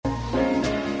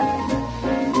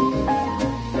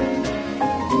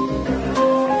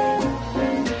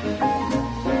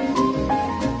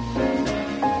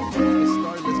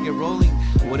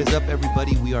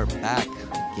are back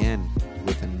again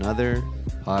with another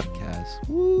podcast.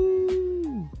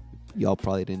 Woo! Y'all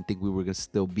probably didn't think we were going to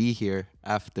still be here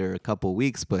after a couple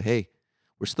weeks, but hey,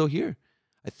 we're still here.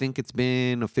 I think it's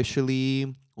been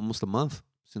officially almost a month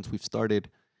since we've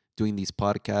started doing these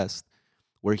podcasts.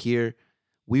 We're here.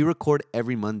 We record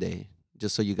every Monday,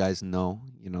 just so you guys know.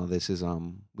 You know, this is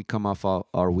we come off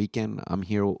our weekend. I'm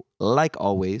here like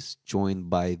always, joined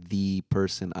by the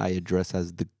person I address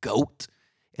as the GOAT,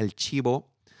 El Chivo,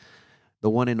 the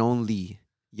one and only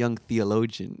young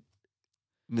theologian,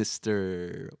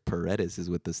 Mr. Paredes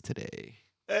is with us today.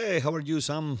 Hey, how are you,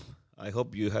 Sam? I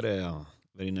hope you had a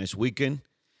very nice weekend.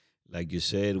 Like you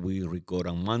said, we record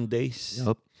on Mondays.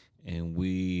 Yep. And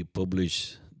we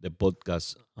publish the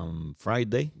podcast on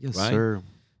Friday. Yes, right? sir.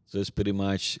 So it's pretty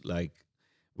much like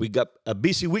we got a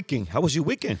busy weekend. How was your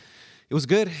weekend? It was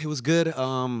good. It was good.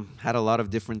 Had a lot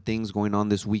of different things going on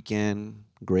this weekend.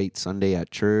 Great Sunday at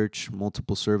church,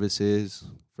 multiple services.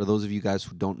 For those of you guys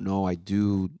who don't know, I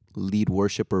do lead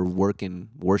worship or work in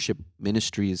worship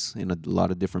ministries in a lot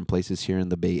of different places here in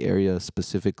the Bay Area,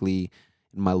 specifically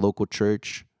in my local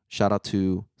church. Shout out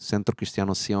to Centro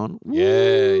Cristiano Sion.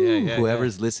 Yeah.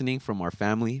 Whoever's listening from our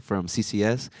family, from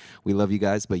CCS, we love you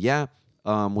guys. But yeah,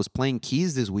 was playing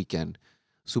keys this weekend.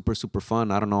 Super, super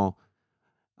fun. I don't know.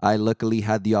 I luckily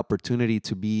had the opportunity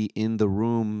to be in the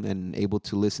room and able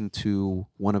to listen to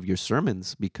one of your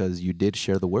sermons because you did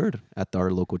share the word at our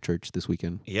local church this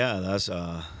weekend. Yeah, that's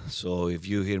so if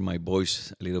you hear my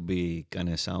voice a little bit kind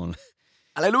of sound.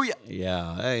 Hallelujah.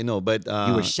 Yeah, I know, but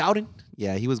You were shouting?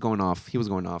 Yeah, he was going off. He was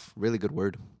going off. Really good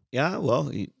word. yeah,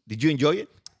 well, did you enjoy it?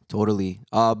 Totally.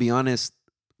 I'll be honest,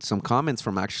 some comments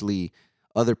from actually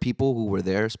other people who were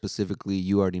there, specifically,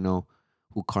 you already know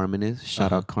who Carmen is.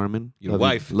 Shout out Carmen. Your Love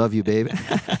wife. You, love you, babe.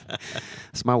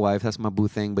 That's my wife. That's my boo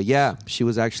thing. But yeah, she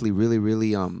was actually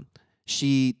really,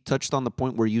 she touched on the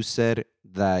point where you said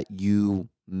that you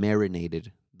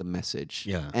marinated the message.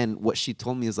 Yeah. And what she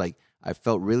told me is like, I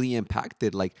felt really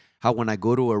impacted. Like how when I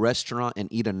go to a restaurant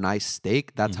and eat a nice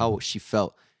steak, that's how she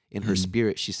felt in her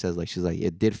spirit. She's like,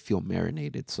 it did feel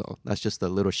marinated. So that's just a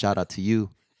little shout out to you.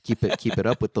 Keep it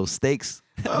up with those steaks.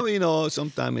 Well, you know,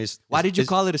 sometimes it's. Why did you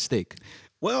call it a steak?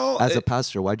 Well, As a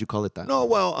pastor, why'd you call it that? no,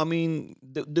 well, I mean,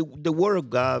 the word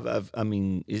of God,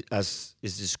 as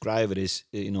is described, is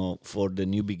for the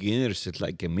new beginners, it's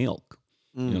like a milk,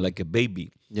 like a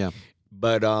baby. Yeah.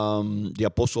 But the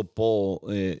Apostle Paul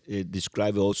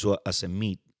described it also as a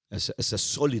meat, as a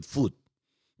solid food.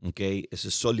 Okay, it's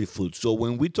a solid food. So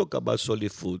when we talk about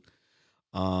solid food,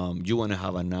 you want to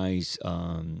have a nice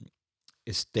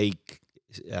steak,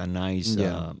 a nice.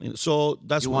 So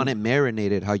that's You want it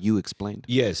marinated how you explained.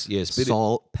 Yes.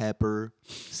 Salt, pepper,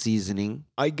 seasoning.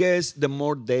 I guess the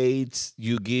more dates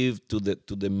you give to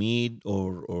the meat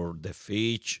or the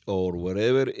fish or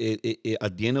whatever,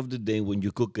 at the end of the day, when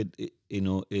you cook it,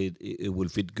 it will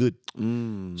fit good.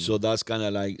 So that's kind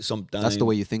of like sometimes. That's the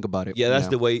way you think about it. Yeah, that's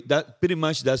the way. That pretty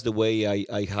much that's the way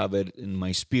I have it in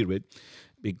my spirit,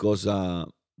 because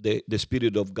the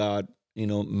Spirit of God,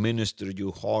 minister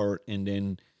your heart, and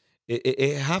then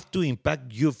it have to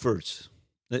impact you first.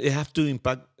 It have to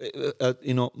impact,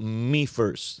 me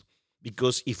first.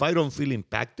 Because if I don't feel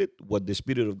impacted, what the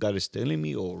Spirit of God is telling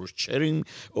me or sharing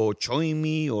or showing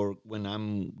me, or when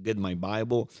I'm getting my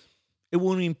Bible, it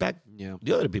won't impact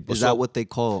the other people. Is that what they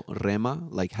call rema?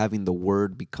 Like having the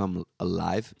word become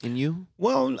alive in you?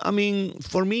 Well, I mean,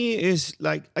 for me, it's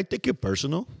like I take it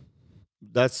personal.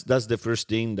 That's the first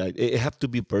thing, that it have to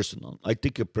be personal. I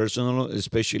take it personal,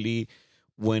 especially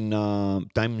when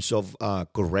times of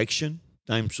correction,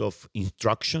 times of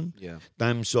instruction,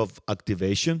 times of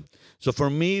activation. So for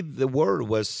me, the word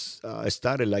was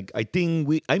started like, I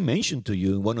think I mentioned to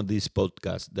you in one of these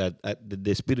podcasts that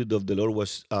the Spirit of the Lord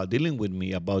was dealing with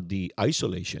me about the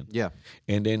isolation. Yeah.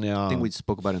 And then I think we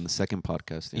spoke about it in the second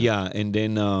podcast. yeah, and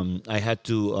then I had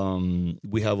to,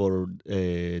 we have our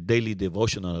daily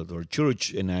devotional at our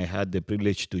church, and I had the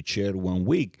privilege to share 1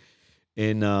 week.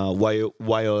 And while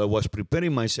I was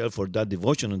preparing myself for that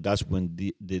devotional, that's when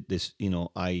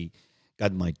I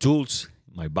got my tools,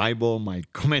 my Bible, my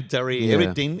commentary,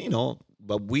 everything,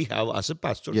 but we have as a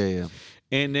pastor. Yeah.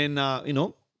 And then,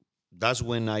 that's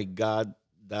when I got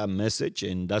that message,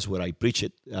 and that's what I preached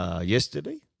it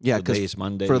yesterday. Yeah, today is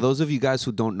Monday. For those of you guys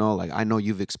who don't know, like I know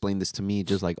you've explained this to me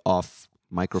just like off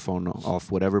microphone, off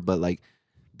whatever, but like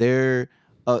they're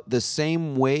the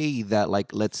same way that,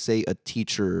 like, let's say a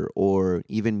teacher or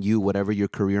even you, whatever your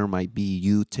career might be,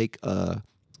 you take a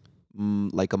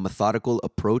methodical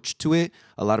approach to it.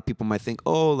 A lot of people might think,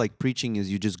 oh, like preaching is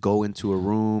you just go into a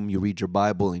room, you read your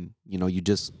Bible, and you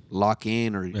just lock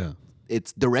in, or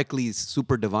it's directly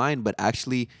super divine, but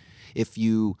actually, if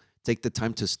you take the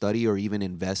time to study or even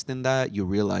invest in that, you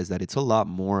realize that it's a lot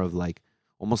more of like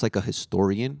almost like a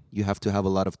historian. You have to have a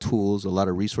lot of tools, a lot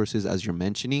of resources, as you're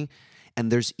mentioning.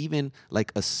 And there's even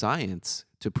like a science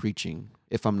to preaching,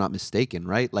 if I'm not mistaken,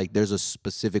 right? Like there's a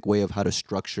specific way of how to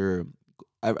structure.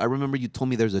 I remember you told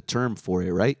me there's a term for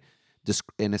it, right?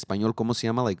 En español, ¿cómo se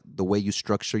llama? Like the way you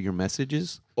structure your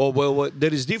messages? Oh well,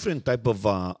 there is different type of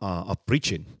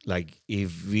preaching. Like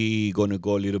if we gonna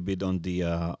go a little bit on the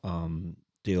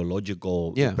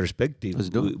theological Yeah, perspective, let's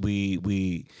do it.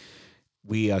 we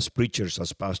as preachers,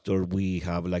 as pastor, we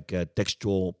have like a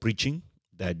textual preaching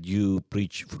that you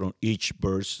preach from each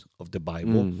verse of the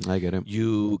Bible. I get it.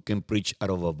 You can preach out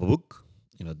of a book.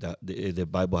 You know that the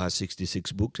Bible has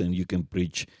 66 books, and you can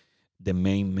preach the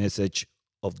main message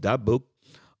of that book.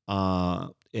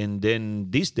 And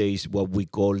then these days, what we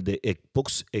call the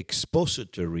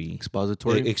expository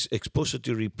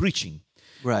expository preaching,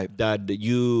 Right. that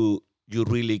you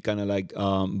really kind of like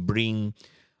bring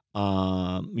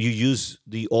you use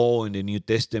the Old and the New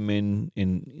Testament,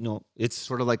 and it's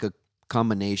Sort of like a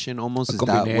combination almost. a Is that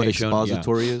what combination.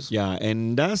 expository is? Yeah,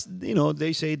 and that's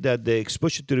they say that the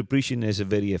expository preaching is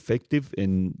very effective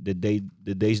in the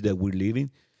days that we're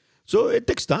living. So it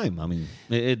takes time. I mean,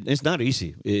 it's not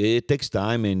easy. It takes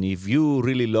time, and if you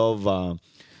really love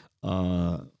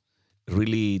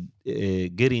really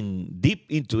getting deep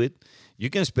into it, you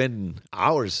can spend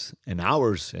hours and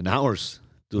hours and hours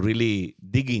to really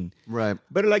dig in. Right.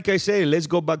 But like I say, let's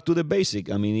go back to the basic.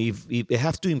 I mean, if it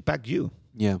have to impact you,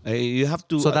 Yeah. you have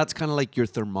to. So that's kind of like your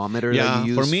thermometer that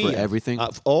you use for me, for everything.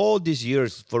 All these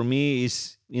years for me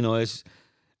is is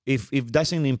if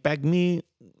doesn't impact me,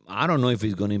 I don't know if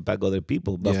it's going to impact other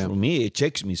people. But Yeah. for me, it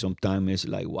checks me sometimes. It's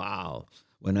like, wow,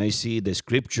 when I see the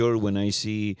scripture, when I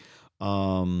see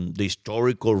the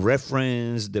historical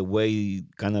reference, the way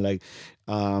kind of like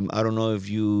I don't know if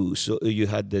you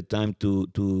had the time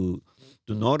to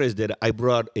notice that I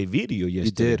brought a video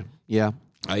yesterday. You did. Yeah.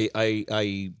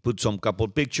 I put some couple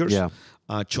pictures Yeah.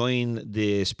 showing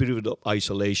the spirit of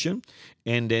isolation,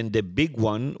 and then the big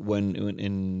one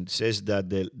when says that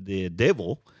the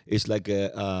devil is like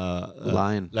a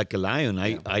Lion. like a lion.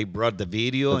 I brought the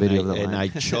video, The video of the and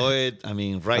lion. I show it. I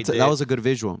mean, right That there. was a good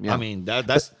visual. Yeah. I mean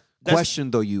that's Question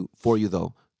though, for you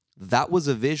though, that was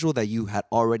a visual that you had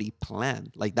already planned.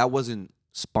 Like that wasn't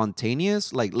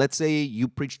spontaneous. Like let's say you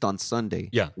preached on Sunday.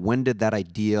 Yeah. When did that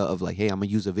idea of like, hey, I'm gonna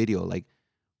use a video, like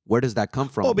where does that come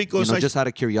from? Oh, because just out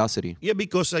of curiosity. Yeah,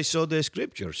 because I saw the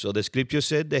scripture. So the scripture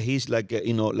said that he's like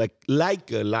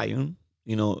like a lion,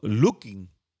 looking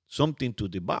something to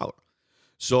devour.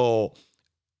 So,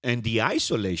 and the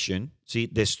isolation, see,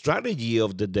 the strategy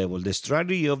of the devil, the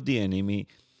strategy of the enemy,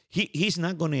 he's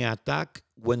not going to attack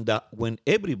when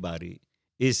everybody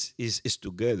is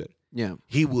together. Yeah.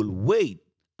 He will wait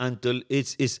until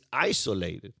it's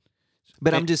isolated.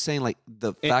 But I'm just saying, like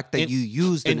the fact that you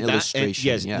used an illustration.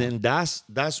 Yes, yeah. then that's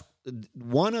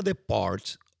one of the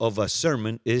parts of a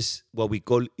sermon is what we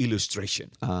call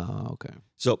illustration. Okay.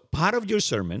 So part of your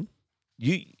sermon,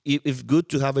 it's good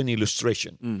to have an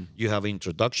illustration. You have an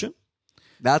introduction.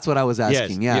 That's what I was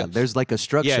asking. Yes, yeah. yeah. There's like a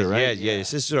structure, right? Yeah,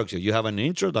 it's a structure. You have an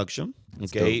introduction.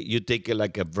 Okay, you take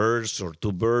like a verse or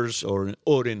two verse or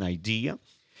an idea,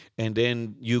 and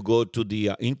then you go to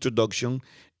the introduction,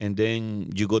 and then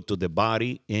you go to the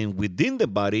body, and within the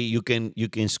body you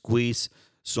can squeeze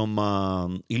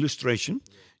some illustration.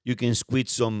 You can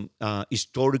squeeze some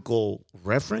historical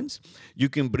reference. You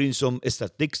can bring some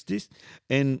statistics,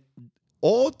 and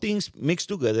all things mixed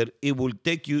together. It will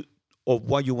take you of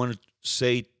what you want to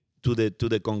say to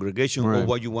the congregation, or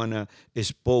what you want to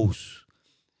expose.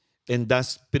 And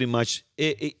that's pretty much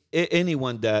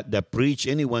anyone that preach,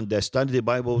 anyone that study the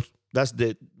Bible. That's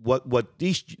what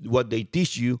they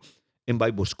teach you in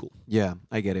Bible school. Yeah,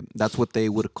 I get it. That's what they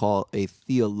would call a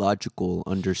theological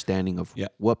understanding of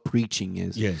what preaching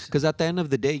is. Yes. Because at the end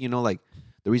of the day, like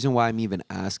the reason why I'm even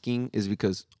asking is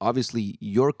because obviously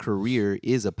your career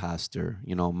is a pastor.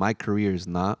 My career is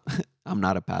not. I'm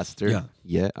not a pastor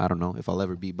yet. I don't know if I'll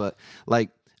ever be. But like,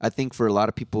 I think for a lot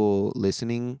of people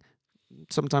listening,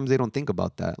 sometimes they don't think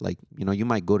about that. Like, you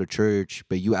might go to church,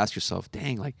 but you ask yourself,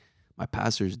 dang, like my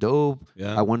pastor's dope.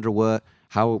 Yeah. I wonder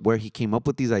where he came up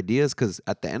with these ideas. Because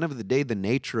at the end of the day, the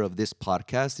nature of this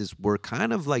podcast is we're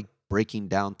kind of like breaking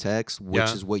down text,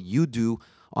 which is what you do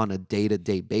on a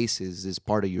day-to-day basis is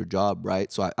part of your job,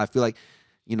 right? So I feel like,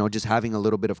 just having a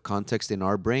little bit of context in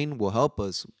our brain will help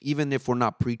us, even if we're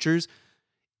not preachers,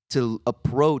 to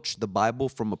approach the Bible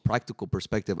from a practical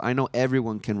perspective. I know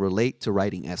everyone can relate to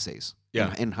writing essays.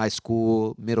 Yeah. In high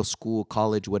school, middle school,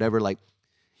 college, whatever. Like,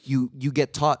 you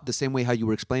get taught the same way how you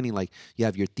were explaining, like you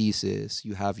have your thesis,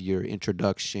 you have your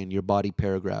introduction, your body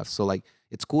paragraph. So like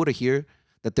it's cool to hear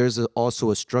that there's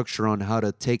also a structure on how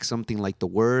to take something like the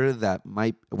word that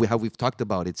might, how we've talked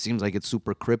about, it seems like it's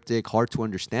super cryptic, hard to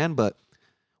understand, but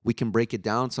we can break it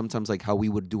down sometimes like how we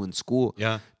would do in school.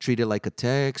 Yeah. Treat it like a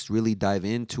text, really dive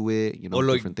into it,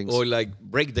 different things. Or like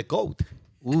break the code.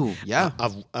 Ooh, yeah.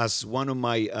 As one of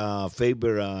my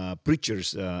favorite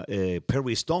preachers,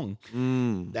 Perry Stone,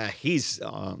 that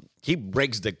he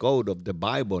breaks the code of the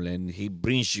Bible, and he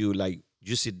brings you, like,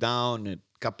 you sit down a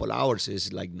couple hours,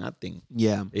 it's like nothing.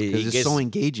 Yeah, because it's so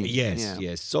engaging. Yes, Yeah.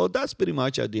 yes. So that's pretty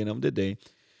much at the end of the day.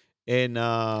 And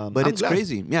But I'm it's glad.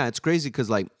 crazy. Yeah, it's crazy because,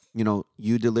 like,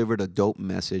 you delivered a dope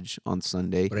message on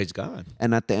Sunday. Praise God.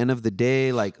 And at the end of the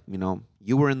day, like,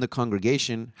 you were in the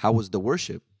congregation. How was the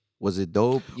worship? Was it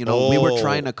dope? We were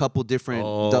trying a couple different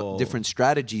different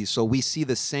strategies. So we see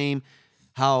the same,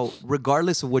 how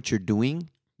regardless of what you're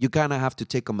doing, you kind of have to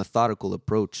take a methodical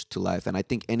approach to life. And I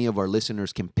think any of our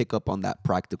listeners can pick up on that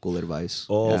practical advice.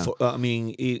 Yeah. I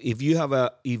mean, if you have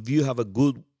a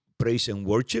good praise and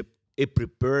worship, it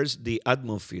prepares the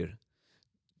atmosphere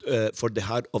for the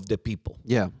heart of the people.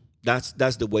 Yeah. That's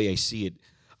the way I see it.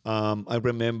 I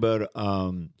remember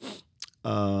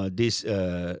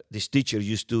this teacher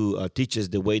used to teach us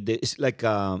the way that it's like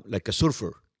a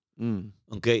surfer.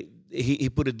 Okay, he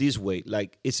put it this way,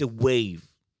 like it's a wave.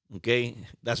 Okay,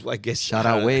 that's why I guess Shout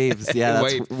out waves. Yeah,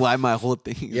 that's wave. why my whole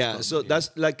thing is Yeah, so that's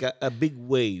like a big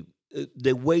wave,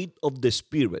 the weight of the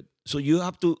spirit. So you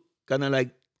have to kind of like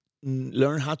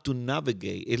learn how to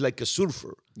navigate. It's like a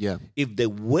surfer. Yeah. If the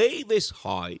wave is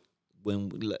high,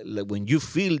 when you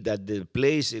feel that the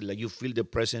place, like you feel the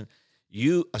presence,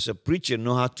 you as a preacher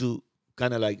know how to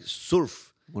kind of like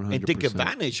surf 100%. and take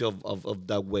advantage of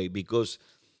that wave, because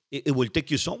it will take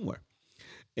you somewhere.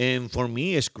 And for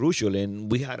me, it's crucial. And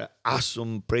we had an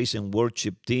awesome praise and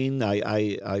worship team.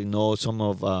 I know some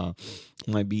of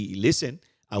might be listen.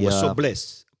 I was so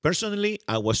blessed. Personally,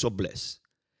 I was so blessed.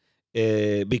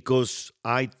 Because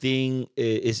I think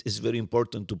it's very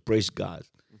important to praise God.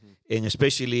 And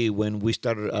especially when we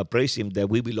start praising that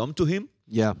we belong to Him.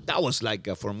 Yeah. That was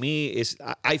like, for me,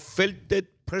 I felt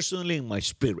it personally in my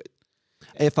spirit.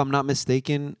 If I'm not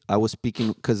mistaken, I was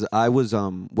speaking because I was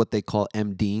what they call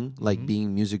MDing, like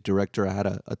being music director. I had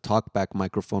a talkback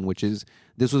microphone,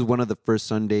 this was one of the first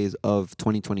Sundays of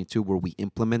 2022 where we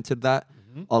implemented that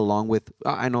along with,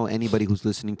 I know anybody who's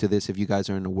listening to this, if you guys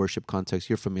are in a worship context,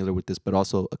 you're familiar with this, but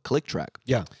also a click track.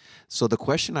 Yeah. So the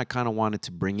question I kind of wanted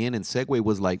to bring in and segue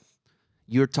was like,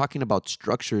 you're talking about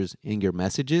structures in your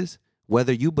messages.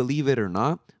 Whether you believe it or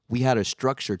not, we had a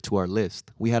structure to our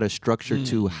list. We had a structure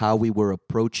to how we were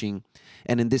approaching.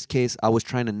 And in this case, I was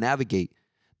trying to navigate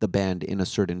the band in a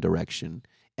certain direction.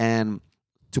 And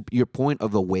to your point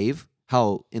of a wave,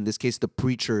 how in this case, the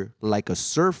preacher, like a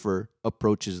surfer,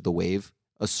 approaches the wave.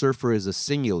 A surfer is a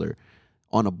singular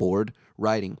on a board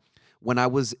writing. When I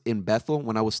was in Bethel,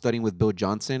 when I was studying with Bill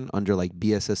Johnson under like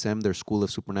BSSM, their School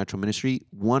of Supernatural Ministry,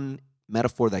 one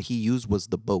metaphor that he used was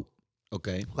the boat.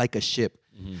 Okay. Like a ship.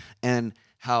 And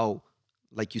how,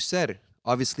 like you said,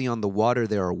 obviously on the water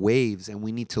there are waves and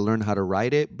we need to learn how to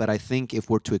ride it. But I think if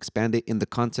we're to expand it in the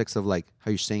context of like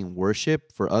how you're saying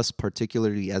worship, for us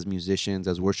particularly as musicians,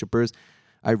 as worshipers,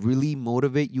 I really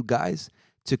motivate you guys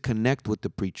to connect with the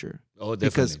preacher. Oh, definitely.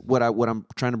 Because what I'm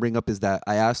trying to bring up is that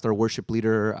I asked our worship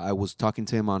leader, I was talking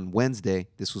to him on Wednesday,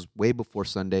 this was way before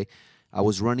Sunday, I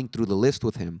was running through the list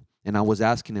with him. And I was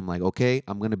asking him, like, okay,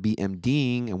 I'm going to be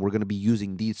MDing and we're going to be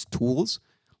using these tools.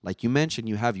 Like you mentioned,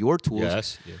 you have your tools.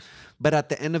 Yes. But at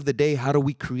the end of the day, how do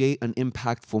we create an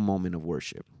impactful moment of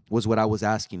worship? Was what I was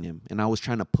asking him. And I was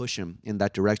trying to push him in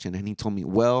that direction. And he told me,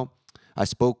 well, I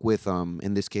spoke with,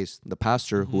 in this case, the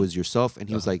pastor, who is yourself. And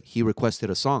he was like, he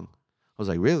requested a song. I was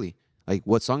like, really? Like,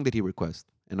 what song did he request?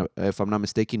 And if I'm not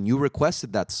mistaken, you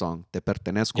requested that song, Te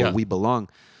Pertenezco, We Belong.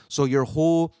 So you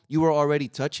were already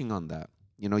touching on that.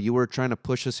 You were trying to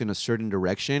push us in a certain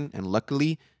direction, and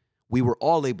luckily, we were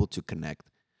all able to connect.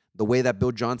 The way that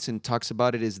Bill Johnson talks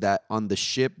about it is that on the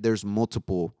ship, there's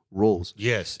multiple roles.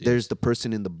 Yes. There's the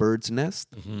person in the bird's nest,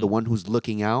 the one who's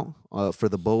looking out for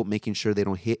the boat, making sure they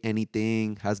don't hit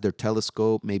anything, has their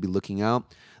telescope, maybe looking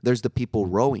out. There's the people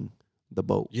rowing the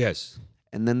boat. Yes.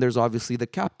 And then there's obviously the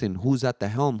captain, who's at the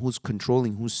helm, who's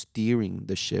controlling, who's steering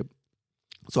the ship.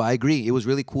 So I agree. It was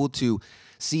really cool to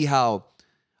see how,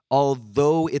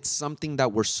 although it's something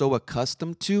that we're so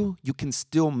accustomed to, you can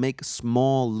still make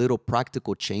small little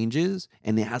practical changes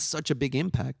and it has such a big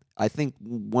impact. I think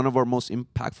one of our most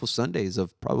impactful Sundays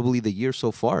of probably the year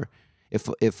so far.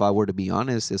 if I were to be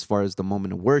honest, as far as the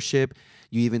moment of worship,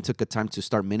 you even took a time to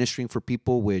start ministering for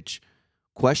people, which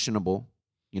questionable,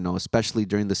 especially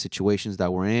during the situations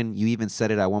that we're in. You even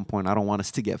said it at one point, I don't want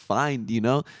us to get fined.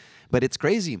 But it's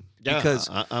crazy Yeah, because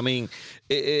I mean,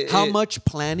 how much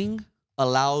planning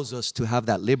allows us to have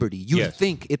that liberty. You'd yes.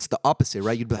 think it's the opposite,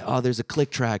 right? You'd be like, oh, there's a click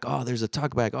track. Oh, there's a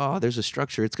talkback. Oh, there's a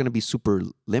structure. It's going to be super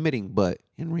limiting. But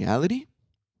in reality,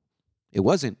 it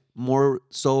wasn't. More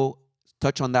so,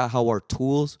 touch on that, how our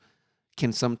tools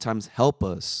can sometimes help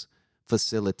us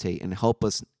facilitate and help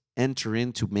us enter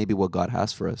into maybe what God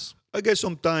has for us. I guess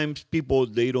sometimes people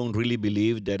they don't really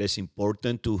believe that it's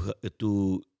important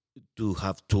to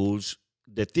have tools.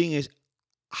 The thing is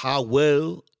how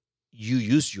well you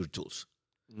use your tools.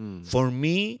 Mm, For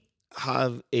me,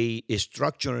 have a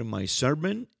structure in my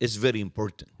sermon is very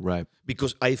important right.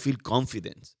 because I feel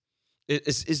confident.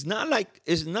 It's not like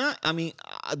it's not. I mean,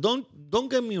 don't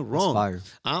get me That's wrong. fire.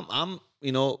 I'm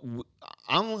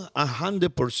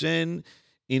 100%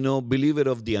 believer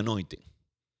of the anointing.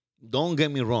 Don't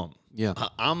get me wrong. Yeah.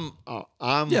 I'm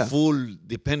Yeah. full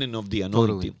dependent of the anointing,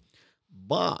 Totally.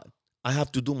 but I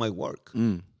have to do my work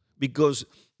Mm, because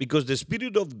the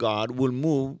Spirit of God will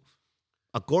move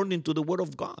according to the Word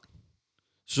of God.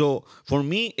 So for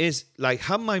me, it's like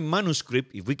have my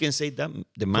manuscript, if we can say that,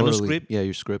 the totally. manuscript, Yeah,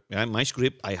 your script. my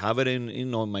script. I have it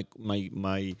in my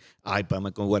iPad,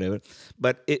 my whatever.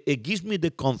 But it gives me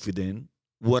the confidence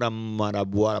what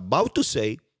what I'm about to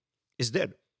say is there.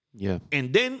 Yeah.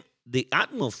 And then the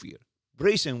atmosphere,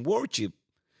 praise and worship.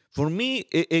 For me,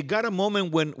 it got a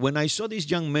moment when I saw this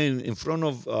young man in front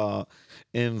of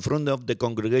the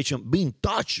congregation being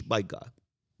touched by God.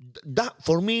 That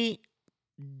for me,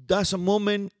 that's a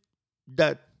moment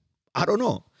that I don't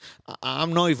know. I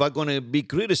don't know if I'm gonna be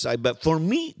criticized, but for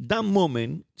me, that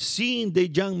moment, seeing the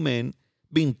young man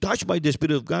being touched by the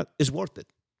Spirit of God is worth it.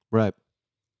 Right.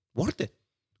 Worth it.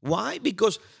 Why?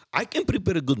 Because I can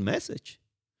prepare a good message.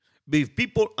 But if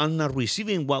people are not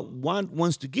receiving what one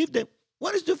wants to give them,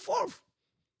 what is the fourth?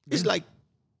 It's like,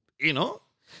 you know.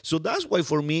 So that's why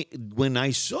for me, when I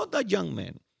saw that young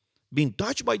man being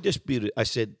touched by the Spirit, I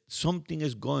said, something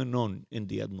is going on in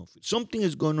the atmosphere. Something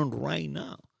is going on right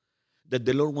now that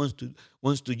the Lord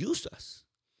wants to use us.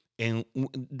 And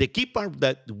the key part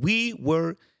that we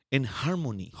were in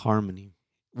harmony, Harmony.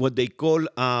 what they call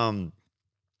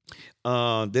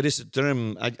there is a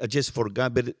term I just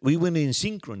forgot, but we went in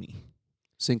synchrony,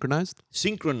 Synchronized?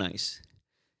 synchronized.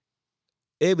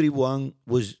 Everyone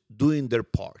was doing their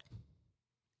part,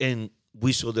 and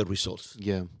we saw the results.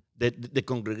 Yeah. The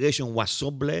congregation was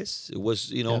so blessed. It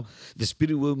was, Yeah. the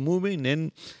Spirit was moving,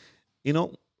 and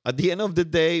at the end of the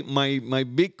day, my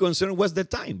big concern was the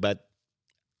time, but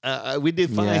we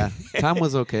did fine. Yeah. Time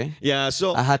was okay. Yeah,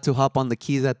 so I had to hop on the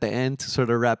keys at the end to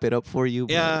sort of wrap it up for you.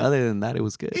 But yeah, other than that, it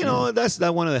was good. that's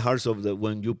that one of the hearts of the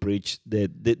when you preach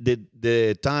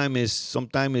the time is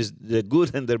sometimes is the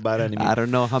good and the bad enemy. I don't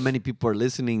know how many people are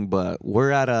listening, but we're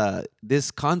at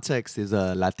this context is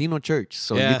a Latino church.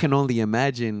 So Yeah. you can only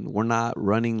imagine we're not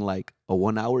running like a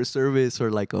 1 hour service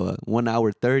or like a 1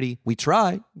 hour 30. We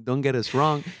try. Don't get us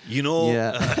wrong.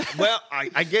 Yeah. Well,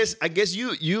 I guess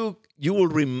you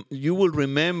will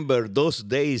remember those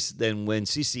days then when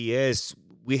CCS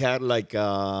we had like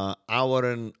hour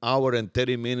and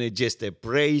 30 minutes just a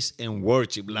praise and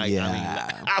worship. Like I mean,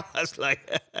 Yeah. I was like,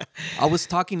 I was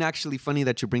talking actually funny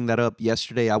that you bring that up.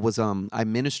 Yesterday I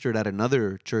ministered at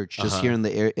another church just here in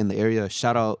the area.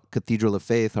 Shout out Cathedral of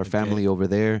Faith, our family over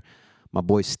there. My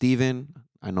boy Steven.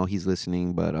 I know he's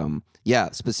listening, but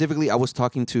yeah, specifically I was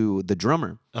talking to the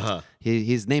drummer.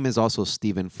 His name is also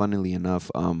Steven, funnily enough.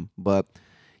 But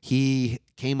he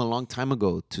came a long time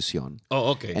ago to Sion.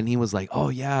 oh, okay, And he was like, "Oh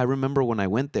yeah, I remember when I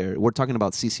went there." We're talking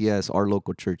about CCS, our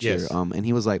local church Yes. here. And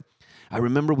he was like, "I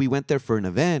remember we went there for an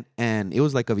event, and it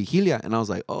was like a vigilia." And I was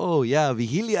like, "Oh yeah,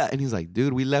 vigilia." And he's like,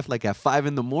 "Dude, we left like at 5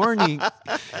 a.m."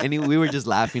 And we were just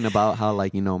laughing about how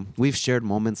we've shared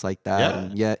moments like that, Yeah.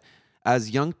 and yet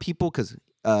as young people, because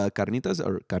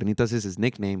Carnitas is his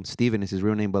nickname. Steven is his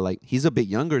real name, but like he's a bit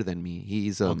younger than me.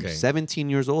 He's 17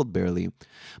 years old barely.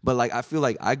 But like I feel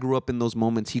like I grew up in those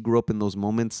moments. He grew up in those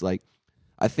moments. Like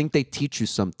I think they teach you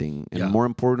something, and Yeah. more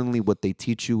importantly, what they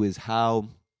teach you is how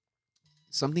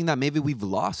something that maybe we've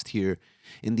lost here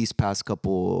in these past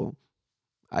couple.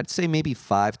 I'd say maybe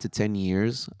 5 to 10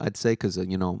 years. I'd say because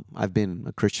I've been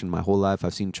a Christian my whole life.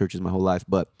 I've seen churches my whole life,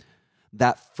 but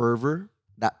that fervor,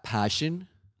 that passion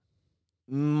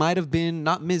might have been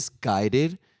not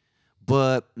misguided,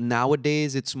 but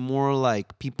nowadays it's more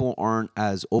like people aren't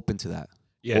as open to that.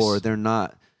 Yes. Or they're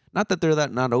not that they're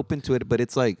not open to it, but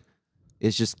it's like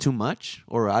is just too much?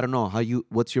 Or I don't know how you.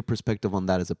 What's your perspective on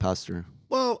that as a pastor?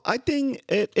 Well, I think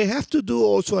it has to do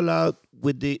also a lot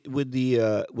with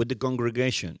the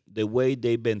congregation, the way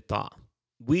they've been taught.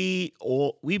 We've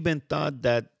been taught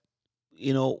that,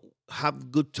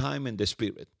 have good time in the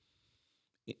spirit.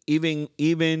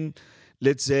 Even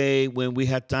let's say when we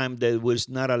had time that was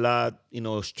not a lot,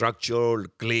 structure or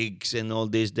cliques and all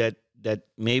this, that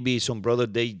maybe some brother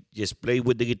they just play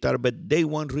with the guitar, but they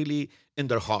want really in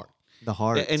their heart. The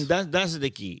And heart. that's the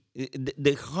key.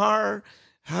 The heart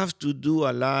has to do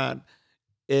a lot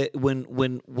when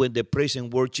the praise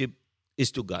and worship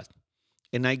is to God.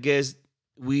 And I guess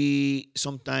we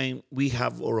sometimes we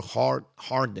have our heart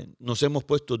hardened. Nos hemos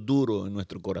puesto duro en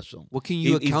nuestro corazón. What can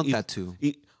you If, account if, that to?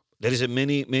 if, there is a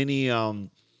many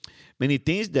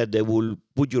things that they will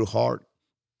put your heart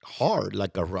hard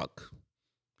like a rock.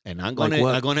 And Like I'm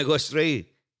what? gonna go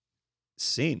straight.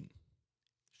 Sin,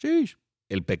 Sheesh.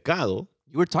 el pecado,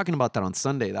 You were talking about that on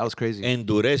Sunday. That was crazy.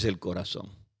 endurece el corazón.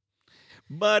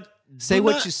 But Say do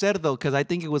what not, you said though, because I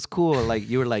think it was cool. Like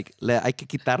you were like, hay que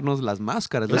quitarnos las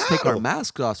máscaras. Let's take our claro.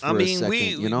 mask off for I a mean,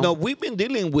 second. You no, know, we've been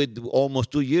dealing with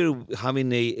almost 2 years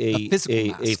having a physical a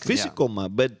mask. Yeah. physical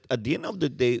mask, but at the end of the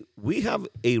day, we have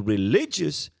a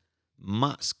religious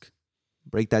mask.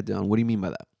 Break that down. What do you mean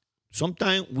by that?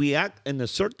 Sometimes we act in a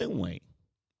certain way,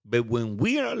 but when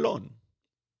we are alone,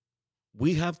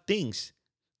 we have things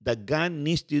that God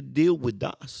needs to deal with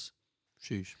us.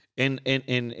 Sheesh. And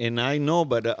I know,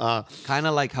 but Kind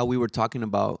of like how we were talking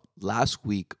about last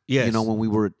week. You know, yes, when we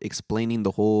were explaining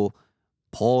the whole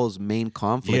Paul's main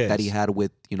conflict that he yes, had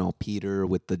with, Peter,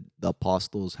 with the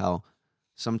apostles, how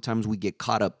sometimes we get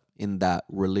caught up in that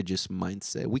religious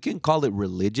mindset. We can call it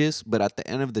religious, but at the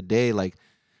end of the day, like,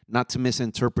 not to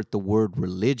misinterpret the word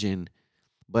religion,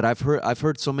 but I've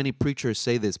heard so many preachers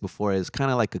say this before. It's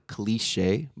kind of like a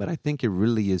cliche, but I think it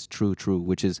really is true,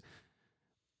 which is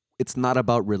it's not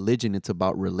about religion, it's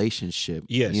about relationship,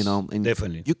 yes, and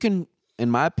definitely. you can, in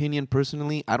my opinion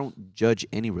personally, I don't judge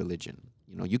any religion.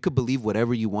 You could believe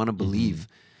whatever you want to Mhm. believe,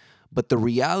 but the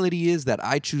reality is that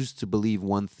I choose to believe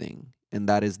one thing, and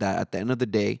that is that at the end of the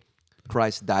day,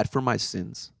 Christ died for my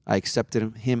sins. I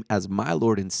accepted him as my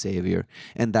Lord and Savior,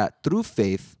 and that through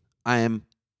faith, I am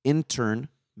in turn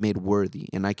made worthy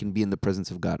and I can be in the presence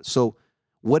of God. So,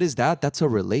 what is that? That's a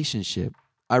relationship.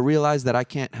 I realize that I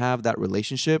can't have that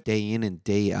relationship day in and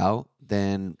day out.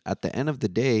 Then at the end of the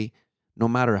day, no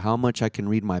matter how much I can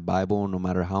read my Bible, no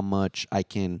matter how much I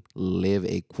can live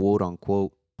a quote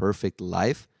unquote perfect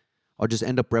life, I'll just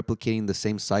end up replicating the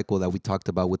same cycle that we talked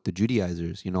about with the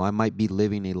Judaizers. I might be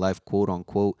living a life quote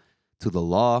unquote to the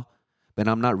law, but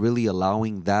I'm not really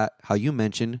allowing that, how you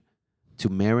mentioned, to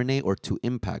marinate or to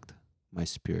impact my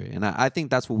spirit. And I think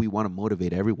that's what we want to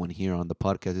motivate everyone here on the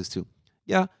podcast is to,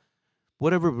 yeah,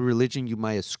 whatever religion you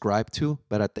might ascribe to,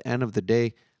 but at the end of the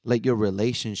day, let your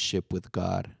relationship with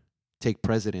God take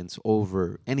precedence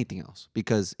over anything else.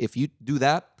 Because if you do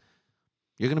that,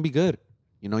 you're going to be good.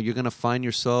 You're going to find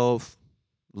yourself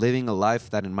living a life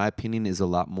that, in my opinion, is a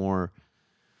lot more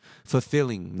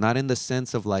fulfilling. Not in the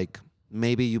sense of like,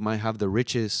 maybe you might have the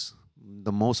richest,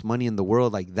 the most money in the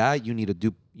world. Like that, you need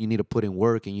to put in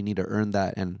work and you need to earn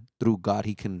that. And through God,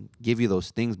 He can give you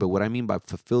those things. But what I mean by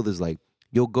fulfilled is like,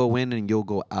 you'll go in and you'll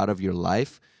go out of your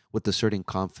life with a certain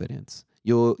confidence.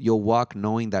 You'll walk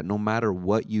knowing that no matter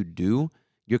what you do,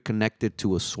 you're connected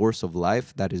to a source of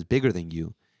life that is bigger than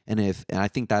you. And I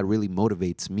think that really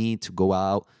motivates me to go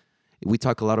out. We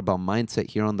talk a lot about mindset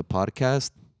here on the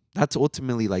podcast. That's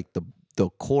ultimately like the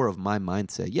core of my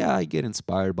mindset. Yeah, I get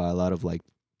inspired by a lot of like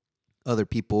other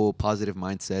people, positive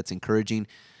mindsets, encouraging.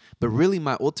 But really,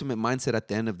 my ultimate mindset at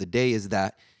the end of the day is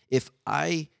that if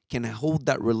I can hold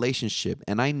that relationship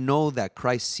and I know that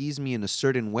Christ sees me in a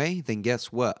certain way, then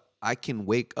guess what? I can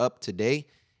wake up today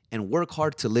and work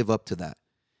hard to live up to that.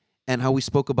 And how we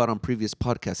spoke about on previous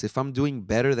podcasts, if I'm doing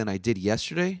better than I did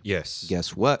yesterday, Yes.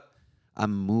 guess what?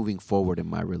 I'm moving forward in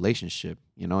my relationship,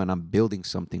 and I'm building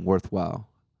something worthwhile.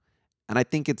 And I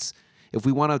think if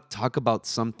we want to talk about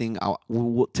something,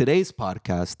 today's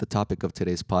podcast, the topic of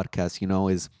today's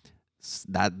podcast, is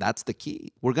that's the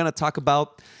key. We're going to talk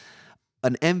about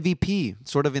an MVP,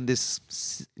 sort of in this,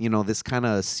 this kind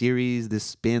of series, this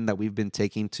spin that we've been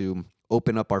taking to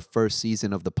open up our first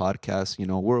season of the podcast.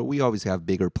 We always have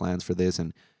bigger plans for this,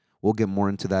 and we'll get more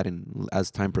into that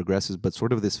as time progresses. But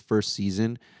sort of this first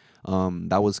season,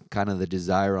 that was kind of the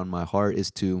desire on my heart,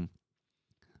 is to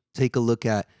take a look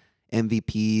at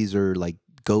MVPs or like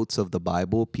goats of the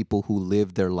Bible, people who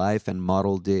lived their life and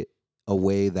modeled it a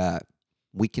way that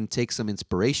we can take some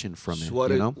inspiration from it, So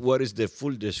you know? what is the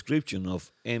full description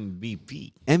of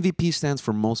MVP? MVP stands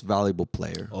for most valuable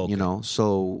player, you Okay. know?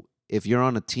 So if you're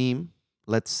on a team,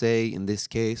 let's say in this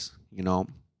case, you know,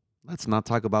 let's not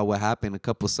talk about what happened a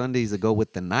couple Sundays ago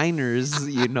with the Niners,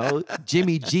 you know?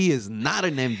 Jimmy G is not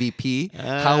an MVP.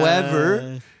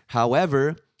 Uh,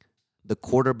 However, the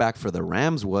quarterback for the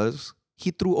Rams was,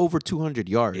 he threw over 200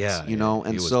 yards, yeah, you yeah, know? he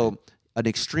And was good. so an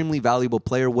extremely valuable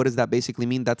player, what does that basically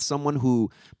mean? That's someone who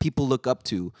people look up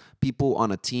to. People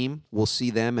on a team will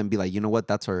see them and be like, you know what?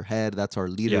 That's our head. That's our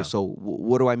leader. Yeah. So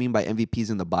what do I mean by MVPs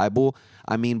in the Bible?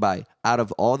 I mean by out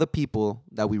of all the people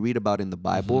that we read about in the Mm-hmm.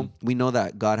 Bible, we know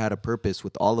that God had a purpose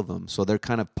with all of them. So they're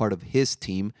kind of part of his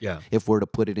team, Yeah. if we're to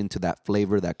put it into that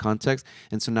flavor, that context.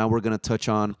 And so now we're going to touch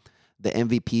on the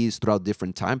MVPs throughout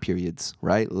different time periods,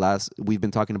 right? We've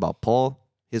been talking about Paul.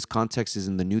 His context is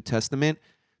in the New Testament.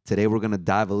 Today we're going to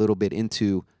dive a little bit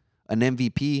into an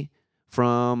MVP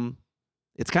from,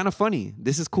 it's kind of funny.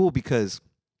 This is cool because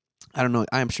I don't know,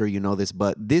 I'm sure you know this,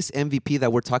 but this MVP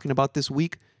that we're talking about this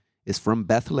week is from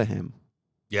Bethlehem.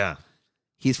 Yeah.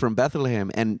 He's from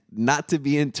Bethlehem, and not to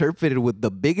be interpreted with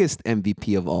the biggest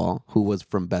MVP of all, who was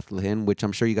from Bethlehem, which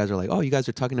I'm sure you guys are like, oh, you guys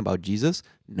are talking about Jesus?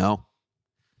 No,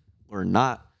 we're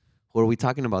not. Who are we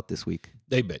talking about this week?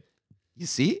 David. You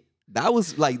see? That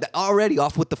was like already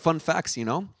off with the fun facts, you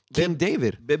know? King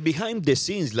David. But behind the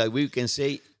scenes, like we can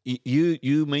say,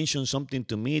 you mentioned something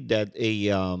to me that a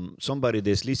somebody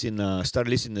that's start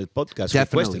listening to the podcast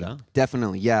Definitely. requested, huh?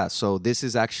 Definitely. Yeah. So this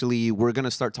is actually, we're going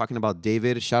to start talking about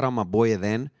David. Shout out my boy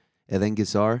Eden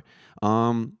Gizar.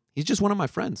 He's just one of my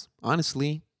friends.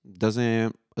 Honestly,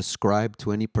 doesn't ascribe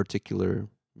to any particular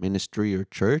ministry or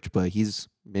church, but he's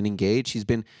been engaged. He's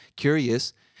been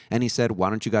curious. And he said, why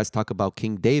don't you guys talk about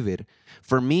King David?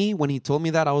 For me, when he told me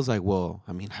that, I was like, well,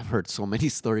 I mean, I've heard so many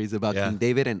stories about Yeah. King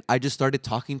David. And I just started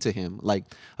talking to him, like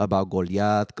about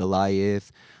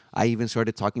Goliath. I even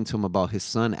started talking to him about his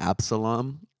son,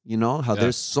 Absalom. You know, how Yeah.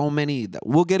 there's so many.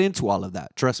 We'll get into all of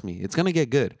that. Trust me, it's going to get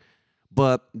good.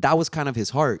 But that was kind of his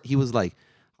heart. He was like,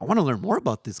 I want to learn more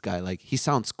about this guy. Like, he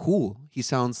sounds cool. He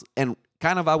sounds, and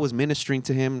kind of I was ministering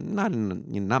to him, not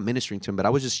ministering to him, but I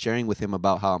was just sharing with him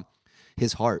about how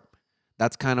his heart.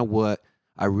 That's kind of what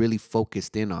I really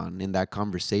focused in on in that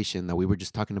conversation that we were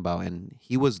just talking about. And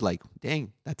he was like,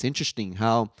 dang, that's interesting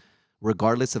how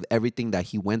regardless of everything that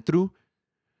he went through,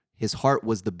 his heart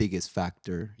was the biggest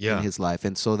factor in Yeah. his life.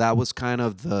 And so that was kind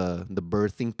of the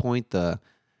birthing point,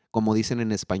 como dicen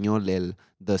en español,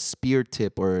 the spear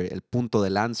tip or el punto de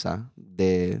lanza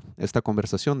de esta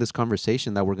conversación, this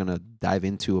conversation that we're going to dive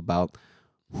into about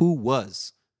who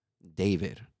was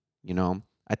David, you know?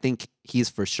 I think he's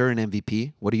for sure an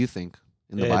MVP. What do you think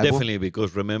in the Bible? Definitely,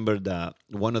 because remember that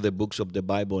one of the books of the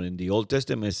Bible in the Old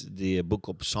Testament is the book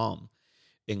of Psalm,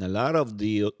 and a lot of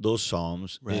those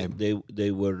Psalms, Right.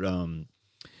 they were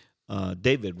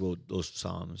David wrote those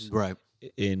Psalms, Right.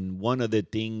 and one of the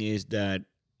thing is that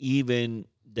even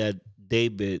that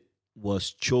David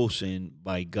was chosen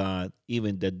by God,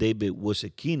 even that David was a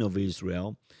king of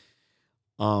Israel.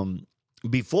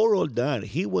 Before all that,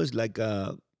 he was like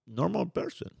a normal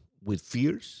person with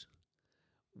fears,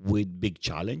 with big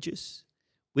challenges,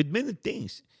 with many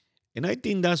things. And I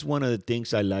think that's one of the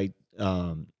things I like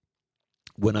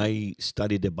when I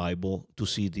study the Bible, to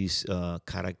see these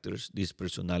characters, these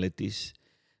personalities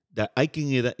that I can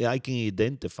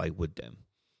identify with them.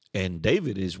 And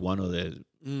David is one of the.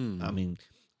 I mean,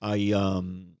 I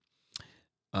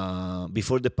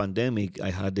before the pandemic,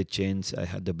 I had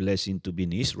the blessing to be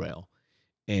in Israel,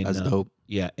 and That's dope.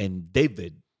 yeah, and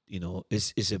David,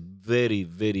 is a very,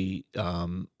 very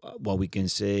what we can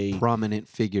say Prominent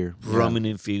figure. Yeah.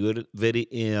 prominent figure. Very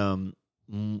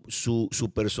su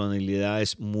personalidad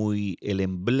es muy el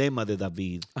emblema de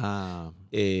David. Ah,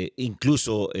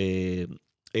 Incluso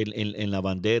en la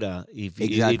bandera, if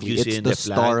Exactly. you It's see in the the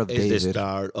star flag, of it's the David.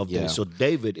 star of Yeah. David. So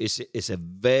David is a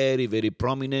very, very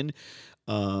prominent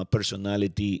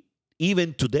personality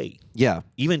even today. yeah.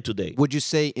 Even today. Would you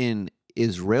say in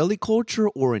Israeli culture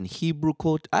or in Hebrew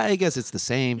culture? I guess it's the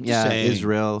same. The Yeah, same.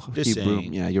 Israel, The Hebrew.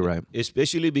 same. Yeah, you're right.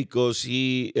 Especially because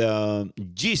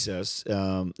Jesus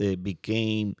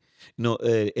became,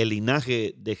 el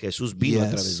linaje de Jesús vino a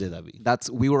través de David.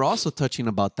 We were also touching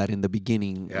about that in the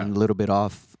beginning, Yeah. and a little bit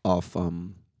off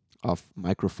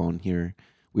microphone here.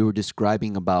 We were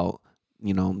describing about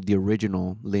the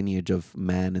original lineage of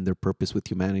man and their purpose with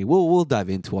humanity. We'll dive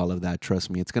into all of that. Trust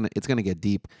me, it's gonna get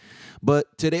deep.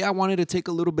 But today I wanted to take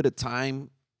a little bit of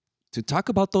time to talk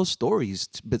about those stories,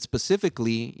 but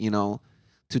specifically,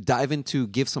 to dive into,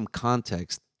 give some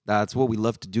context That's what we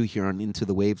love to do here on Into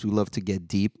the Waves. We love to get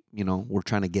deep. We're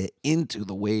trying to get into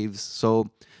the waves. So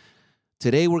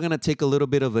today we're going to take a little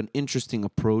bit of an interesting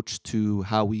approach to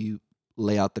how we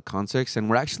lay out the context. And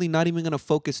we're actually not even going to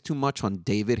focus too much on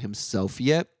David himself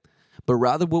yet, but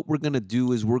rather what we're going to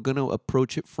do is we're going to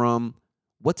approach it from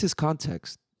what's his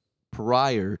context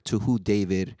prior to who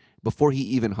David, before he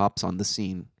even hops on the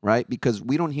scene, right? Because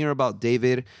we don't hear about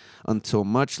David until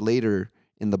much later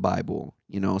in the Bible,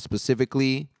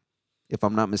 specifically, if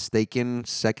I'm not mistaken,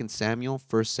 2 Samuel,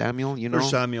 1 Samuel, First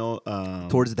Samuel.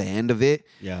 towards the end of it.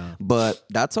 Yeah. But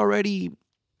that's already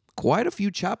quite a few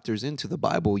chapters into the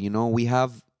Bible. We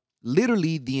have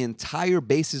literally the entire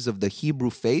basis of the Hebrew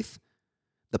faith,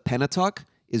 the Pentateuch,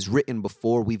 is written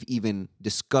before we've even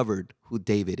discovered who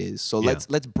David is. So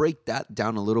let's break that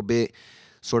down a little bit,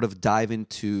 sort of dive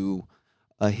into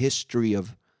a history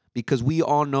of, because we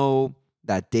all know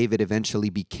that David eventually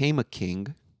became a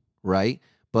king, right?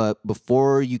 But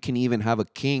before you can even have a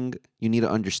king, you need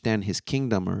to understand his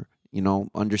kingdom, or,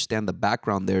 understand the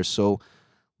background there. So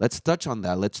let's touch on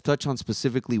that. Let's touch on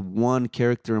specifically one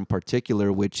character in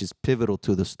particular, which is pivotal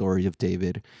to the story of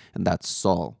David, and that's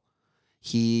Saul.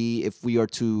 If we are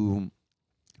to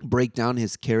break down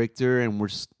his character and we're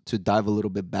to dive a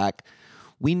little bit back,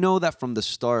 we know that from the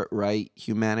start, right,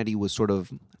 humanity was sort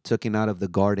of taken out of the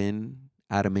garden.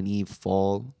 Adam and Eve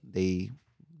fall. They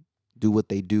do what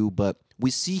they do, but we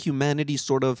see humanity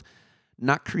sort of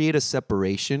not create a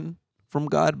separation from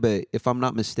God, but if I'm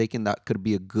not mistaken, that could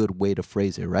be a good way to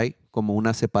phrase it, right? Como una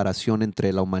separación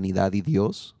entre la humanidad y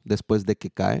Dios después de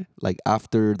que cae. Like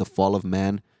after the fall of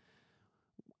man,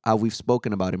 we've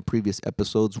spoken about in previous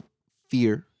episodes,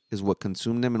 fear is what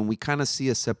consumed them, and we kind of see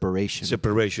a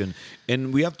separation.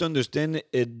 And we have to understand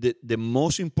the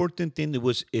most important thing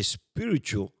was a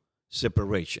spiritual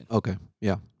separation. Okay,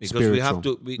 yeah. Because spiritual. we have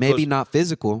to... Maybe not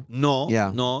physical. No,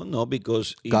 yeah. no,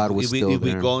 because God was still if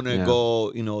we're there. going to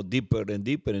go, deeper and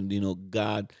deeper, and,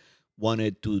 God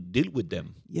wanted to deal with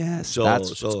them. Yes, so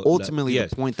that's ultimately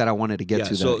the point that I wanted to get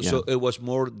to. So it was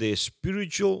more the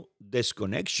spiritual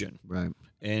disconnection. Right.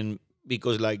 And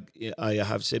because, like I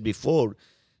have said before,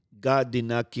 God did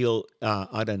not kill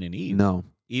Adam and Eve. No.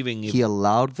 Even if he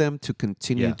allowed them to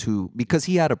continue to, because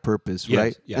he had a purpose,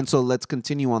 right? Yeah. And so let's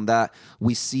continue on that.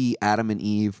 We see Adam and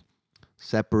Eve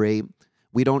separate.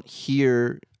 We don't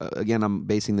hear, again, I'm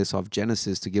basing this off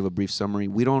Genesis to give a brief summary.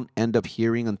 We don't end up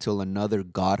hearing until another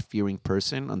God-fearing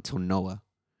person, until Noah.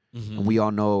 Mm-hmm. And we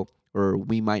all know, or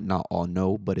we might not all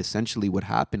know, but essentially what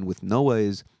happened with Noah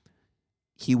is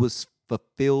he was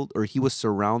fulfilled, or he was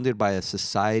surrounded by a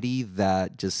society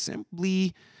that just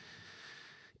simply,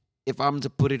 if I'm to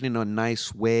put it in a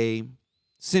nice way,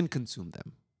 sin consumed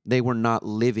them. They were not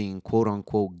living, quote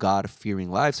unquote, God-fearing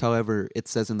lives. However, it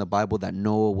says in the Bible that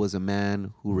Noah was a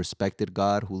man who respected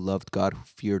God, who loved God, who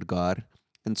feared God.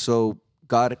 And so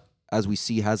God, as we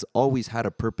see, has always had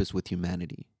a purpose with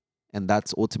humanity. And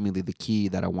that's ultimately the key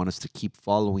that I want us to keep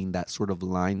following, that sort of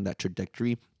line, that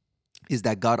trajectory, is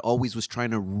that God always was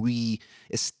trying to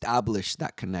re-establish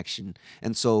that connection.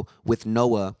 And so with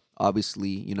Noah,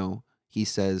 obviously, he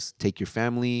says, take your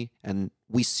family, and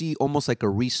we see almost like a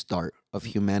restart of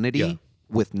humanity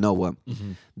with Noah.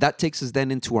 Mm-hmm. That takes us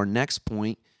then into our next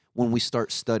point when we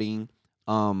start studying,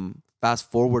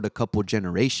 fast forward a couple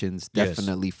generations,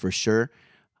 definitely for sure.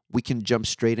 We can jump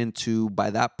straight into, by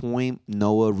that point,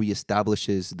 Noah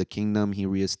reestablishes the kingdom. He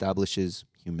reestablishes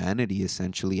humanity,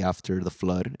 essentially, after the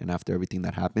flood and after everything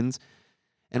that happens.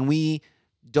 And we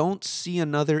don't see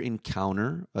another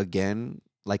encounter, again,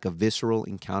 like a visceral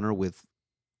encounter with,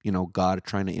 God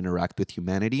trying to interact with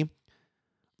humanity,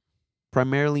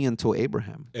 primarily until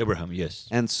Abraham. Abraham, yes.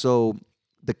 And so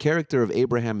the character of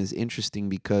Abraham is interesting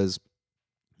because,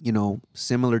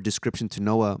 similar description to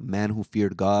Noah, man who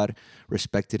feared God,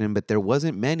 respected him, but there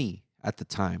wasn't many at the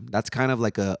time. That's kind of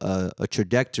like a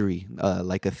trajectory,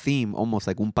 like a theme, almost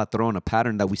like un patrón, a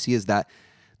pattern that we see is that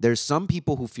there's some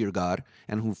people who fear God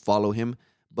and who follow him,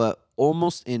 but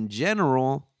almost in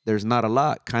general, there's not a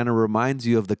lot. Kind of reminds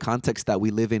you of the context that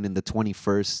we live in the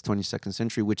 21st, 22nd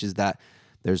century, which is that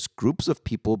there's groups of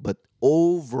people, but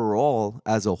overall,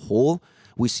 as a whole,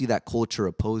 we see that culture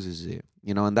opposes it,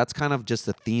 and that's kind of just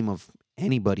a theme of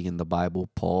anybody in the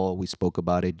Bible. Paul, we spoke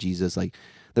about it, Jesus, like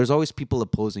there's always people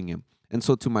opposing him. And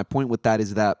so to my point with that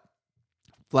is that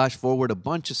flash forward a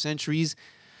bunch of centuries,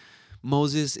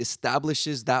 Moses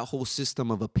establishes that whole system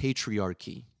of a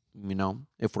patriarchy.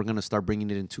 If we're going to start bringing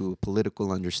it into a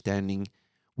political understanding,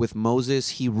 with Moses,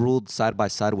 he ruled side by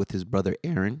side with his brother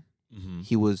Aaron. Mm-hmm.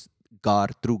 He was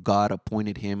through God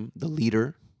appointed him the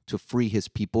leader to free his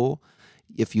people.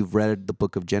 If you've read the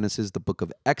book of Genesis, the book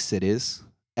of Exodus,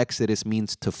 Exodus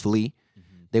means to flee.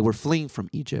 They were fleeing from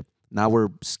Egypt. Now we're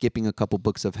skipping a couple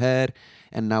books ahead,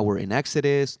 and now we're in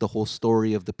Exodus, the whole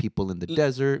story of the people in the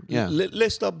desert. Yeah,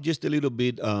 Let's stop just a little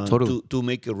bit totally. to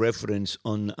make a reference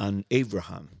on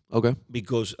Abraham, Okay,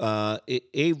 because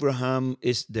Abraham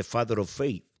is the father of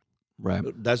faith. right.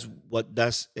 That's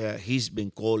he's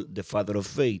been called the father of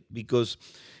faith because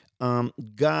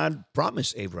God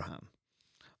promised Abraham.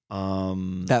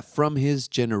 That from his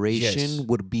generation Yes.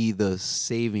 would be the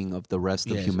saving of the rest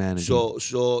of Yes. humanity.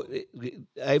 So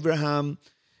Abraham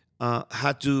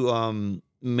had to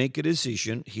make a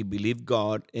decision. He believed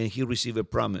God, and he received a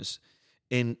promise.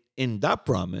 And in that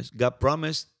promise, God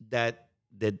promised that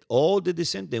all the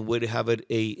descendants would have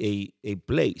a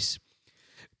place.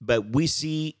 But we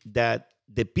see that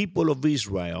the people of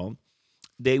Israel,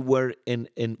 they were in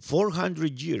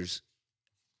 400 years,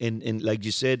 and like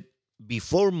you said,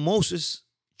 before Moses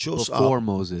shows Before up,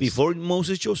 Moses. before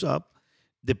Moses shows up,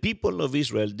 the people of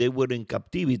Israel, they were in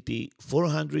captivity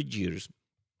 400 years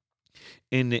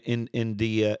in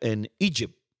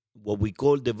Egypt, what we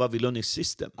call the Babylonic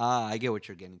system, I get what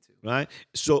you're getting to. right?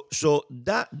 So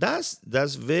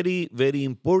that's very very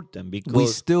important We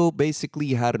because still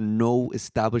basically had no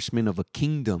establishment of a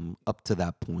kingdom up to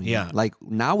that point. Yeah. Like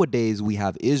nowadays we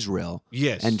have Israel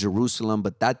yes. and Jerusalem,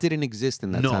 but that didn't exist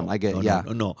in that time. I get, no, yeah.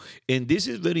 no. And this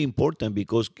is very important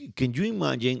because can you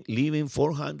imagine living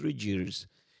 400 years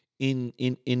in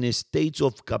a state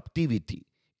of captivity,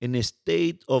 in a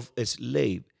state of a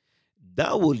slave?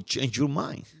 That will change your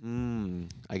mind.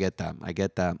 I get that. I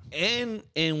get that. And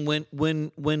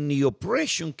when the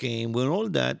oppression came, when all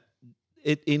that,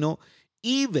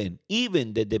 even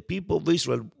that the people of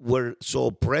Israel were so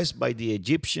oppressed by the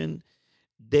Egyptian,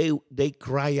 they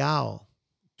cry out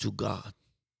to God.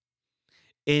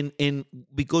 And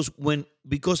because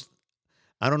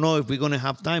I don't know if we're gonna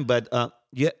have time, but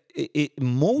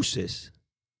Moses,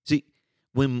 see,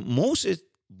 when Moses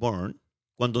born,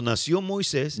 cuando nació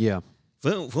Moisés, Yeah.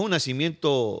 fue un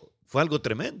nacimiento, fue algo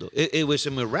tremendo. It was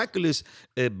a miraculous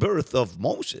birth of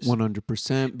Moses.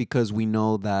 100%, because we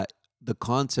know that the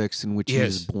context in which he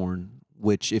is Yes. born,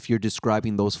 which if you're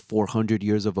describing those 400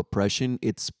 years of oppression,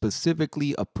 it's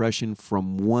specifically oppression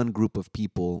from one group of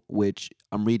people, which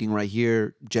I'm reading right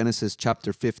here, Genesis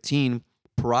chapter 15.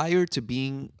 Prior to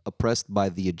being oppressed by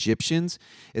the Egyptians,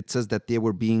 it says that they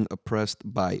were being oppressed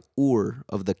by Ur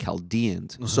of the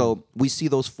Chaldeans. So we see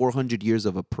those 400 years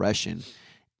of oppression.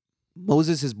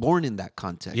 Moses is born in that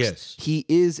context. Yes. He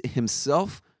is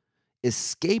himself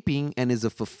escaping and is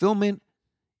a fulfillment.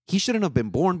 He shouldn't have been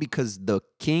born because the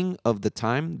king of the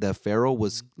time, the Pharaoh,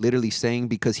 was literally saying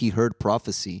because he heard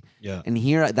prophecy. Yeah. And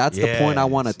here, that's the point I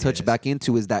want to Yes, touch yes. back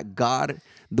into is that God,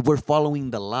 we're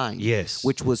following the line, Yes.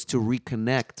 which was to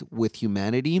reconnect with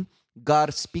humanity.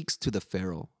 God speaks to the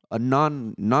Pharaoh, a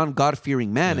non-God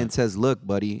fearing man, and says, look,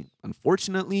 buddy,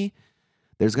 unfortunately,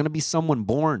 there's going to be someone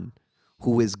born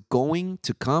who is going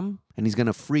to come and he's going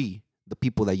to free the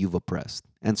people that you've oppressed.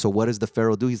 And so what does the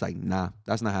Pharaoh do? He's like, nah,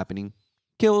 that's not happening.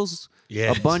 Kills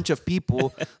Yes. a bunch of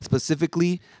people,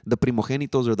 specifically the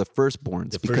primogenitos or the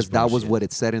firstborns, because that firstborns, was yeah. what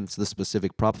it said in the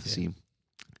specific prophecy.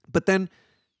 But then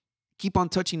keep on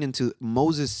touching into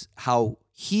Moses, how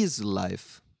his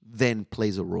life then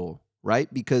plays a role,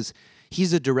 right? Because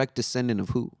he's a direct descendant of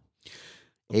who?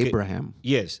 Okay. Abraham.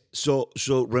 Yes. So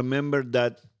remember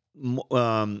that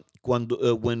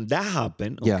when that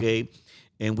happened, Yeah. okay,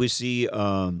 and we see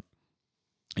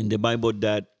in the Bible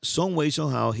that some way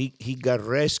somehow he got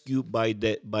rescued by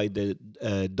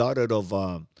the daughter of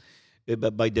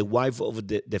by the wife of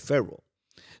the Pharaoh.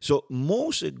 So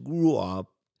Moses grew up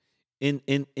in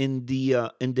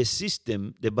the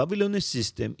system, the Babylonian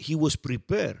system. He was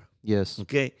prepared. Yes.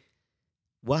 Okay,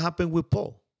 what happened with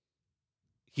Paul?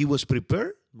 He was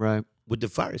prepared Right. with the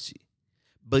Pharisee,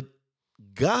 but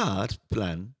God's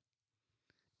plan,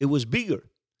 it was bigger.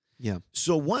 Yeah.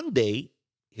 So one day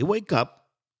he wake up,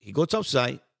 he goes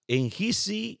outside, and he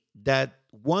see that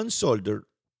one soldier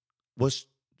was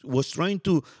trying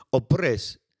to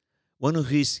oppress one of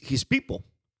his people.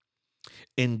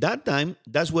 And that time,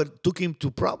 that's what took him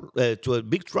to a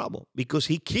big trouble because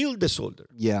he killed the soldier.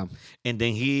 Yeah. And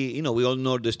then he, we all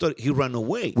know the story. He ran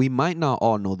away. We might not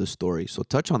all know the story, so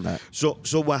touch on that. So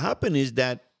what happened is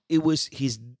that it was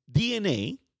his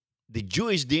DNA, the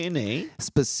Jewish DNA.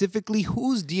 Specifically,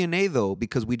 whose DNA though?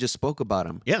 Because we just spoke about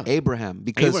him. Yeah. Abraham.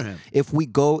 Because Abraham. if we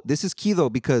go, this is key though,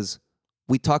 because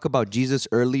we talk about Jesus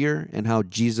earlier and how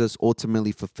Jesus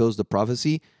ultimately fulfills the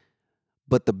prophecy.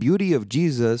 But the beauty of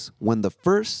Jesus, when the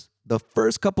first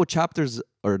couple chapters,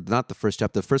 or not the first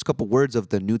chapter, the first couple words of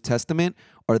the New Testament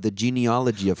are the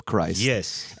genealogy of Christ.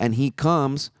 Yes. And he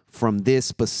comes from this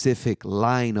specific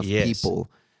line of Yes. people.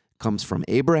 Comes from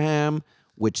Abraham,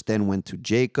 which then went to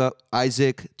Jacob,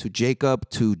 Isaac, to Jacob,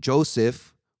 to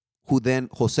Joseph, who then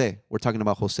Jose. We're talking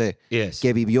about Jose. Yes.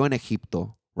 Que vivió en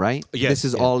Egipto, right? Yes, This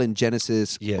is yeah. all in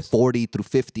Genesis Yes. 40 through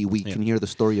 50. We Yeah. can hear the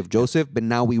story of Joseph, but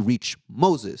now we reach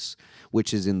Moses,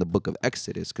 which is in the book of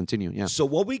Exodus. Continue, yeah. So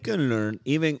what we can learn,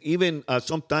 even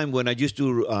sometime when I used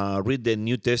to read the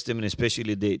New Testament,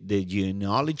 especially the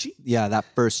genealogy. Yeah, that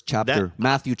first chapter,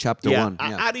 Matthew chapter 1.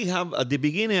 Yeah. I didn't have at the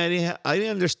beginning. I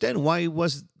didn't understand why it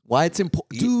was. Why it's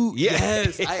important. Dude, Yeah.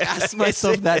 yes, I asked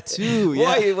myself that too.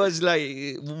 Why Yeah. it was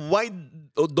like why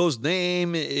those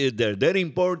names they're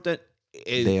important.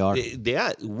 They are. They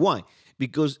are. Why?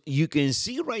 Because you can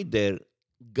see right there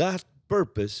God's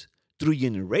purpose through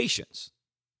generations.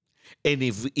 And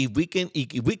if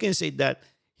we can say that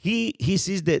he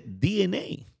sees the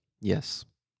DNA. Yes.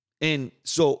 And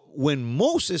so when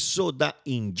Moses saw that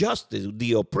injustice,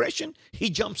 the oppression, he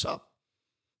jumps up,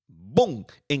 boom,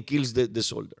 and kills the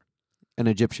soldier, An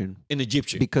Egyptian. an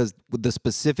Egyptian. Because the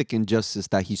specific injustice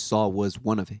that he saw was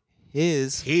one of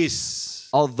his. His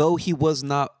Although he was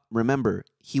not, remember,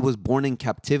 he was born in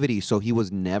captivity, so he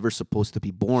was never supposed to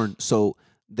be born. So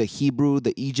the Hebrew,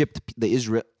 the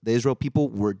Israel people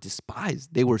were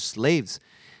despised. They were slaves.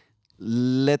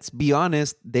 Let's be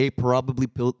honest, they probably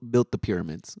built the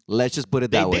pyramids. Let's just put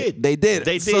it that way. did. They did.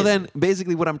 They So did. then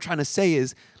basically what I'm trying to say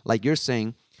is, like you're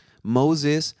saying,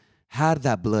 Moses had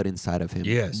that blood inside of him.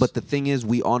 Yes. But the thing is,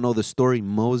 we all know the story.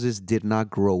 Moses did not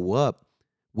grow up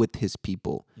with his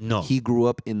people. No. He grew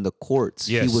up in the courts.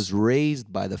 Yes. He was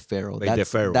raised by the Pharaoh. By the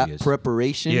Pharaoh, that yes.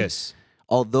 preparation. Yes.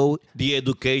 Although The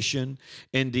education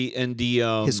and the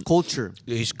his culture,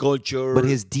 his culture, but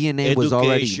his DNA was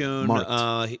already education,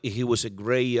 marked. he was a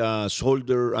great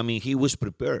soldier. I mean, he was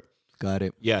prepared. Got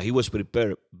it. Yeah, he was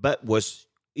prepared, but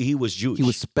he was Jewish. He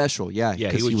was special, yeah,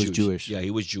 Yeah, because he was Jewish. Yeah,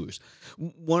 he was Jewish.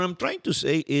 What I'm trying to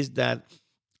say is that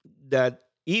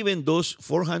even those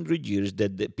 400 years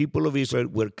that the people of Israel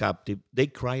were captive, they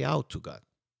cry out to God.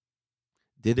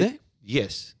 Did they?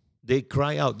 Yes, they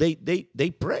cry out. They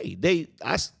pray. They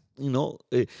ask, Lord,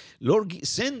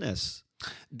 send us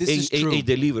This is true. a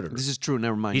deliverer. This is true.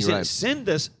 Never mind. He You're said, right. send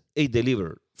us a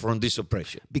deliverer from this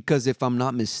oppression. Because if I'm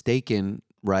not mistaken,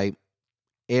 right,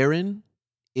 Aaron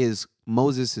is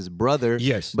Moses' brother.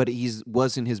 Yes. But he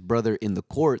wasn't his brother in the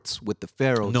courts with the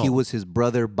Pharaoh. No. He was his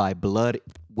brother by blood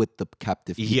with the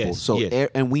captive people. Yes, So, yes.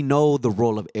 and we know the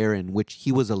role of Aaron, which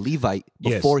he was a Levite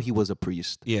before he was a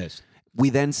priest. Yes. We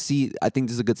then see, I think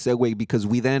this is a good segue, because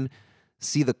we then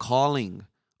see the calling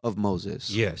of Moses.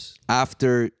 Yes.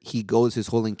 After he goes his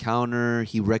whole encounter,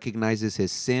 he recognizes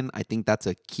his sin. I think that's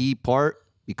a key part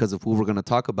because of who we're going to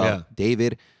talk about, Yeah.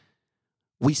 David.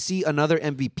 We see another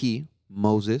MVP,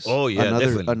 Moses. Oh, yeah,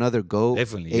 definitely. Another GOAT,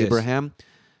 Definitely, yes. Abraham.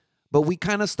 But we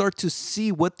kind of start to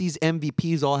see what these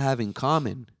MVPs all have in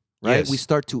common, right? Yes. We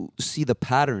start to see the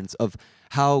patterns of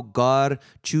how God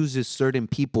chooses certain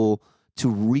people to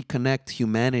reconnect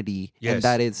humanity, Yes. and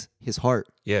that is his heart.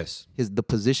 Yes. The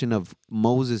position of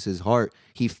Moses' heart.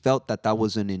 He felt that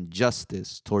was an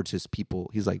injustice towards his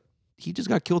people. He's like, he just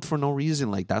got killed for no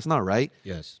reason. Like, that's not right.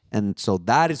 Yes. And so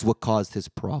that is what caused his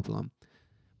problem.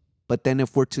 But then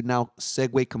if we're to now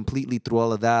segue completely through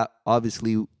all of that,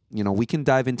 obviously, we can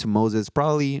dive into Moses.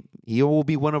 Probably he will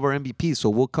be one of our MVPs. So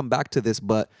we'll come back to this.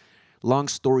 But long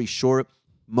story short,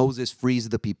 Moses frees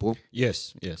the people,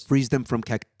 Yes. Yes. frees them from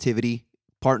captivity,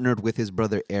 partnered with his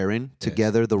brother Aaron,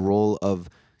 together the role of,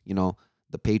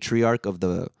 the patriarch of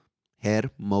the head,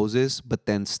 Moses, but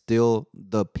then still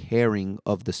the pairing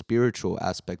of the spiritual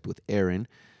aspect with Aaron.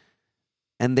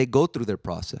 And they go through their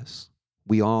process.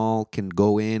 We all can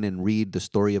go in and read the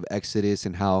story of Exodus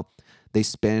and how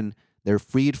they're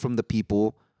freed from the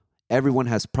people. Everyone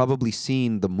has probably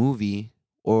seen the movie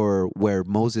or where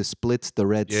Moses splits the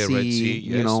Red Sea. Red Sea,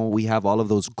 yes. We have all of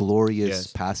those glorious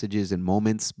Yes. passages and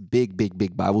moments, big, big,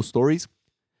 big Bible stories.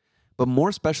 But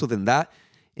more special than that,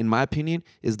 in my opinion,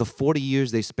 is the 40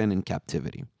 years they spent in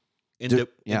captivity. And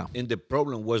the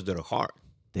problem was their heart.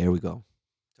 There we go.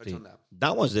 See,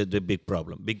 that was the big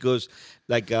problem because,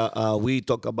 like we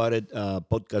talked about it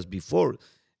podcast before,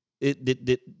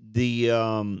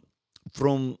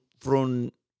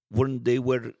 from when they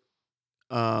were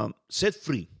set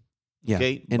free, Yeah.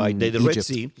 okay, In by the Red Egypt.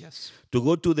 Sea Yes. to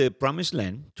go to the Promised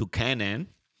Land, to Canaan,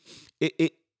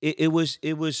 it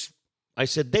was I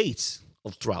said days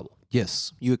of travel.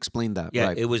 Yes. You explained that. Yeah,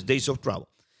 Right. it was days of travel,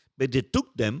 but it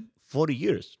took them 40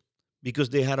 years because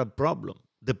they had a problem.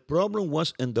 The problem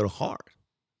was in their heart.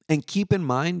 And keep in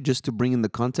mind, just to bring in the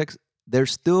context,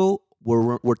 there's still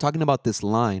we're talking about this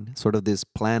line, sort of this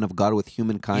plan of God with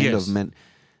humankind Yes. of men.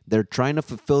 They're trying to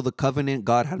fulfill the covenant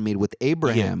God had made with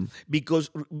Abraham. Because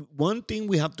one thing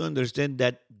we have to understand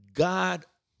that God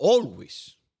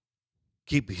always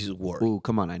keep his word. Ooh,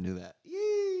 come on, I knew that.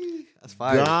 Yee, that's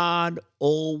fire. God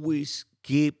always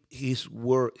keep his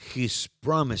word, his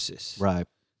promises. Right.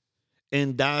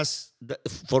 And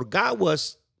for God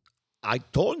was, I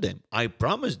told them, I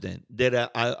promised them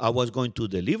that I was going to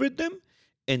deliver them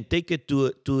and take it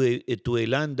to a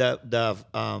land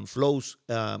that flows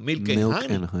milk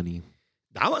and honey.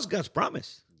 That was God's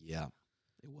promise. Yeah,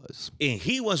 it was. And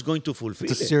he was going to fulfill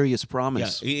it. It's a serious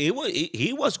promise. Yeah,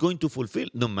 he was going to fulfill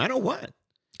no matter what.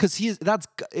 Because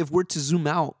if we're to zoom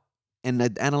out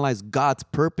and analyze God's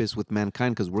purpose with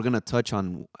mankind, because we're going to touch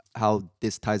on how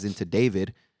this ties into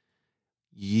David,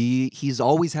 he's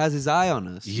always has his eye on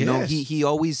us. Yes. You know, he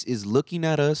always is looking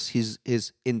at us.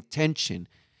 His intention,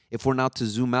 if we're not to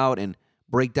zoom out and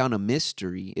break down a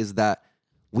mystery, is that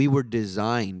we were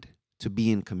designed to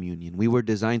be in communion. We were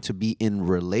designed to be in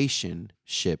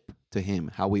relationship to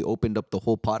him, how we opened up the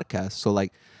whole podcast. So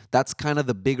like, that's kind of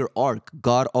the bigger arc.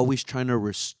 God always trying to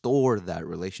restore that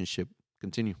relationship.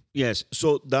 Continue. Yes.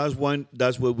 So that's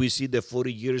where we see the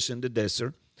 40 years in the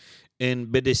desert.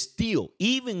 But still,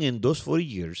 even in those 40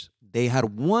 years, they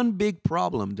had one big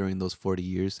problem during those 40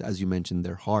 years, as you mentioned,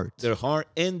 their heart. Their heart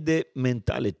and the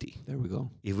mentality. There we go.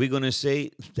 If we're going to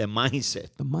say the mindset.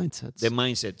 The mindsets. The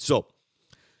mindset. So,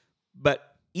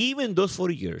 but even those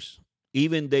 40 years,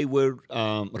 even they were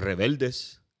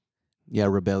rebeldes. Yeah,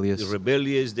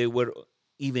 rebellious. They were,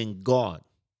 even God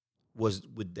was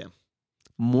with them.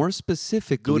 More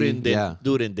specifically,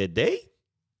 during the day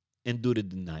and during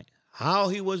the night. How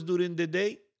he was during the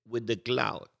day? With the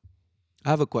cloud. I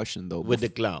have a question, though. With the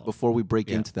cloud. Before we break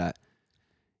into that.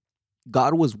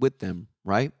 God was with them,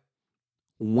 right?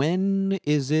 When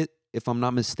is it, if I'm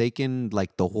not mistaken,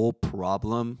 like the whole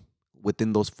problem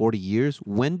within those 40 years?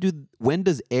 When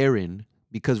does Aaron,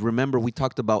 because remember we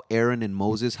talked about Aaron and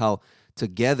Moses, how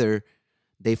together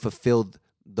they fulfilled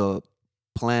the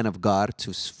plan of God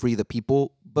to free the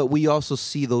people, but we also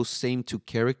see those same two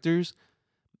characters.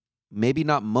 Maybe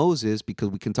not Moses, because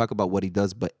we can talk about what he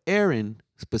does, but Aaron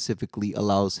specifically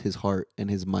allows his heart and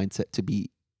his mindset to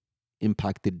be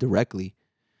impacted directly.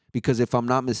 Because if I'm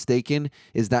not mistaken,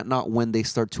 is that not when they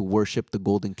start to worship the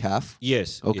golden calf?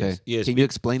 Yes. Okay. Yes. Can you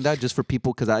explain that just for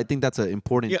people? Because I think that's an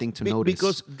important thing to notice.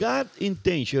 Because God's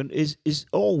intention is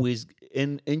always,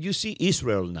 and you see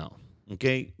Israel now,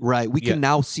 okay? Right. We can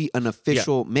now see an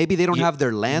official, maybe they don't have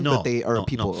their land, but they are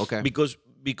people. No. Okay. Because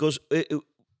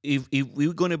if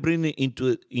we're going to bring it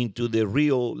into the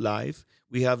real life,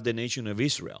 we have the nation of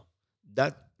Israel.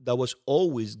 That was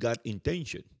always God's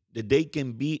intention, that they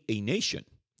can be a nation.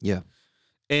 Yeah.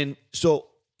 And so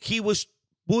he was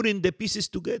putting the pieces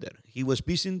together.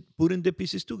 Putting the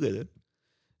pieces together.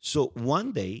 So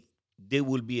one day they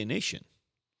will be a nation.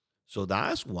 So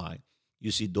that's why you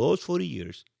see those 40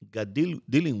 years, God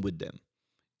dealing with them.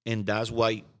 And that's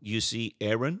why you see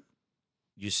Aaron,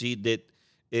 you see that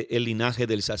el linaje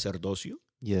del sacerdocio.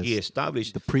 Yes. He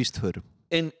established the priesthood.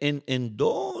 And in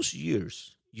those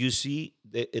years, you see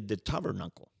the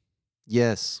tabernacle.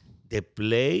 Yes. The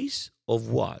place of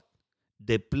what?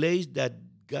 The place that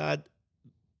God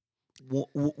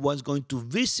was going to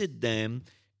visit them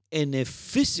in a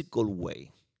physical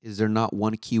way. Is there not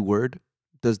one key word?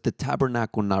 Does the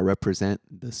tabernacle not represent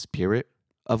the Spirit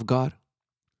of God?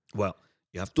 Well,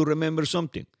 you have to remember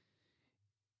something.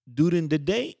 During the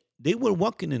day, they were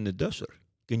walking in the desert.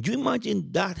 Can you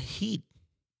imagine that heat?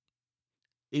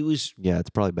 It was... Yeah, it's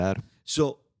probably bad.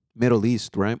 So... Middle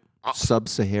East, right?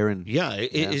 Sub-Saharan. Yeah,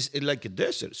 it's like a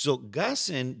desert. So God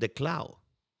sent the cloud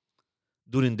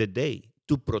during the day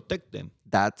to protect them.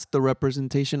 That's the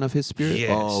representation of his Spirit?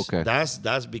 Yes. Oh, okay.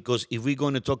 That's because if we're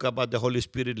going to talk about the Holy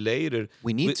Spirit later,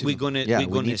 we're going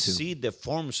to see the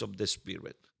forms of the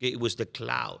Spirit. Okay? It was the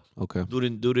cloud. Okay.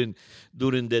 During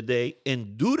the day,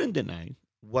 and during the night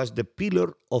was the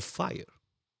pillar of fire.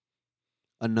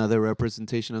 Another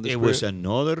representation of the Spirit? It was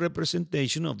another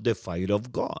representation of the fire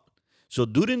of God. So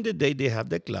during the day, they have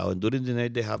the cloud, and during the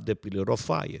night, they have the pillar of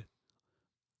fire.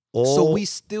 So we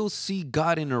still see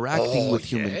God interacting with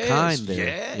humankind there.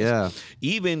 Yes. Yeah.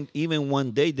 Even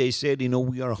one day, they said,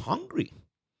 we are hungry.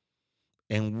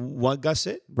 And what God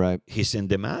said? Right. He sent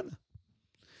the manna.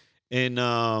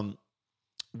 And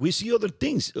we see other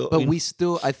things. But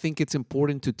I think it's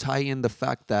important to tie in the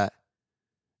fact that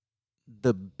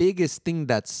the biggest thing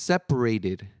that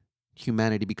separated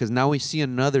humanity, because now we see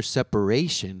another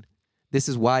separation. This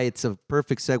is why it's a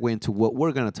perfect segue into what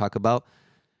we're going to talk about.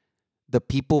 The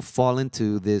people fall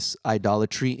into this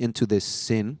idolatry, into this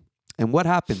sin. And what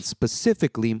happens?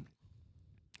 Specifically,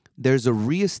 there's a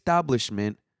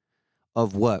reestablishment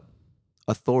of what?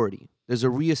 Authority. There's a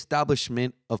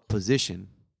reestablishment of position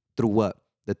through what?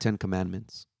 The Ten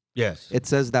Commandments. Yes. It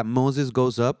says that Moses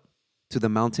goes up to the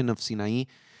mountain of Sinai,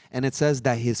 and it says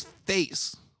that his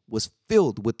face was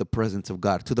filled with the presence of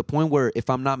God to the point where, if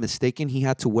I'm not mistaken, he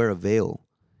had to wear a veil.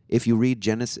 If you read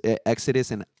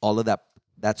Exodus and all of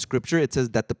that scripture, it says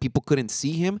that the people couldn't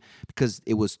see him because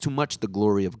it was too much the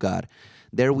glory of God.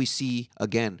 There we see,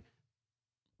 again,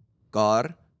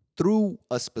 God, through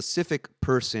a specific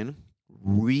person,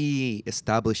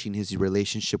 re-establishing his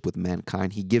relationship with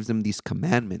mankind. He gives them these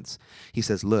commandments. He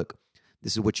says, look,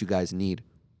 this is what you guys need.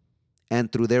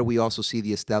 And through there, we also see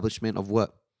the establishment of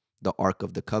what? The Ark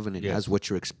of the Covenant, Yes. as what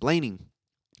you're explaining.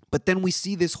 But then we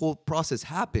see this whole process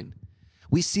happen.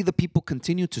 We see the people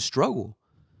continue to struggle.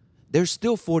 They're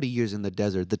still 40 years in the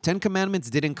desert. The 10 Commandments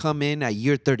didn't come in at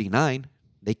year 39.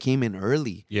 They came in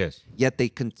early. Yes. Yet they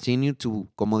continue to,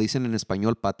 como dicen en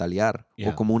español, patalear. Yeah.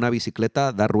 O como una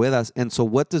bicicleta, dar ruedas. And so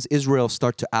what does Israel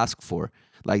start to ask for?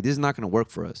 Like, this is not going to work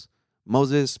for us.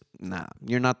 Moses, nah,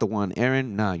 you're not the one.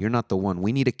 Aaron, nah, you're not the one.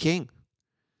 We need a king.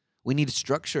 We need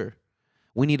structure.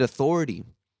 We need authority.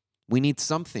 We need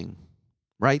something,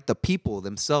 right? The people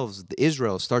themselves, the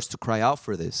Israel, starts to cry out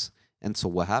for this. And so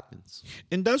what happens?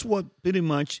 And that's what pretty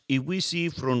much, if we see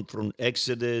from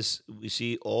Exodus, we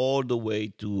see all the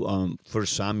way to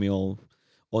First Samuel,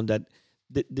 on that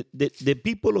the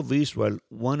people of Israel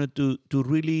wanted to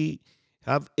really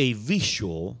have a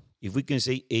visual, if we can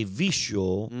say a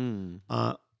visual,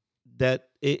 that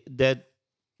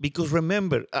because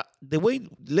remember, the way,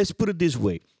 let's put it this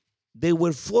way, they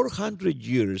were 400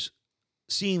 years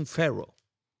seeing Pharaoh,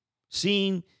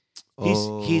 seeing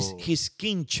his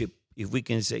kingship, if we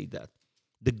can say that,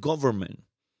 the government,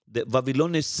 the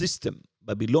Babylonic system.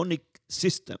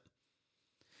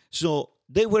 So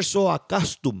they were so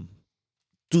accustomed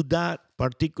to that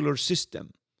particular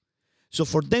system. So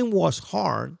for them it was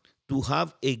hard to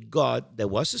have a God that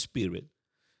was a spirit,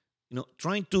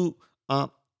 trying to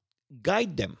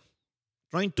guide them,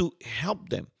 trying to help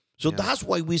them. So that's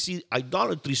why we see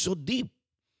idolatry so deep.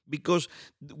 Because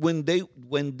when they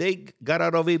got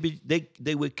out of Egypt,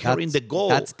 they were carrying the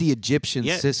gold. That's the Egyptian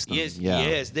system.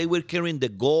 Yes, they were carrying the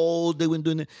gold. They were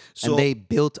doing it. So, and they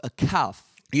built a calf,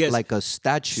 like a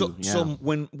statue. So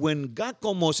when God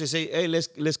called Moses, say, "Hey,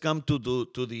 let's come to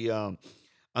the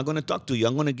I'm going to talk to you.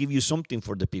 I'm going to give you something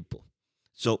for the people."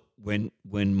 So when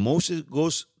Moses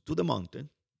goes to the mountain,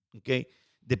 okay,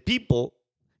 the people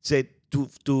said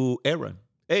to Aaron,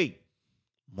 "Hey,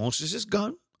 Moses is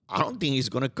gone. I don't think he's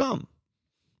going to come.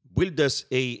 Build us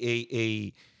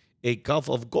a calf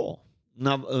of gold,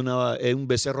 un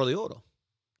becerro de oro."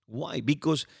 Why?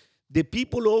 Because the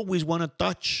people always want to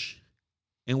touch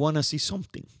and want to see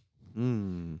something.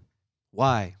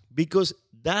 Why? Because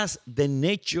that's the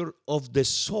nature of the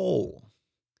soul.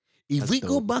 If we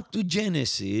go back to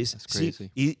Genesis, that's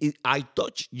crazy. See, I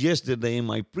touched yesterday in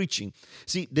my preaching.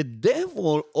 See, the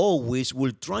devil always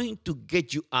will try to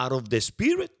get you out of the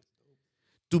spirit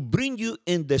to bring you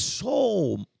in the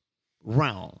soul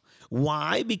realm.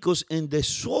 Why? Because in the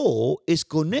soul is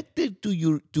connected to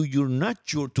your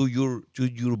nature, to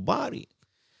your body.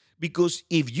 Because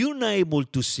if you're not able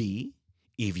to see,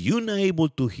 if you're not able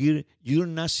to hear, you're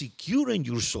not secure in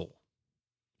your soul.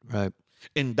 Right.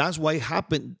 And that's why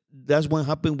happened. That's what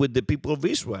happened with the people of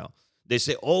Israel. They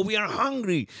say, "Oh, we are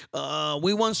hungry.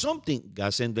 We want something."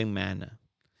 God sent them manna.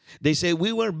 They say,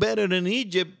 "We were better in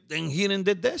Egypt than here in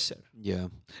the desert." Yeah.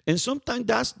 And sometimes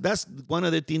that's one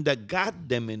of the things that got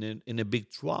them in a big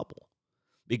trouble,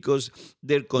 because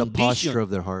their condition, the posture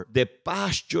of their heart. The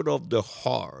posture of the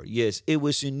heart. Yes, it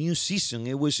was a new season.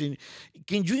 It was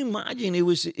can you imagine? It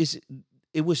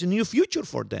was a new future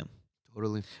for them.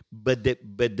 Totally. But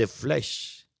the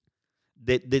flesh,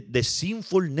 the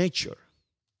sinful nature,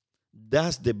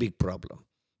 that's the big problem.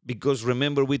 Because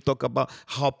remember, we talk about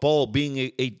how Paul, being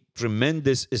a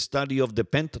tremendous study of the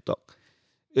Pentateuch,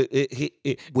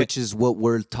 which is what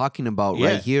we're talking about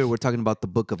right here. We're talking about the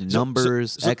book of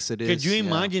Numbers, so Exodus. Can you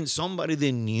imagine somebody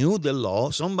that knew the law,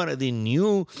 somebody that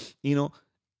knew,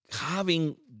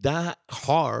 having that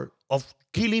heart of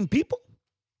killing people?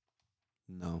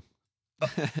 No.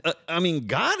 I mean,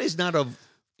 God is not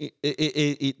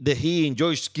that he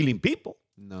enjoys killing people.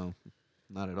 No,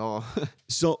 not at all.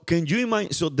 So can you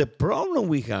imagine? So the problem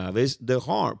we have is the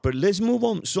heart. But let's move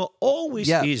on. So always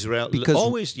Israel, because,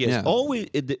 always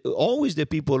the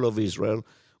people of Israel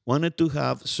wanted to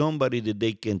have somebody that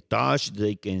they can touch,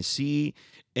 they can see,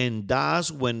 and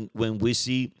that's when we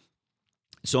see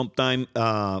sometime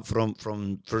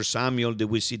from First Samuel that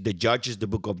we see the Judges, the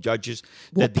book of Judges.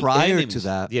 Well, that prior to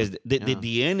that, yes,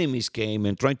 the enemies came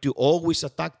and tried to always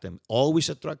attack them, always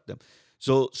attract them.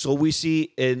 So we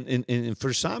see in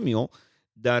First Samuel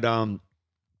that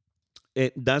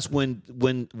that's when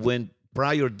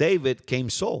prior David came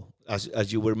Saul,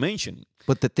 as you were mentioning.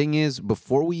 But the thing is,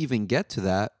 before we even get to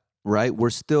that, right?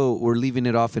 We're leaving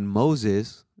it off in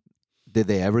Moses. Did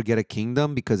they ever get a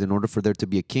kingdom? Because in order for there to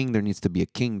be a king, there needs to be a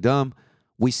kingdom.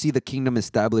 We see the kingdom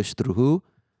established through who?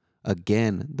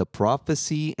 Again, the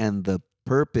prophecy and the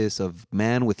purpose of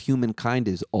man with humankind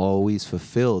is always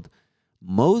fulfilled.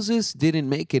 Moses didn't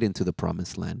make it into the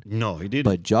promised land, No, he didn't.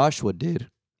 but Joshua did.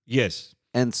 Yes,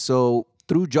 And so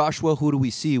through Joshua, who do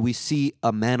we see? We see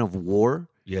a man of war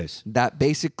yes. that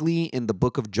basically in the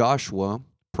book of Joshua,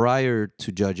 prior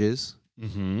to Judges,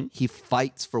 Mm-hmm. he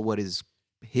fights for what is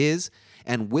his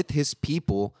and with his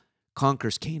people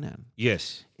conquers Canaan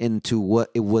Yes, into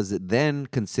what it was then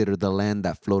considered the land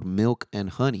that flowed milk and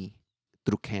honey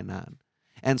through Canaan.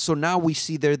 And so now we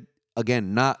see there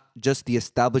again not just the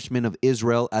establishment of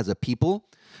Israel as a people,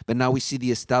 but now we see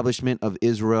the establishment of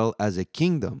Israel as a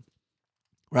kingdom,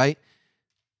 right?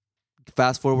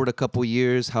 Fast forward a couple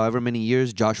years, however many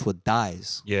years, Joshua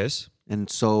dies. yes, And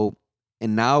so,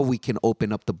 and now we can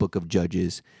open up the book of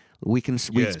Judges. We can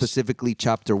read Yes. specifically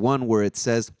chapter 1 where it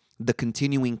says the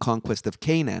continuing conquest of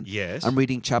Canaan. yes. I'm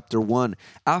reading chapter 1.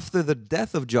 After the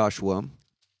death of Joshua,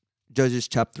 Judges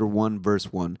chapter 1,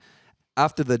 verse 1.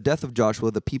 After the death of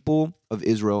Joshua, the people of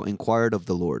Israel inquired of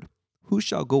the Lord, who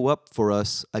shall go up for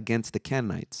us against the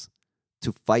Canaanites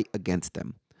to fight against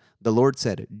them? The Lord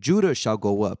said, Judah shall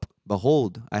go up.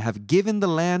 Behold, I have given the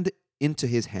land into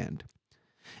his hand.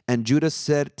 And Judah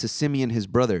said to Simeon his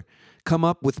brother, come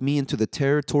up with me into the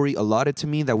territory allotted to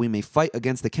me, that we may fight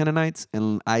against the Canaanites,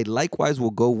 and I likewise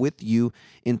will go with you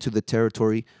into the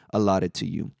territory allotted to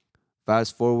you.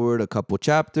 Fast forward a couple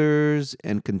chapters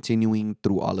and continuing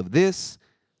through all of this.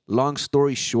 Long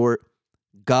story short,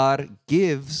 God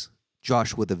gives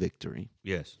Joshua the victory.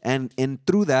 Yes. And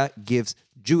through that gives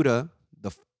Judah,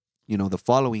 the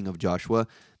following of Joshua,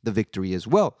 the victory as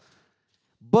well.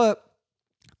 But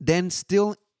then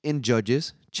still in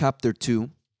Judges chapter 2,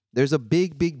 there's a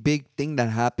big thing that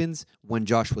happens when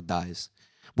Joshua dies,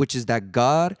 which is that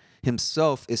God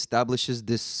himself establishes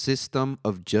this system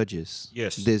of judges.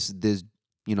 Yes. This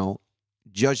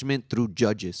judgment through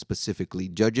judges, specifically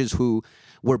judges who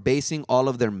were basing all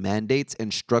of their mandates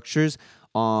and structures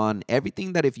on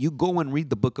everything that if you go and read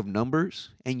the book of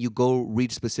Numbers and you go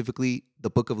read specifically the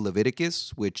book of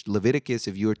Leviticus, which Leviticus,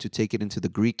 if you were to take it into the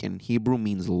Greek and Hebrew,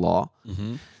 means law.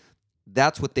 Mm-hmm.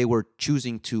 That's what they were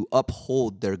choosing to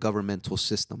uphold their governmental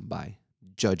system by.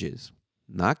 Judges.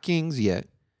 Not kings yet,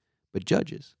 but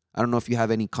judges. I don't know if you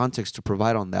have any context to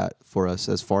provide on that for us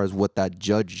as far as what that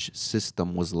judge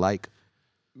system was like.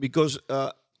 Because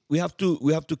we have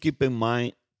to keep in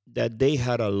mind that they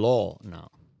had a law now,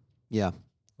 Yeah.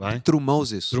 right? Through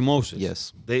Moses. Through Moses.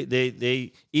 Yes.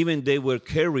 They were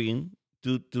carrying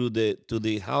to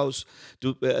the house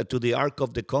to the Ark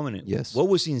of the Covenant. Yes. What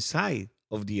was inside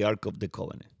of the Ark of the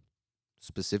Covenant?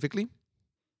 Specifically?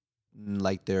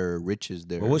 Like their riches,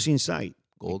 their What was inside?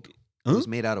 gold. It Huh? was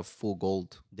made out of full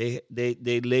gold. They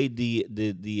laid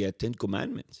the Ten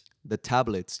Commandments. The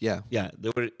tablets, yeah. Yeah,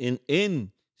 they were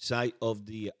inside of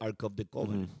the Ark of the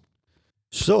Covenant. Mm-hmm.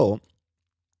 So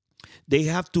they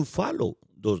have to follow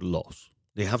those laws.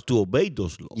 They have to obey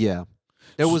those laws. Yeah.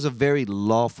 There was a very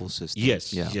lawful system.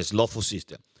 Yes, Yeah. yes, lawful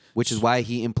system. Which is why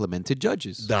he implemented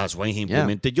judges. That's why he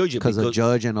implemented judges. Because a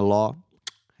judge and a law. hand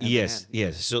in Yes, hand.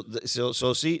 yes.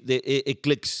 So see, it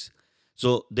clicks.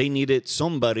 So they needed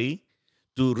somebody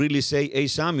to really say, "Hey,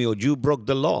 Samuel, you broke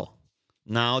the law.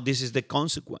 Now this is the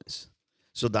consequence."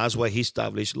 So that's why he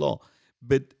established law.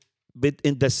 But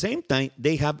in the same time,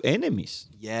 they have enemies.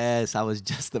 Yes, I was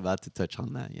just about to touch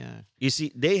on that. Yeah. You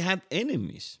see, they had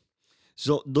enemies.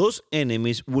 So those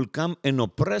enemies will come and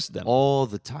oppress them All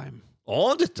the time.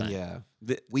 all the time. Yeah.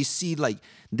 We see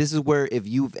this is where if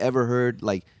you've ever heard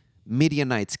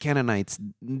Midianites, Canaanites,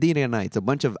 Midianites, a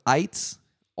bunch of ites,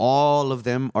 all of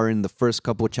them are in the first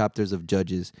couple chapters of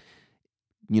Judges.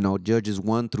 Judges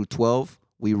 1 through 12,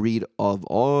 we read of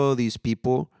all these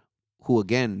people who,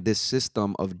 again, this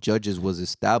system of judges was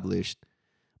established.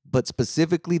 But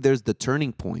specifically, there's the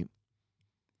turning point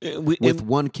with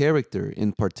one character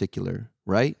in particular,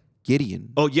 right?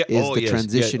 Gideon. Oh yeah, is oh the yes,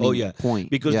 transitioning point.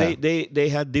 because Yeah. they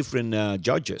had different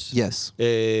judges. Yes.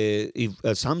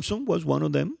 If Samson was one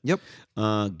of them, Yep.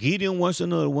 Gideon was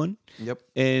another one, Yep.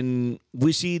 and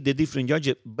we see the different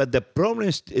judges. But the problem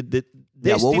is that they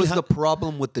Yeah. What still was ha- the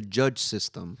problem with the judge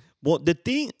system? well, the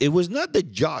thing, it was not the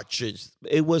judges;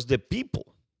 it was the people.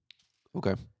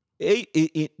 Okay.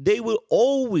 They will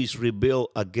always rebel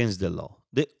against the law.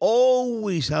 They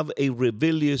always have a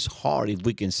rebellious heart, if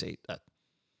we can say that.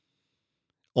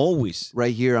 Always.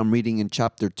 Right here, I'm reading in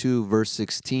chapter 2, verse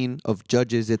 16 of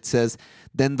Judges. It says,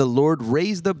 "Then the Lord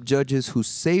raised up judges who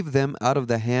saved them out of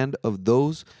the hand of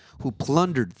those who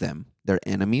plundered them, their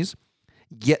enemies.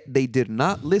 Yet they did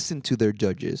not listen to their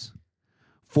judges,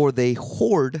 for they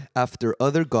whored after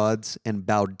other gods and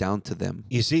bowed down to them."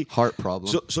 You see, Heart problem.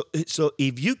 so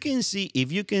if you can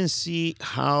see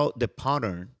how the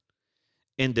pattern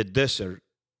in the desert,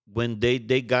 when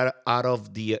they got out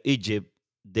of the Egypt,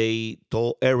 they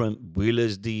told Aaron,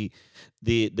 release the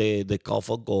calf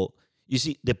of gold. You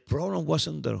see, the problem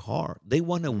wasn't their heart. They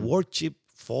want to worship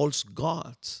false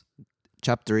gods.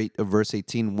 Chapter 8 of verse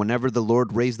 18, "Whenever the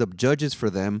Lord raised up judges for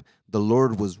them, the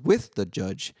Lord was with the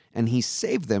judge, and he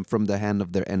saved them from the hand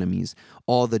of their enemies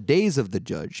all the days of the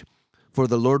judge. For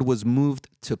the Lord was moved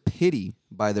to pity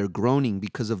by their groaning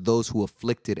because of those who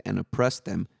afflicted and oppressed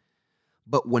them.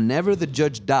 But whenever the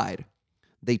judge died,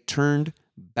 they turned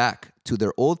back to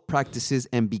their old practices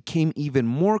and became even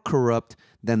more corrupt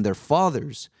than their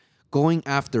fathers, going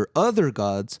after other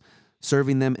gods,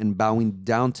 serving them and bowing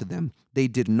down to them. They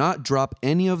did not drop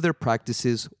any of their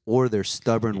practices or their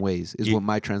stubborn ways," is what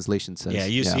my translation says. Yeah,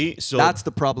 you see, so that's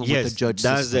the problem yes, with the judge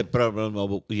that's system. the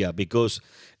problem. Because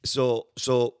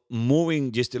so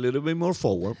moving just a little bit more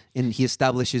forward. And he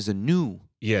establishes a new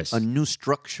Yes,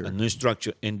 structure. a new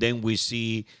structure, and then we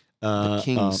see The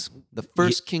kings, the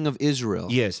first king of Israel.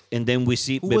 yes, and then we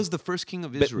see Who was the first king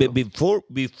of Israel? But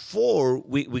before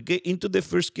we get into the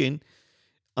first king,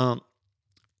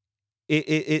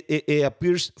 it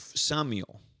appears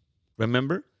Samuel.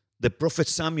 Remember, the prophet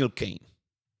Samuel came,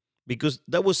 because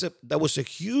that was a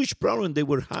huge problem they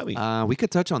were having. We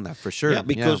could touch on that for sure. Yeah,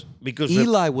 because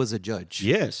Eli was a judge.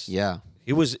 yes, Yeah.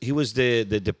 he was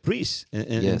the priest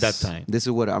in that time. This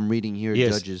is what I'm reading here,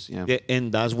 Yes. Judges. Yeah.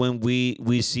 And that's when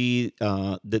we see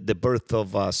the birth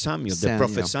of Samuel, the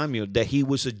prophet Samuel, that he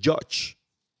was a judge.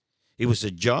 He was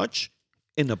a judge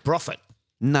and a prophet.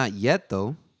 Not yet,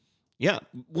 though, Yeah.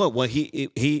 Well, he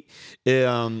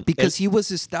because he was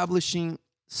establishing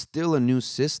still a new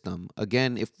system.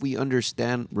 Again, if we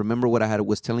understand, remember what I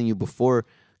was telling you before,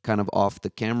 kind of off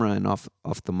the camera and off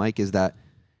the mic, is that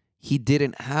he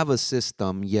didn't have a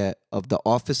system yet of the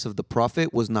office of the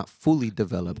prophet was not fully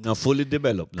developed. not fully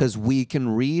developed. No. Because we can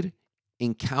read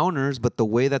encounters, but the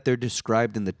way that they're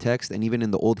described in the text and even in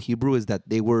the Old Hebrew is that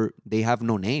they have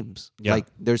no names. Yeah. Like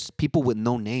there's people with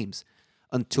no names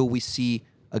until we see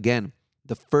again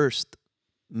the first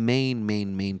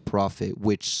main prophet,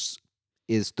 which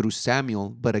is through Samuel.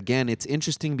 But again, it's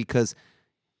interesting because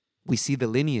we see the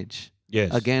lineage.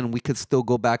 Yes. Again, we could still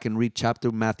go back and read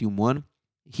chapter Matthew 1.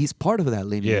 He's part of that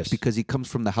lineage Yes. because he comes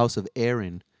from the house of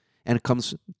Aaron and it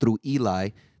comes through Eli,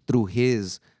 through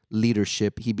his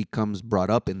leadership. He becomes brought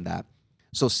up in that.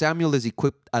 So Samuel is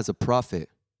equipped as a prophet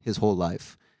his whole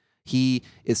life. He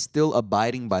is still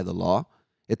abiding by the law.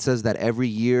 It says that every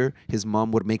year his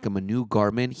mom would make him a new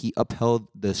garment. He upheld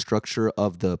the structure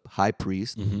of the high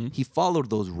priest. Mm-hmm. He followed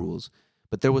those rules.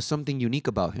 But there was something unique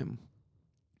about him.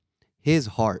 His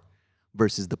heart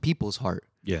versus the people's heart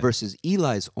versus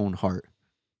Eli's own heart.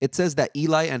 It says that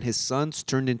Eli and his sons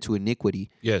turned into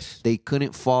iniquity. Yes. They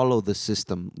couldn't follow the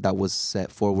system that was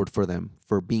set forward for them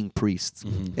for being priests.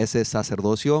 Mm-hmm. Ese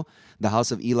sacerdocio, the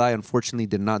house of Eli, unfortunately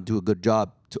did not do a good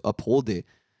job to uphold it.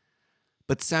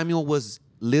 But Samuel was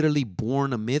literally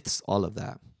born amidst all of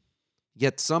that.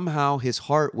 Yet somehow his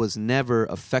heart was never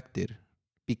affected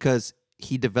because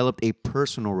he developed a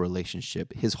personal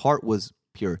relationship. His heart was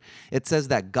pure. It says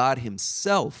that God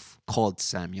himself called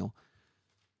Samuel.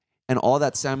 And all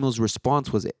that Samuel's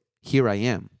response was, "Here I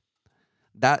am."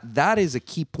 That is a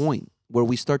key point where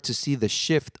we start to see the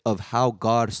shift of how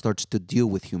God starts to deal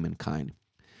with humankind.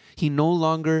 He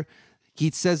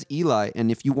says Eli,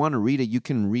 and if you want to read it, you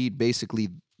can read basically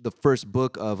the first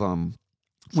book of when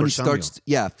he starts.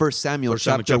 Yeah, First Samuel,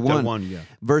 chapter 1,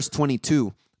 verse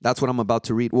 22. That's what I'm about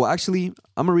to read. Well, actually,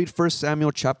 I'm gonna read First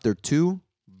Samuel chapter 2,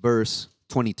 verse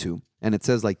 22, and it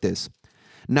says like this.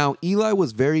 Now Eli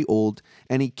was very old,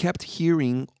 and he kept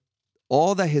hearing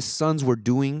all that his sons were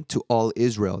doing to all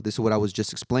Israel. This is what I was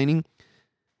just explaining.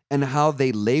 And how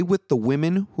they lay with the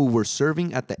women who were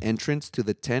serving at the entrance to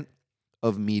the tent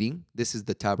of meeting. This is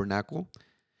the tabernacle.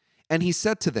 And he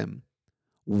said to them,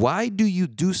 "Why do you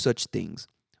do such things?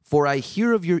 For I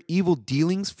hear of your evil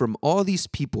dealings from all these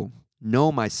people.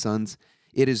 No, my sons,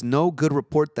 it is no good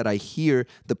report that I hear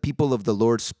the people of the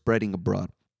Lord spreading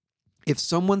abroad. If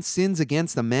someone sins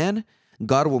against a man,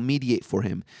 God will mediate for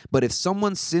him. But if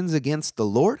someone sins against the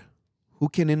Lord, who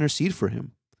can intercede for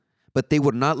him?" But they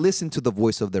would not listen to the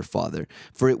voice of their father,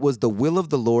 for it was the will of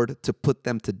the Lord to put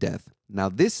them to death. Now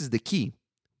this is the key.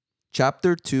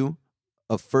 Chapter 2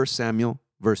 of 1 Samuel,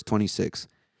 verse 26.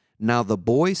 Now the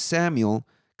boy Samuel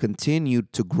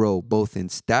continued to grow both in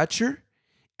stature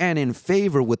and in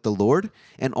favor with the Lord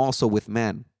and also with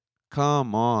man.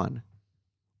 Come on.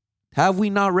 Have we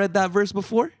not read that verse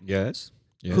before? Yes.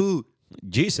 Yes. Who?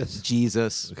 Jesus.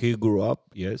 Jesus. He grew up.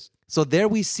 Yes. So there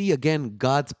we see again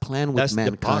God's plan with That's the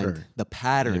mankind. pattern. The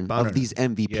pattern The pattern. of these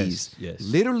MVPs. Yes, yes.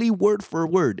 Literally word for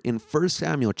word in 1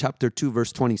 Samuel chapter 2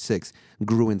 verse 26.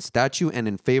 Grew in stature and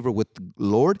in favor with the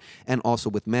Lord and also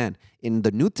with man. In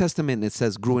the New Testament it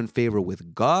says grew in favor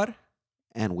with God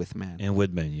and with man. And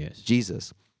with men, yes.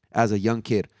 Jesus as a young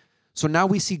kid. So now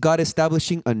we see God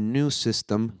establishing a new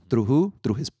system through who?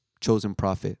 Through his chosen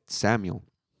prophet, Samuel.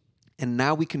 And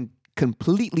now we can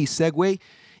completely segue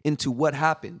into what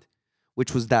happened,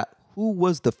 which was that who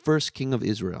was the first king of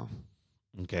Israel?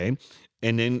 Okay.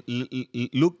 And then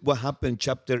look what happened,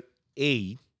 chapter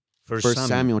 8, First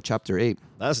Samuel chapter 8.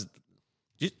 That's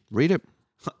just Read it.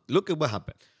 look at what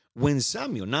happened. When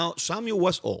Samuel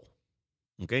was old,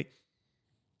 okay,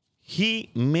 he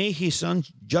made his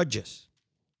sons judges,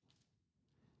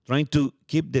 trying to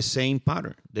keep the same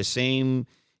pattern, the same,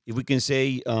 if we can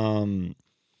say,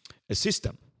 a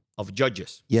system of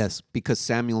judges. Yes, because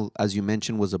Samuel, as you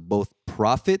mentioned, was a both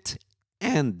prophet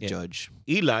and judge.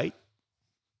 Eli,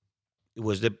 it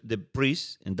was the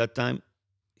priest, and that time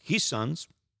his sons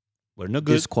were not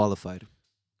good. Disqualified.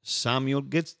 Samuel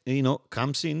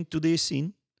comes into the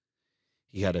scene.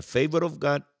 He had a favor of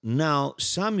God. Now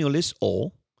Samuel is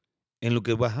old, and look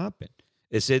at what happened.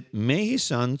 It said, "May his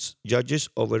sons judges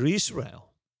over Israel."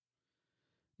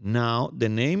 Now the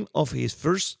name of his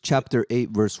first Chapter 8,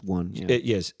 verse 1. Yeah.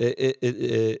 yes.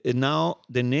 Now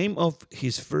the name of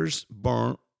his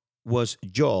firstborn was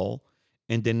Joel,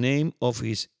 and the name of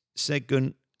his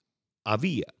second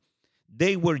Abiah.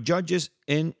 They were judges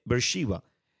in Beersheba.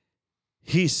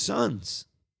 His sons,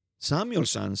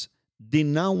 Samuel's sons, did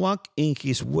not walk in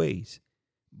his ways,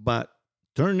 but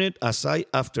turned aside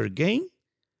after gain,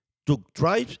 took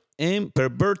tribes, and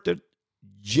perverted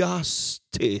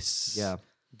justice. Yeah.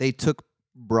 They took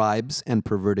bribes and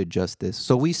perverted justice.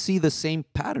 So we see the same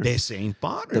pattern. The same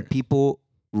pattern. The people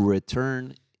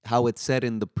return, how it said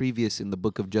in the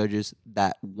book of Judges,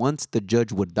 that once the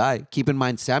judge would die, keep in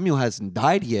mind, Samuel hasn't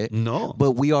died yet. No.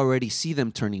 But we already see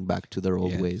them turning back to their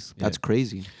old ways. That's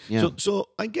crazy. Yeah. So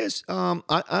I guess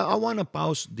I want to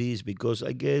pause this because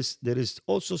I guess there is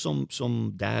also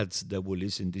some dads that will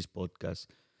listen to this podcast.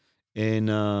 And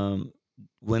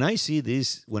when I see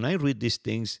this, when I read these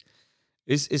things,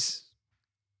 it's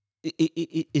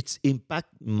impact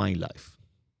my life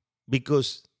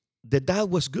because the dad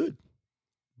was good,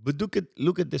 but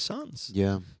look at the sons.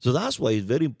 Yeah. So that's why it's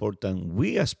very important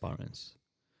we as parents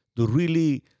to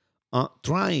really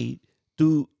try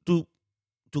to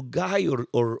guide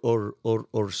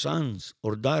or sons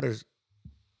or daughters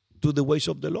to the ways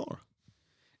of the Lord.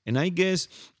 And I guess,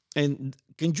 and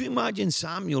can you imagine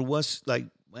Samuel was like,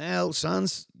 well,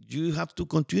 sons, you have to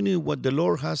continue what the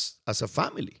Lord has as a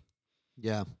family.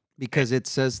 Yeah. Because it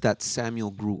says that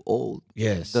Samuel grew old.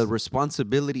 Yes. The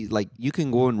responsibility, like you can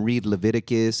go and read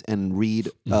Leviticus and read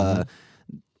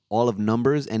all of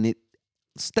Numbers, and it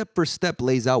step for step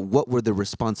lays out what were the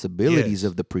responsibilities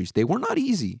of the priest. They were not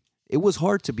easy. It was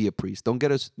hard to be a priest. Don't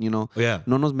get us, no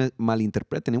nos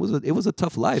malinterpreten. It was a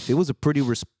tough life. It was a pretty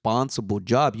responsible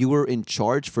job. You were in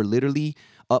charge for literally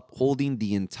upholding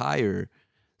the entire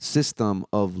system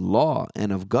of law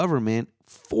and of government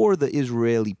for the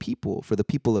Israeli people, for the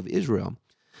people of Israel.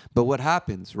 But what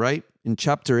happens, right? In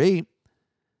chapter 8,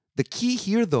 the key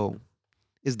here, though,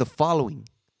 is the following.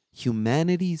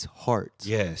 Humanity's heart.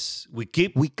 Yes. We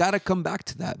got to come back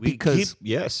to that because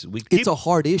it's a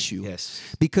hard issue.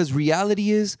 Yes. Because reality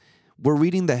is, we're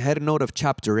reading the head note of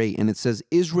chapter 8, and it says,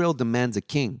 Israel demands a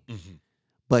king. Mm-hmm.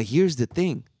 But here's the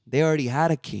thing. They already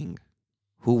had a king.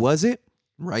 Who was it?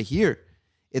 Right here.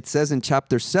 It says in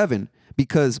chapter 7,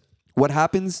 because what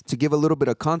happens, to give a little bit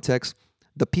of context,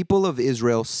 the people of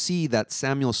Israel see that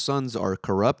Samuel's sons are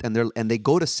corrupt, and they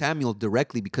go to Samuel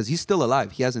directly because he's still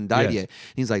alive. He hasn't died yet.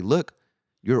 And he's like, look,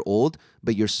 you're old,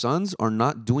 but your sons are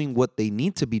not doing what they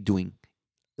need to be doing.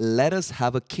 Let us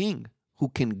have a king who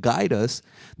can guide us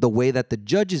the way that the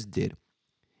judges did.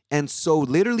 And so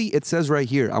literally it says right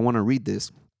here, I want to read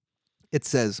this. It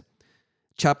says,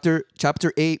 chapter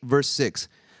 8, verse 6,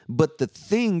 but the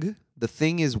thing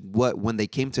is what, when they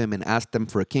came to him and asked them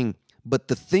for a king, but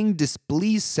the thing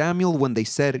displeased Samuel when they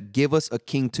said, give us a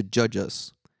king to judge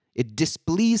us. It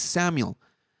displeased Samuel.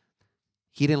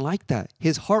 He didn't like that.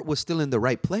 His heart was still in the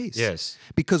right place. Yes.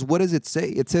 Because what does it say?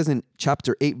 It says in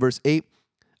chapter 8, verse 8,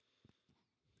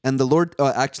 and the Lord,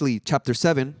 chapter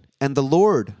 7, and the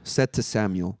Lord said to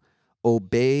Samuel,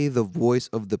 obey the voice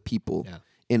of the people Yeah.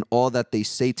 in all that they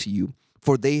say to you.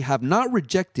 For they have not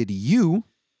rejected you,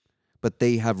 but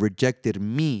they have rejected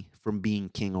me from being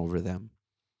king over them.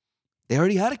 They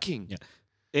already had a king.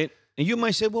 Yeah. And you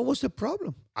might say, well, what's the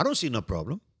problem? I don't see no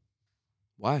problem.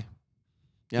 Why?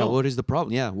 Yeah, No. what is the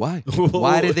problem? Yeah, why?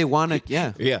 Why did they want to?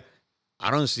 Yeah. Yeah.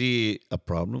 I don't see a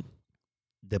problem.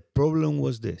 The problem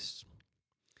was this.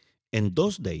 In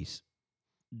those days,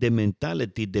 the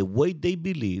mentality, the way they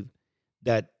believe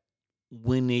that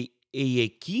when a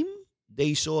king,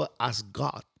 they saw as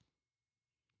God.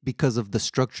 Because of the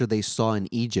structure they saw in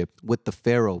Egypt with the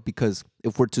Pharaoh. Because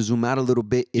if we're to zoom out a little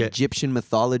bit, Yeah. Egyptian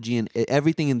mythology and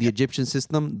everything in the Egyptian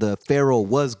system, the Pharaoh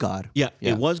was God. Yeah,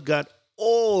 it was God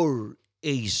or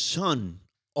a son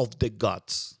of the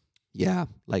gods. Yeah,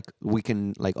 like we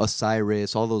can, like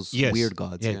Osiris, all those Yes. weird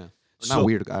gods. Yeah. Yeah. Or not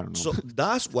weird, I don't know. So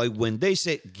that's why when they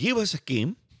said, give us a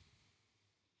king,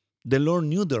 the Lord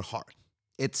knew their heart.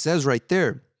 It says right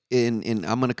there in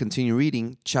I'm going to continue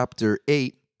reading chapter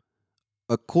 8,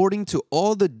 according to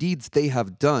all the deeds they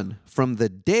have done from the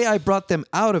day I brought them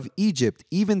out of Egypt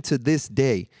even to this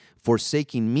day,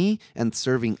 forsaking me and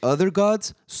serving other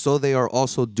gods, so they are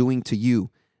also doing to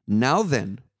you. Now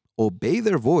then, obey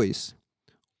their voice.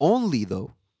 Only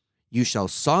though you shall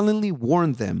solemnly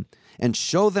warn them and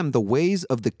show them the ways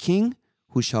of the king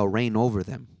who shall reign over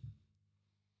them.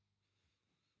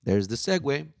 There's the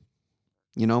segue.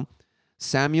 You know,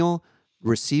 Samuel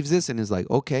receives this and is like,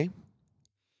 okay.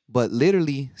 But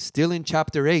literally, still in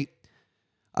chapter 8,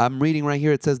 I'm reading right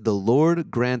here. It says, the Lord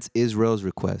grants Israel's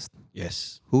request.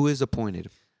 Yes. Who is appointed?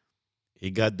 They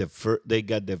got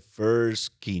the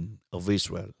first king of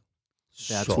Israel.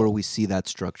 That's Saul. where we see that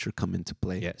structure come into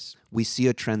play. Yes. We see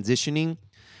a transitioning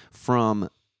from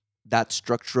that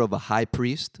structure of a high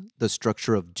priest, the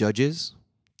structure of judges,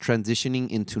 transitioning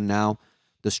into now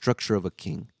the structure of a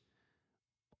king.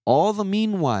 All the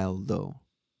meanwhile,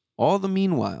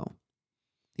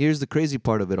 here's the crazy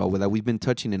part of it all that we've been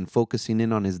touching and focusing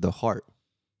in on is the heart.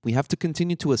 We have to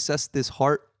continue to assess this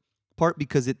heart part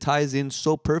because it ties in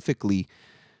so perfectly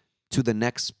to the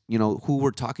next, who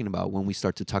we're talking about when we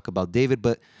start to talk about David.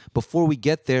 But before we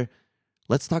get there,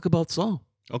 let's talk about Saul.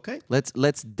 Okay.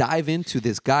 Let's dive into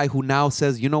this guy who now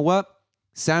says, you know what?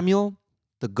 Samuel,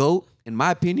 the GOAT, in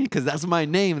my opinion, because that's my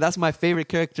name. That's my favorite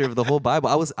character of the whole Bible.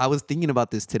 I was thinking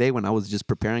about this today when I was just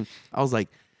preparing. I was like,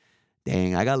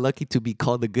 dang, I got lucky to be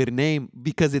called a good name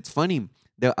because it's funny.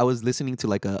 I was listening to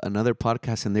like another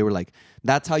podcast and they were like,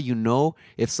 that's how you know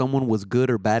if someone was good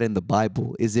or bad in the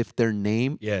Bible is if their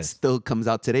name still comes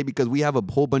out today, because we have a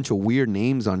whole bunch of weird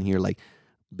names on here like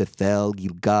Bethel,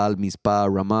 Gilgal, Mizpah,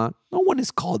 Ramah. No one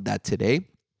is called that today.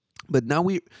 But now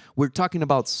we're talking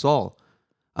about Saul.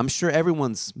 I'm sure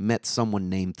everyone's met someone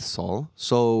named Saul.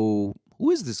 So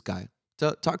who is this guy?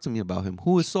 Talk to me about him.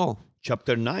 Who is Saul?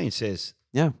 Chapter 9 says,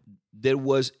 Yeah. there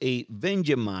was a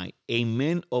Benjamite, a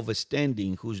man of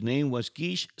standing, whose name was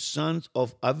Kish, son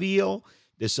of Abiel,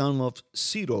 the son of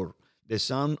Sidor, the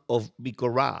son of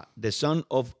Bikorah, the son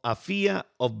of Aphiah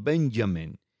of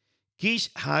Benjamin. Kish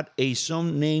had a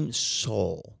son named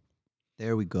Saul.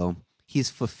 There we go. He's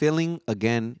fulfilling,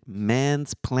 again,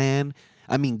 God's plan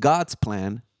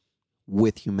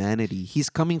with humanity. He's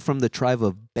coming from the tribe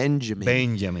of Benjamin.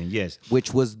 Benjamin, yes.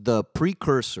 Which was the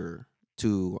precursor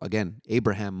to, again,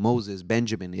 Abraham, Moses,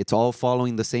 Benjamin. It's all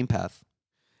following the same path.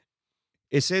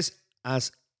 It says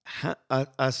as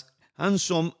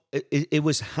handsome, it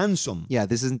was handsome. Yeah,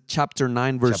 this is chapter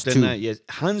 9, verse 2. 9, yes.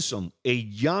 Handsome, a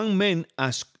young man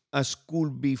as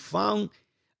could be found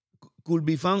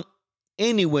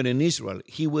anywhere in Israel.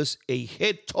 He was a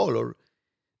head taller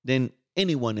than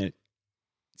anyone else.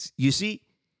 You see,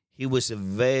 he was a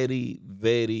very,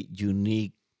 very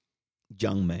unique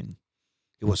young man.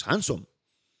 He was handsome.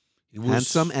 He was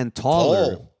handsome and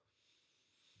taller. Tall.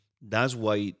 That's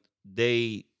why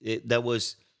that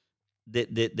was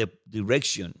the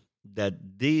direction that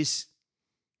this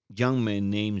young man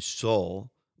named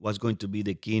Saul was going to be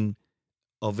the king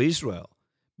of Israel.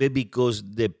 But because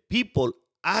the people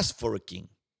asked for a king,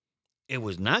 it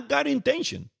was not God's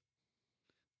intention.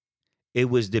 It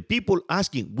was the people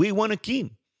asking, we want a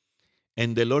king.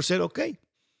 And the Lord said, okay,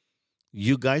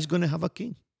 you guys going to have a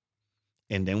king.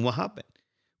 And then what happened?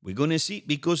 We're going to see,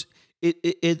 because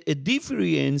it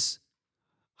differentiates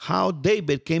how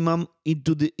David came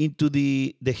into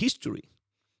the history,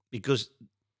 because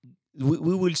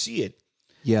we will see it.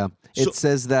 Yeah. It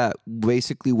says that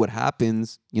basically what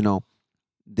happens,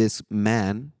 this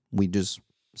man, we just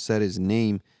said his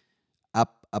name,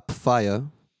 Aphiah,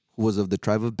 who was of the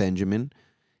tribe of Benjamin,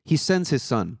 he sends his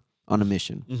son on a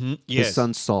mission. Mm-hmm. Yes. His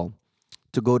son Saul,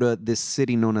 to go to this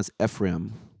city known as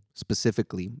Ephraim.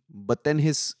 specifically. But then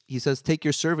he says, take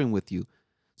your servant with you.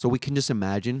 So we can just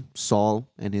imagine Saul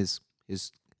and his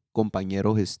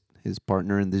compañero, his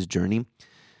partner in this journey.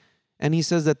 And he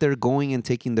says that they're going and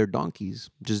taking their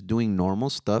donkeys, just doing normal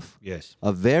stuff. Yes.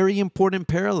 A very important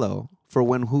parallel for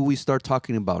who we start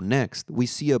talking about next. We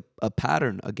see a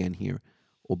pattern again here.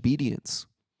 Obedience.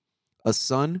 A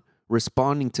son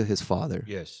responding to his father.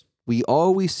 Yes. We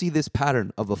always see this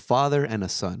pattern of a father and a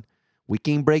son. We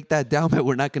can break that down, but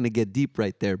we're not going to get deep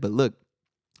right there. But look,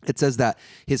 it says that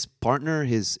his partner,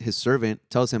 his servant,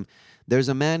 tells him, there's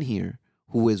a man here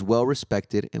who is well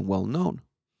respected and well known.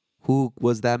 Who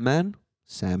was that man?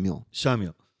 Samuel.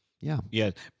 Yeah.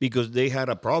 Yeah, because they had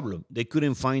a problem. They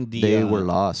couldn't find the. They were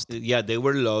lost. Yeah, they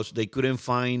were lost. They couldn't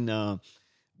find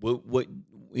what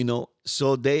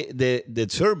So the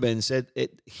servant said,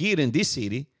 here in this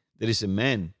city there is a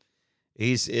man.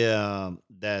 He's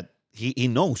that he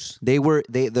knows.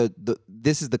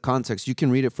 This is the context. You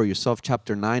can read it for yourself,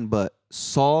 chapter 9. But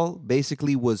Saul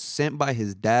basically was sent by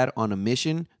his dad on a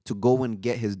mission to go and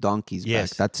get his donkeys back.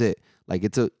 That's it. Like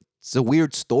it's a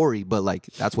weird story, but like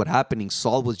that's what happening.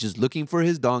 Saul was just looking for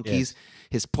his donkeys.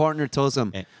 His partner tells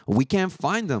him, we can't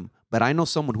find them, but I know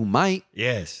someone who might.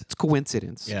 Yes. It's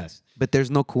coincidence. Yes. But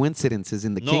there's no coincidences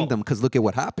in the kingdom, because look at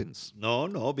what happens.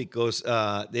 No, because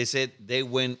they said they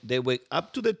went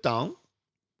up to the town,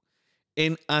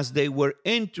 and as they were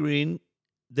entering,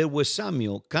 there was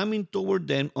Samuel coming toward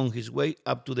them on his way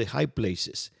up to the high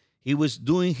places. He was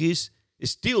doing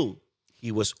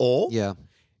he was old. Yeah.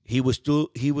 He was still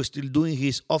doing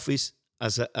his office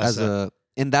as a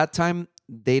in that time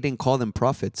they didn't call them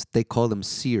prophets, they called them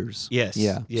seers. Yes.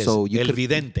 Yeah. Yes. So you El could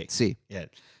vidente. see. Yeah.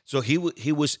 So he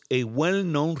was a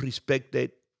well-known,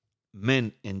 respected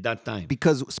man in that time.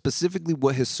 Because specifically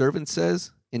what his servant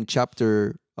says in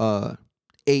chapter 8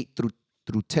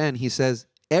 through 10, he says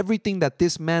everything that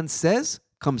this man says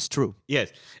comes true.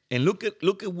 Yes. And look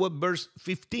at what verse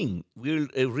 15. We're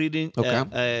reading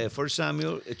 1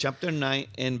 Samuel chapter 9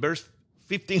 and verse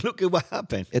 15. Look at what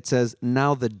happened. It says,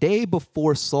 now the day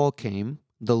before Saul came,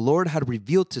 the Lord had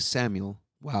revealed to Samuel,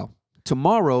 wow,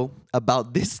 tomorrow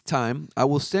about this time I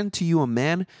will send to you a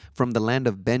man from the land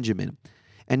of Benjamin,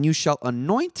 and you shall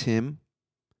anoint him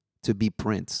to be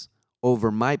prince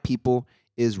over my people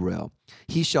Israel.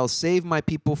 He shall save my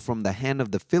people from the hand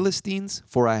of the Philistines,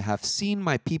 for I have seen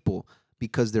my people,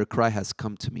 because their cry has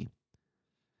come to me.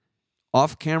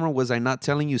 Off camera, was I not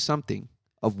telling you something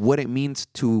of what it means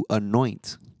to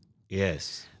anoint?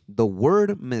 Yes. The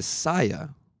word Messiah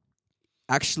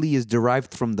actually is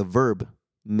derived from the verb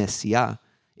Messiah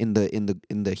in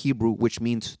the Hebrew, which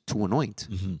means to anoint.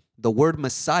 Mm-hmm. The word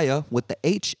Messiah with the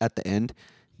H at the end,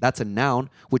 that's a noun,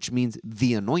 which means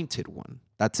the anointed one.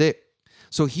 That's it.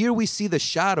 So here we see the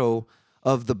shadow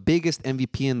of the biggest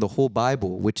MVP in the whole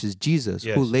Bible, which is Jesus,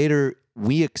 who later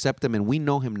we accept him and we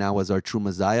know him now as our true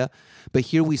Messiah. But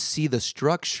here we see the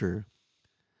structure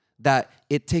that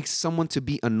it takes someone to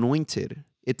be anointed.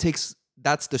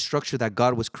 That's the structure that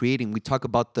God was creating. We talk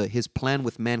about his plan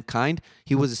with mankind.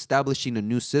 He was establishing a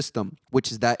new system,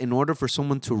 which is that in order for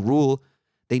someone to rule,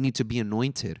 they need to be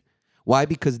anointed. Why?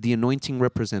 Because the anointing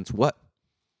represents what?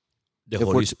 The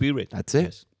Holy Spirit. That's it.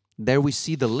 Yes. There we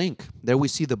see the link. There we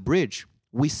see the bridge.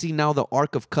 We see now the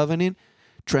Ark of Covenant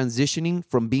transitioning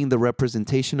from being the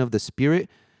representation of the Spirit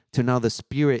to now the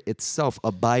Spirit itself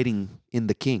abiding in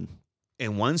the King.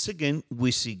 And once again,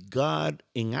 we see God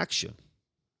in action.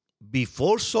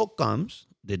 Before Saul comes,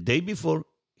 the day before,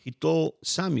 he told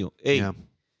Samuel, hey,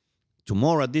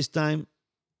 tomorrow at this time,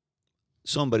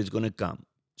 somebody's going to come.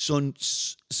 So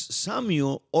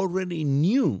Samuel already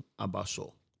knew about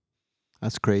Saul.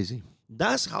 That's crazy.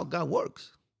 That's how God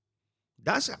works.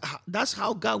 That's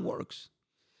how God works.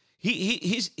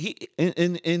 He's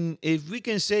and if we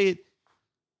can say it,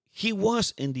 he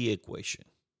was in the equation.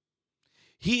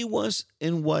 He was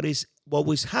in what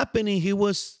was happening. He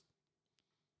was,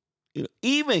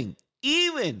 even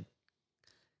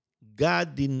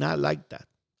God did not like that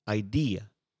idea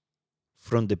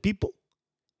from the people.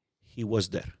 He was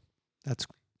there.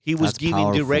 He was giving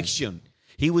powerful. direction.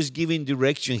 He was giving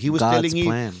direction. He was God's telling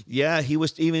plan. him, he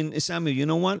was even, Samuel, you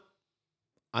know what?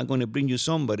 I'm going to bring you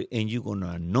somebody and you're going to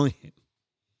anoint him.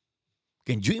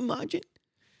 Can you imagine?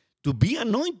 To be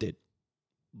anointed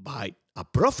by a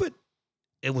prophet?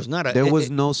 It was not there was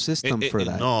no system for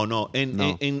that. No. And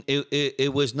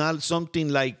it was not something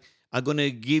like, I'm going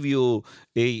to give you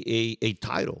a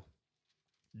title.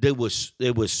 There was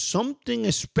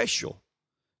something special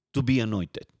to be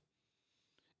anointed.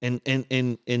 And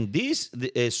this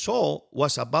Saul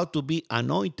was about to be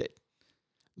anointed.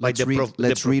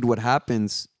 Let's read what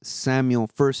happens.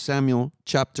 First Samuel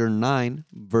chapter 9,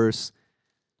 verse,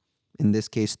 in this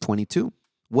case, 22.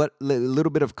 What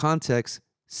little bit of context.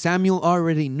 Samuel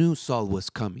already knew Saul was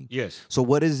coming. Yes. So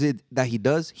what is it that he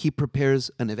does? He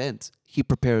prepares an event. He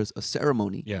prepares a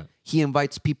ceremony. Yeah. He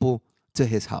invites people to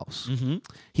his house. Mm-hmm.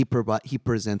 He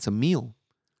presents a meal.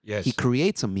 Yes. He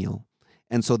creates a meal.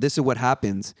 And so this is what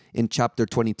happens in chapter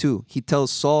 22. He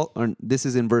tells Saul, or this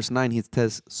is in verse 9, he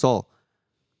says, Saul,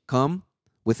 come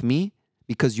with me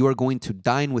because you are going to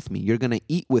dine with me. You're going to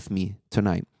eat with me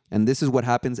tonight. And this is what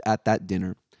happens at that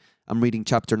dinner. I'm reading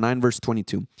chapter 9, verse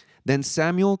 22. Then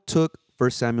Samuel took,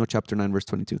 1 Samuel chapter 9, verse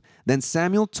 22. Then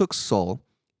Samuel took Saul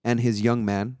and his young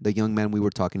man, the young man we were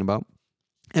talking about,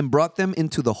 and brought them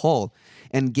into the hall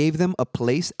and gave them a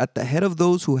place at the head of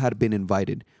those who had been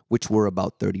invited, which were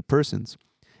about 30 persons.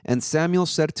 And Samuel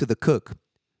said to the cook,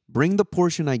 bring the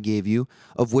portion I gave you,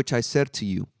 of which I said to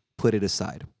you, put it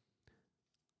aside.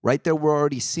 Right there, we're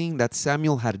already seeing that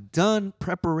Samuel had done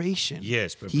preparation.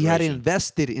 Yes, preparation. He had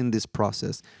invested in this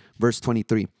process. Verse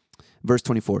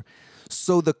 24.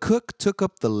 So the cook took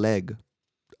up the leg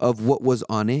of what was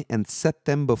on it and set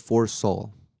them before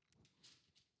Saul.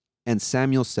 And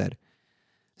Samuel said,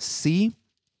 see,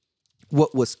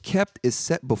 what was kept is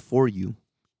set before you.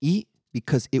 Eat,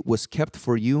 because it was kept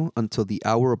for you until the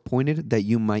hour appointed that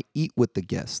you might eat with the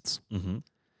guests. Mm-hmm.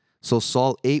 So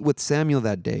Saul ate with Samuel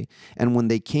that day, and when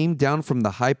they came down from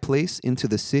the high place into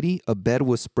the city, a bed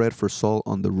was spread for Saul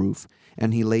on the roof,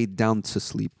 and he laid down to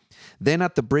sleep. Then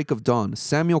at the break of dawn,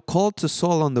 Samuel called to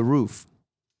Saul on the roof,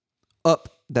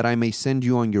 up, that I may send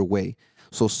you on your way.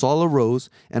 So Saul arose,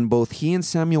 and both he and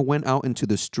Samuel went out into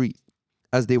the street.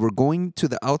 As they were going to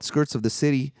the outskirts of the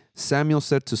city, Samuel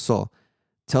said to Saul,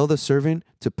 tell the servant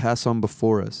to pass on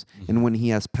before us. And when he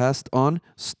has passed on,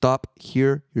 stop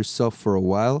here yourself for a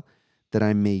while, that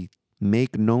I may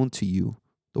make known to you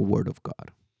the word of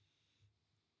God.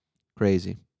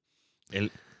 Crazy.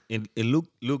 In Luke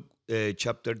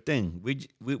chapter 10,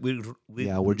 we're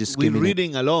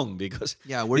reading along because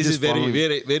we're this just is very, following.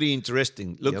 very, very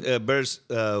interesting. Look, verse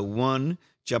 1,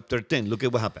 chapter 10. Look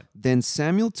at what happened. Then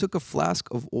Samuel took a flask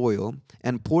of oil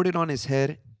and poured it on his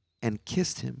head and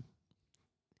kissed him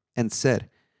and said,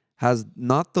 has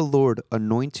not the Lord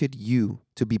anointed you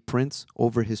to be prince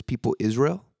over his people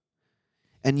Israel?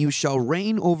 And you shall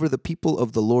reign over the people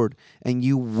of the Lord, and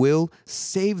you will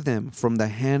save them from the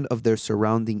hand of their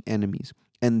surrounding enemies.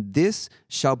 And this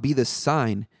shall be the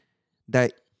sign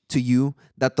that to you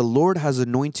that the Lord has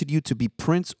anointed you to be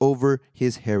prince over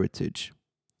his heritage.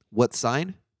 What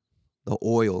sign? The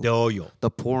oil. The oil.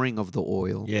 The pouring of the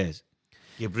oil. Yes.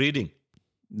 Keep reading.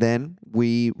 Then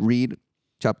we read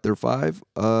chapter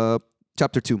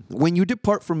 2. When you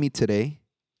depart from me today,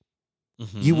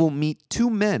 you will meet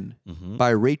two men by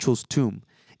Rachel's tomb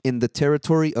in the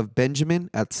territory of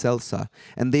Benjamin at Selsa,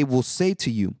 and they will say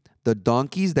to you, the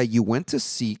donkeys that you went to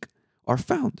seek are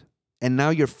found. And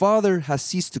now your father has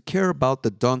ceased to care about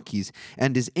the donkeys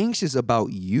and is anxious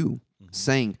about you,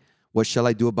 saying, what shall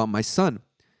I do about my son?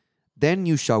 Then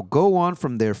you shall go on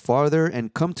from there farther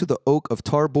and come to the oak of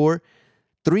Tabor.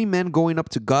 3 men going up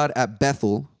to God at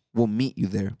Bethel will meet you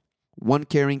there. One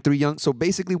carrying 3 young. So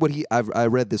basically I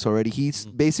read this already. He's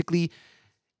basically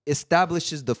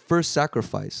establishes the first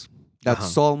sacrifice that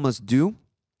Saul must do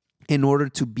in order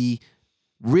to be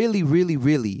really, really,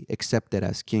 really accepted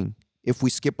as king. If we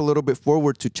skip a little bit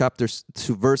forward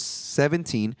to verse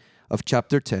 17 of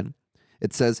chapter 10,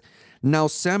 it says, now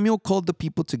Samuel called the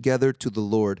people together to the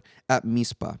Lord at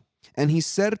Mizpah, and he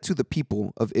said to the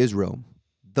people of Israel,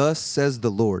 thus says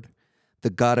the Lord, the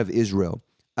God of Israel,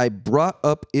 I brought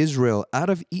up Israel out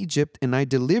of Egypt, and I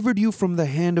delivered you from the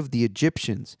hand of the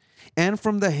Egyptians and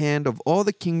from the hand of all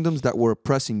the kingdoms that were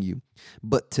oppressing you.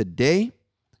 But today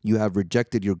you have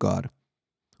rejected your God,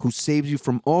 who saves you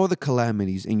from all the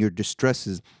calamities and your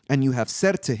distresses, and you have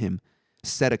said to him,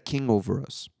 set a king over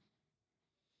us.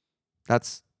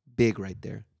 That's big right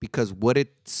there. Because what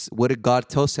did God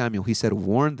tell Samuel? He said,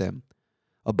 warn them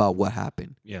about what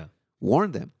happened. Yeah.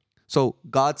 Warn them. So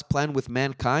God's plan with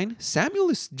mankind, Samuel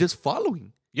is just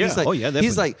following. Yeah. He's like,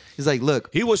 definitely. He's like, look.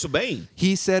 He was obeying.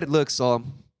 He said, look, Saul,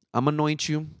 I'm anoint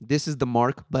you. This is the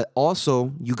mark. But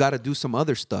also, you got to do some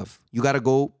other stuff. You got to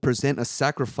go present a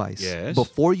sacrifice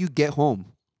before you get home.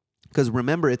 Because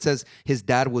remember, it says his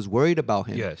dad was worried about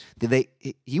him. Yes.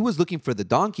 He was looking for the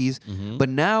donkeys, but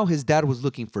now his dad was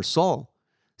looking for Saul.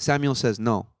 Samuel says,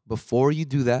 no, before you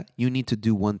do that, you need to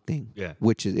do one thing. Yeah.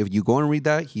 Which is, if you go and read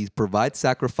that, he provides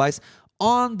sacrifice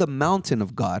on the mountain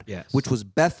of God, which was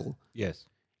Bethel. Yes.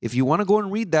 If you want to go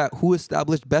and read that, who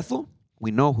established Bethel?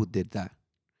 We know who did that.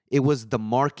 It was the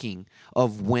marking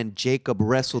of when Jacob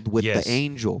wrestled with Yes. the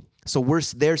angel. So we're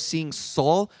there seeing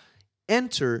Saul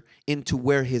enter into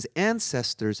where his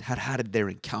ancestors had their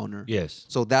encounter. Yes.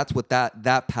 So that's what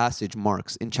that passage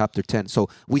marks in chapter 10. So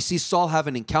we see Saul have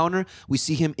an encounter. We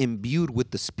see him imbued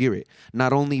with the Spirit,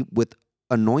 not only with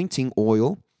anointing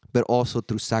oil, but also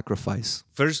through sacrifice.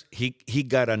 First, he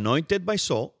got anointed by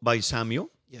Samuel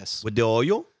Yes. with the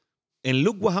oil. And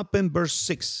look what happened, verse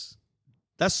 6.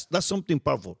 That's something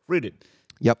powerful. Read it.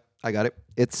 Yep, I got it.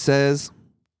 It says,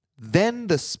 "Then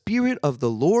the Spirit of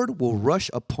the Lord will rush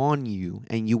upon you,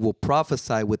 and you will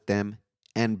prophesy with them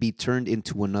and be turned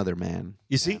into another man."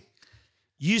 You see?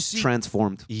 You see,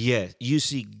 Transformed. yes, you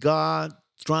see God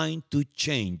trying to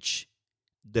change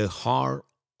the heart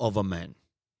of a man.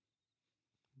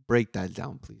 Break that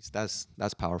down, please. That's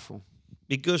powerful.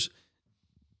 Because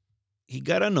he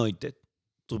got anointed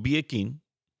to be a king.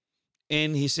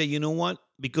 And he said, you know what?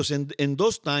 Because in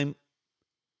those times,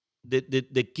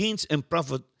 the kings and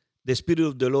prophets, the Spirit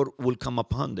of the Lord will come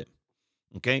upon them.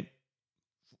 Okay?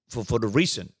 For the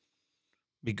reason.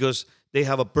 Because they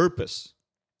have a purpose.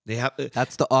 They have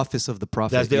That's the office of the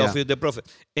prophet. that's the yeah. office of the prophet.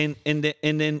 And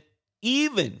then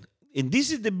even, and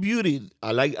this is the beauty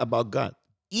I like about God,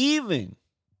 even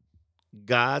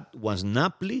God was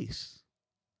not pleased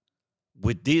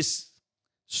with this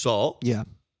Saul. Yeah.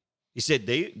 He said,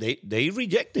 they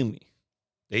rejected me.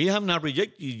 They have not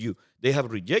rejected you. They have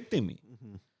rejected me.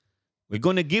 Mm-hmm. We're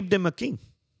going to give them a king.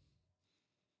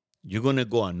 You're going to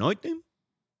go anoint him.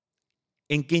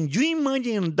 And can you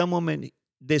imagine in that moment,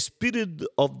 the Spirit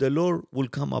of the Lord will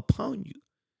come upon you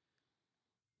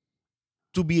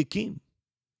to be a king.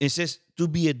 It says to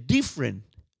be a different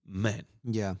man.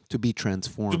 Yeah. To be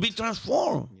transformed. To be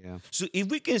transformed. Yeah. So if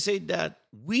we can say that,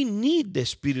 we need the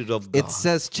Spirit of God. It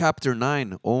says chapter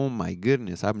 9. Oh my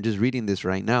goodness. I'm just reading this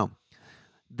right now.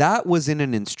 That was in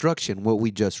an instruction, what we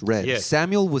just read. Yes.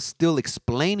 Samuel was still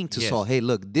explaining to Yes. Saul, hey,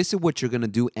 look, this is what you're going to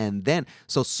do. And then,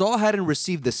 so Saul hadn't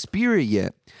received the Spirit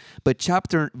yet. But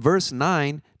chapter 10, verse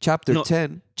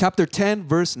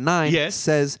 9 Yes.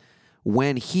 says,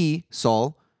 when he,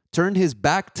 Saul, turned his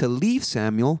back to leave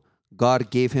Samuel,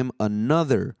 God gave him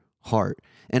another heart.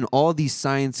 And all these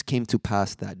signs came to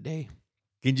pass that day.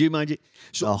 Can you imagine?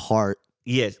 So, The heart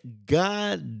yes,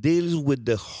 God deals with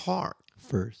the heart.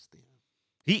 first.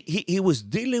 He was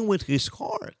dealing with his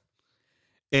heart.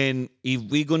 And if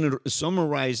we're going to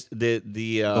summarize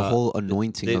the whole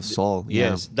anointing of Saul.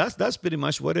 Yes, that's pretty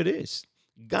much what it is.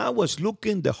 God was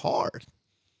looking the heart.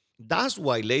 That's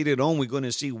why later on we're going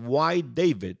to see why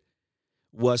David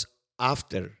was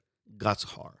after God's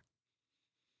heart.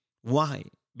 Why?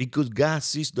 Because God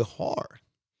sees the heart.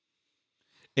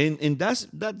 And that's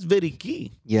very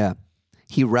key. Yeah.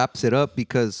 He wraps it up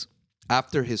because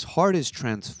after his heart is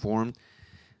transformed,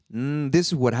 this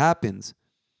is what happens.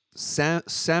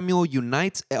 Samuel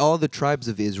unites all the tribes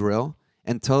of Israel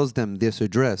and tells them this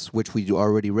address, which we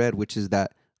already read, which is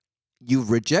that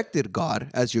you've rejected God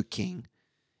as your king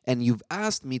and you've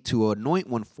asked me to anoint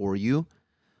one for you.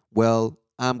 Well,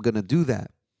 I'm going to do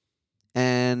that.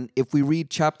 And if we read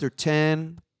chapter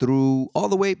 10 through all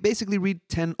the way, basically read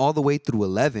 10 all the way through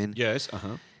 11. Yes.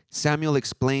 Samuel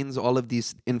explains all of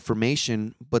this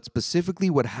information, but specifically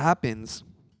what happens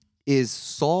is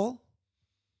Saul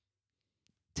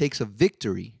takes a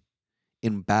victory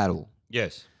in battle.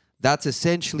 Yes. That's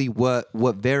essentially what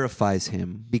verifies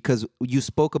him, because you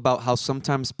spoke about how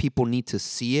sometimes people need to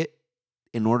see it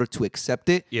in order to accept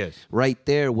it. Yes. Right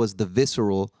there was the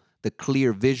visceral, the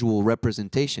clear visual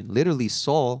representation. Literally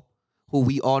Saul, who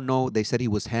we all know, they said he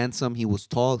was handsome, he was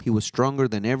tall, he was stronger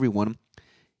than everyone.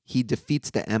 He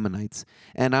defeats the Ammonites.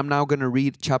 And I'm now going to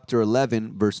read chapter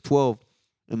 11, verse 12.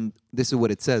 And this is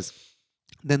what it says.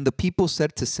 Then the people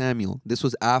said to Samuel, this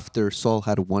was after Saul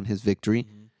had won his victory,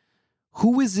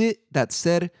 "Who is it that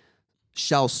said,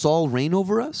 'Shall Saul reign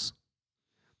over us?'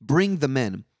 Bring the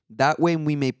men, that way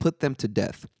we may put them to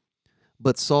death."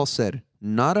 But Saul said,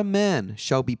 "Not a man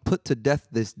shall be put to death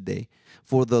this day,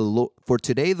 for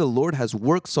today the Lord has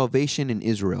worked salvation in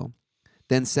Israel."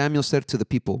 Then Samuel said to the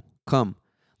people, "Come,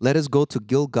 let us go to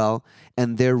Gilgal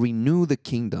and there renew the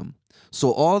kingdom."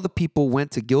 So all the people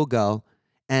went to Gilgal,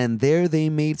 and there they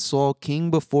made Saul king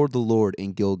before the Lord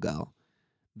in Gilgal.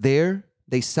 There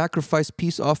they sacrificed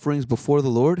peace offerings before the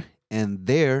Lord, and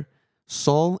there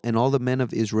Saul and all the men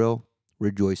of Israel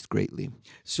rejoiced greatly.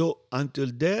 So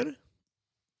until there,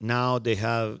 now they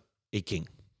have a king.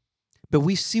 But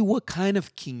we see what kind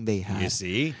of king they had. You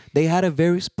see? They had a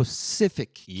very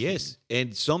specific king. Yes,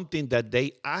 and something that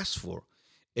they asked for.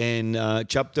 In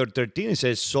chapter 13, it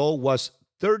says Saul was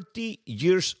 30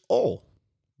 years old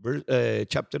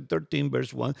chapter 13,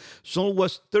 verse 1. Saul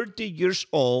was 30 years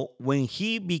old when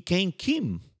he became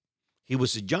king. He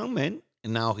was a young man,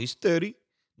 and now he's 30.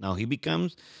 Now he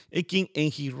becomes a king,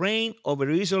 and he reigned over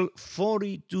Israel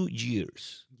 42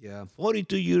 years. Yeah.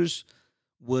 42 years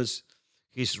was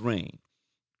his reign.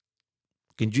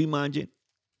 Can you imagine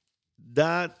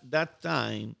that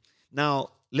time? Now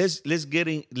let's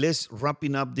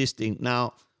wrapping up this thing.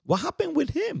 Now, what happened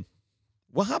with him?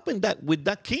 What happened with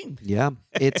that king? Yeah.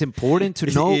 It's important to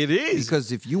know. It is.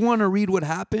 Because if you want to read what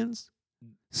happens,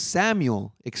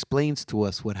 Samuel explains to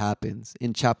us what happens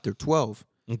in chapter 12.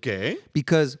 Okay.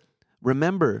 Because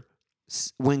remember,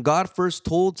 when God first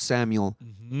told Samuel,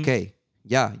 okay,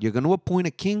 yeah, you're going to appoint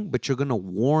a king, but you're going to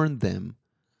warn them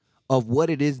of what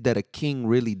it is that a king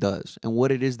really does and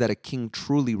what it is that a king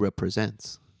truly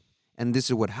represents. And this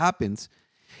is what happens.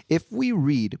 If we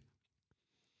read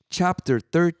chapter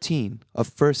 13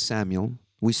 of 1 Samuel,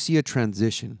 we see a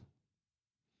transition.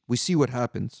 We see what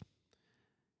happens.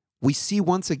 We see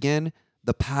once again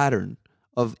the pattern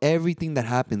of everything that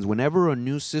happens. Whenever a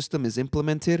new system is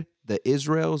implemented, the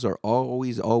Israels are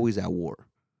always at war.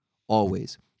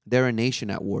 Always. They're a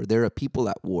nation at war. They're a people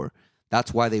at war.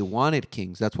 That's why they wanted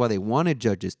kings. That's why they wanted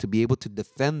judges, to be able to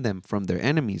defend them from their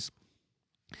enemies.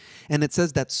 And it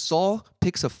says that Saul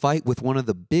picks a fight with one of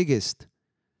the biggest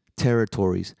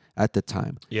territories at the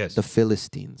time. Yes. The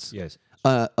Philistines. Yes.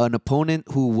 An opponent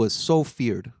who was so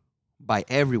feared by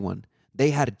everyone. They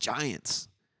had giants.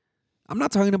 I'm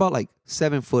not talking about like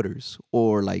 7-footers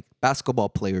or like basketball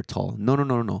player tall.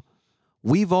 No.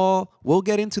 We'll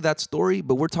get into that story,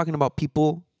 but we're talking about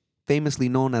people famously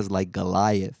known as like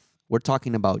Goliath. We're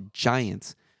talking about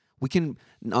giants. We can,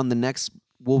 on the next,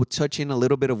 we'll touch in a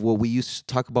little bit of what we used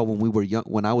to talk about when we were young.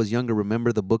 When I was younger,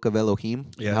 remember the book of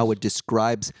Elohim? Yes. How it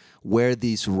describes where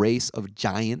this race of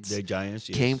giants, Yes.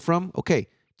 came from? Okay,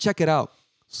 check it out.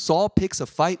 Saul picks a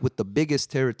fight with the biggest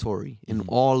territory in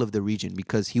all of the region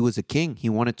because he was a king. He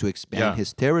wanted to expand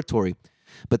his territory.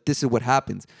 But this is what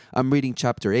happens. I'm reading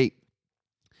chapter 8.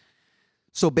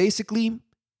 So basically,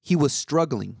 he was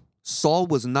struggling. Saul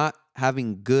was not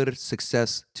having good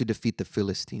success to defeat the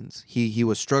Philistines. He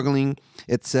was struggling.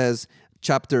 It says,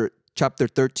 chapter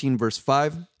 13, verse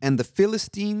 5, and the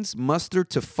Philistines mustered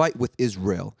to fight with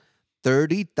Israel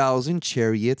 30,000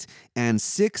 chariots and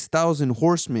 6,000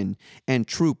 horsemen and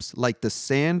troops like the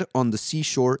sand on the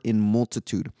seashore in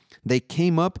multitude. They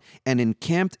came up and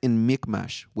encamped in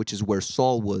Michmash, which is where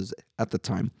Saul was at the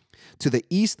time, to the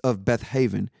east of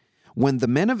Bethlehem. When the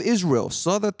men of Israel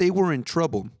saw that they were in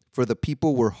trouble, for the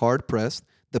people were hard pressed,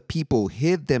 the people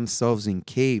hid themselves in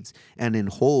caves and in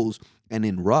holes and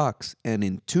in rocks and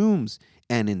in tombs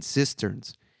and in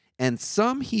cisterns. And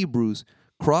some Hebrews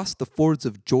crossed the fords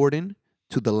of Jordan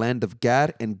to the land of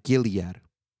Gad and Gilead.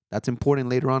 That's important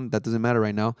later on. That doesn't matter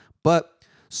right now. But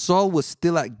Saul was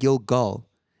still at Gilgal,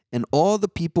 and all the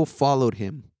people followed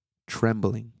him,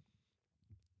 trembling.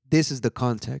 This is the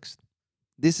context.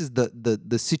 This is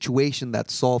the situation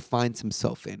that Saul finds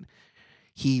himself in.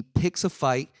 He picks a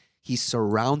fight. He's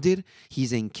surrounded.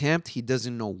 He's encamped. He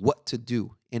doesn't know what to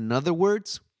do. In other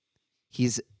words,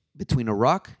 he's between a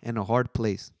rock and a hard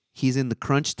place. He's in the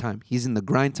crunch time. He's in the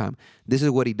grind time. This is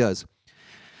what he does.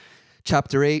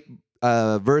 Chapter 8,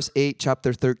 verse 8,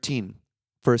 chapter 13,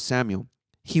 1 Samuel.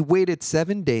 He waited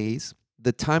 7 days,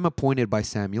 the time appointed by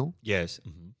Samuel. Yes.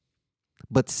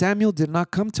 But Samuel did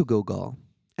not come to Gilgal,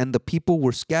 and the people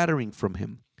were scattering from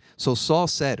him. So Saul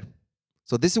said,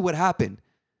 so this is what happened.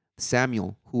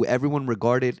 Samuel, who everyone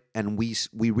regarded, and we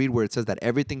read where it says that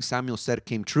everything Samuel said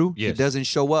came true. Yes. He doesn't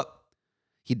show up.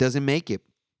 He doesn't make it.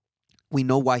 We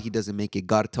know why he doesn't make it.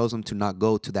 God tells him to not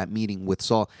go to that meeting with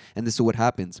Saul. And this is what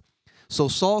happens. So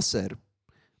Saul said,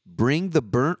 bring the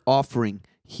burnt offering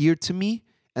here to me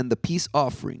and the peace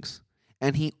offerings.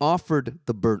 And he offered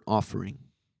the burnt offering.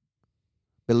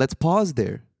 But let's pause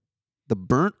there. The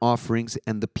burnt offerings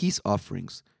and the peace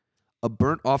offerings. A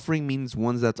burnt offering means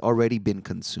one that's already been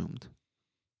consumed.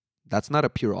 That's not a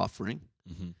pure offering.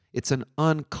 It's an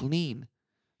unclean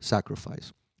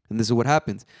sacrifice. And this is what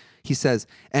happens. He says,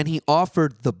 and he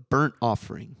offered the burnt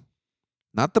offering.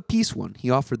 Not the peace one.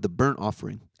 He offered the burnt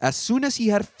offering. As soon as he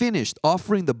had finished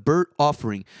offering the burnt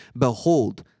offering,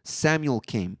 behold, Samuel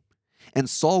came. And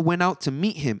Saul went out to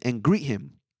meet him and greet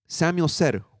him. Samuel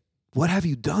said, what have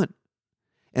you done?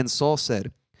 And Saul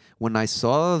said, when I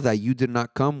saw that you did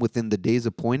not come within the days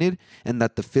appointed, and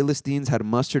that the Philistines had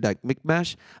mustered at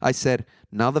Michmash, I said,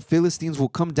 now the Philistines will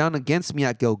come down against me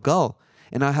at Gilgal,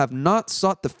 and I have not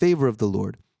sought the favor of the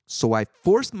Lord. So I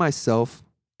forced myself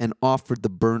and offered the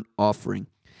burnt offering.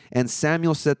 And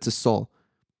Samuel said to Saul,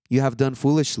 you have done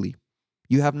foolishly.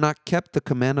 You have not kept the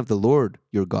command of the Lord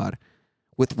your God,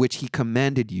 with which he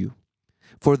commanded you.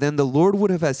 For then the Lord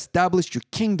would have established your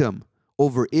kingdom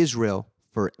over Israel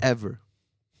forever.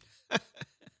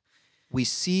 We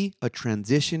see a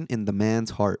transition in the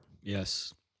man's heart.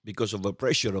 Yes, because of the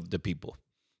pressure of the people,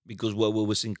 because what we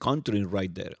was encountering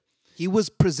right there. He was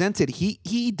presented.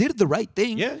 He did the right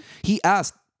thing. Yeah. He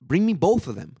asked, bring me both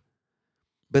of them.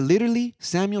 But literally,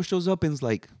 Samuel shows up and is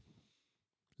like,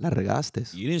 la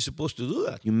regaste. You didn't supposed to do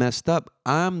that. You messed up.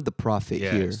 I'm the prophet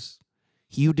here. Yes.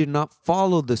 You did not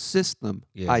follow the system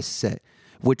I set,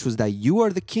 which was that you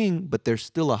are the king, but there's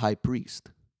still a high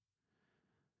priest.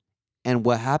 And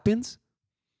what happens?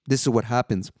 This is what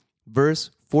happens. Verse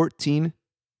 14,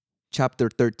 chapter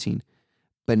 13.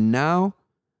 But now,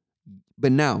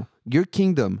 your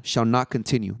kingdom shall not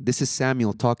continue. This is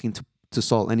Samuel talking to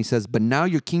Saul. And he says, but now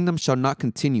your kingdom shall not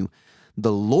continue.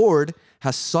 The Lord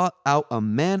has sought out a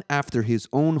man after his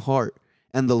own heart,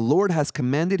 and the Lord has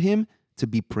commanded him to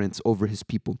be prince over his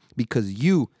people, because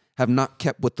you have not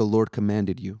kept what the Lord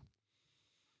commanded you.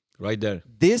 Right there.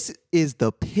 This is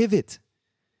the pivot.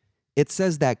 It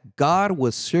says that God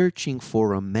was searching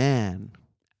for a man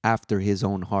after his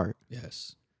own heart.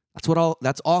 Yes.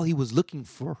 That's all he was looking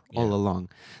for all along.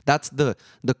 That's the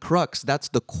crux. That's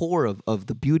the core of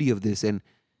the beauty of this. And,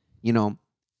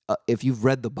 if you've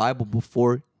read the Bible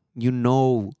before, you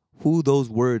know who those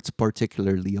words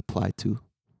particularly apply to.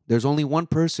 There's only one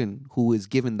person who is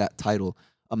given that title,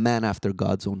 a man after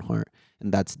God's own heart,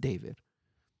 and that's David.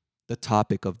 The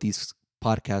topic of these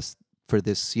podcasts for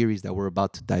this series that we're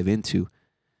about to dive into,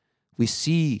 we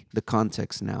see the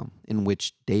context now in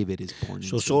which David is born.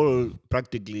 So Saul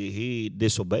practically he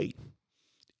disobeyed,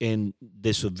 and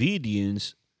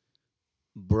disobedience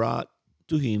brought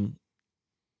to him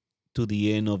to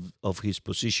the end of his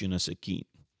position as a king.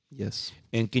 Yes.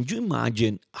 And can you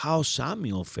imagine how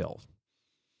Samuel felt?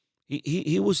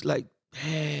 He was like,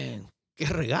 man, qué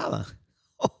regada.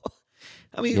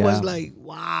 I mean, it was like,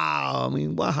 wow. I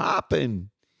mean, what happened?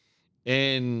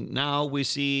 And now we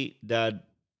see that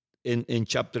in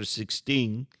chapter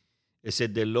 16, it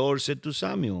said, the Lord said to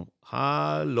Samuel,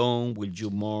 how long will you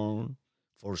mourn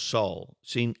for Saul,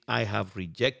 seeing I have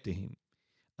rejected him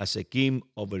as a king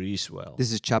over Israel?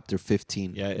 This is chapter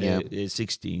 15. Yeah.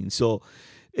 16. So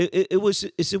it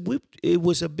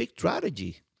was a big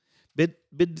tragedy. But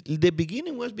the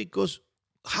beginning was because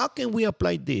how can we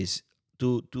apply this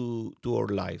to our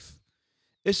life?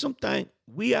 It's sometimes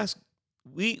we ask,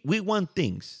 we want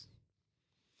things,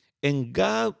 and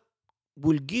God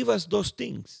will give us those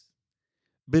things,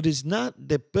 but it's not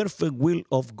the perfect will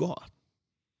of God.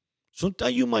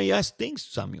 Sometimes you might ask things,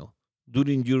 Samuel,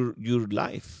 during your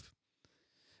life,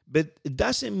 but it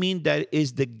doesn't mean that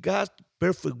it's the God's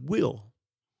perfect will.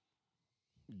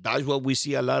 That's what we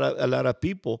see a lot of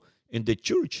people in the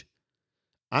church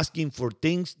asking for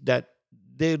things that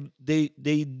they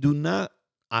do not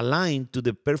align to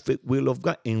the perfect will of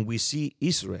God. And we see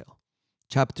Israel.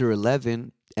 Chapter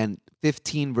 11 and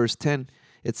 15, verse 10,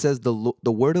 it says, the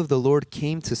word of the Lord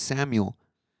came to Samuel,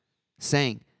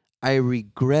 saying, I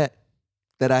regret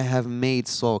that I have made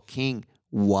Saul king.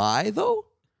 Why, though?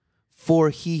 For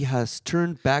he has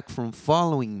turned back from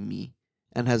following me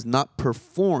and has not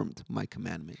performed my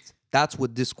commandments. That's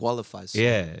what disqualifies Saul.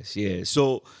 Yes.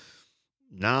 So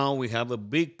now we have a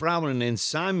big problem. And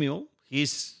Samuel,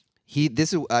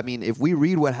 if we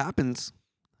read what happens,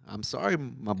 I'm sorry,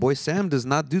 my boy Sam does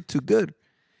not do too good.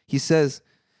 He says,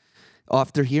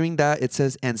 after hearing that, it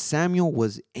says, and Samuel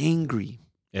was angry.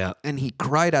 Yeah. And he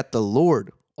cried at the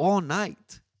Lord all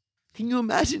night. Can you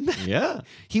imagine that? Yeah.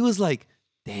 He was like,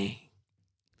 dang.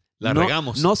 La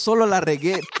regamos. No solo la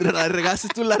regué, la regaste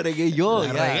tú, la regué yo.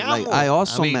 Regamos. I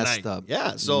also messed up.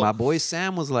 Yeah. So my boy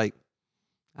Sam was like,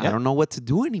 I don't know what to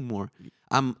do anymore.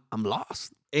 I'm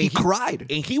lost. He cried.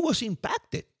 And he was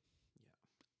impacted.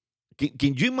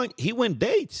 Can you imagine? He went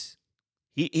dates.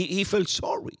 He felt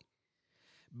sorry.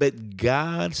 But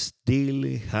God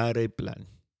still had a plan.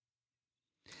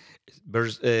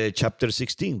 Chapter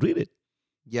 16, read it.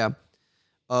 Yeah.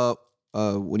 What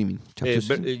do you mean? Chapter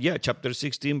 16? Chapter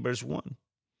 16, verse 1.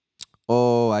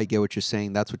 Oh, I get what you're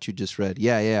saying. That's what you just read.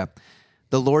 Yeah.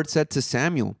 The Lord said to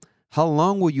Samuel, how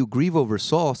long will you grieve over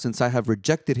Saul, since I have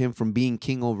rejected him from being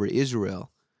king over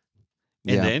Israel?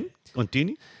 And then,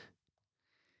 continue.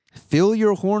 Fill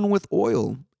your horn with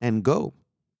oil and go.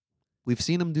 We've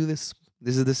seen him do this.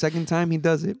 This is the second time he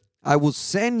does it. I will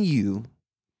send you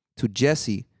to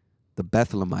Jesse the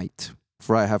Bethlehemite,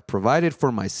 for I have provided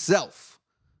for myself.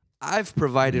 I've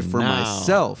provided for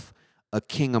myself a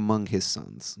king among his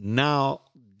sons. Now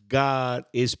God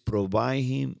is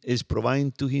providing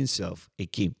to himself a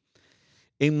king.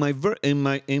 In mi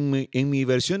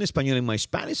versión española, in my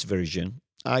Spanish version,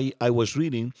 I was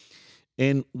reading,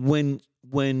 and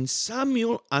when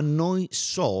Samuel anointed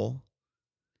Saul,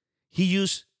 he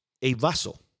used a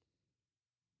vaso.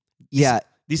 Yeah.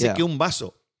 Dice Yeah. que un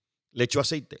vaso le echó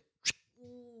aceite.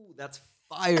 Ooh, that's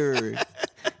fire.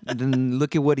 And then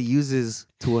look at what he uses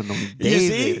to anoint You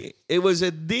David. see, it was a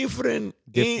different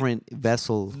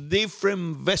Vessel.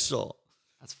 vessel.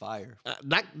 That's fire.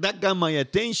 That got my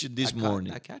attention this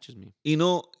morning. That catches me. You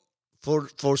know,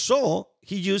 for Saul,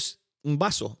 he used un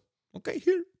vaso. Okay,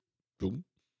 here. Boom.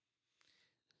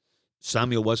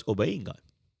 Samuel was obeying God.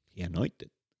 He anointed.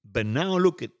 But now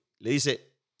look at, le dice,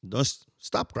 don't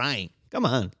stop crying. Come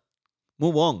on.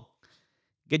 Move on.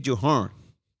 Get your horn.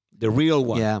 The real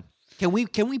one. Yeah. Can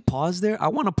we pause there? I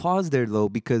want to pause there though,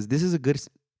 because this is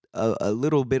a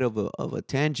little bit of a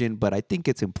tangent, but I think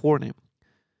it's important.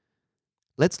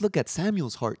 Let's look at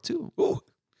Samuel's heart too. Ooh.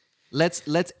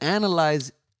 Let's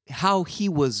analyze how he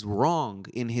was wrong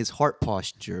in his heart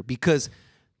posture, because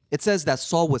it says that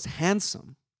Saul was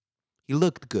handsome. He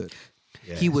looked good.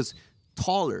 Yes. He was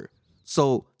taller.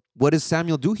 So what does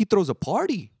Samuel do? He throws a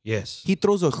party. Yes. He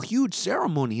throws a huge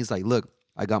ceremony. He's like, look,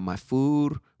 I got my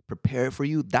food prepared for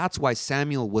you. That's why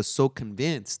Samuel was so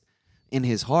convinced in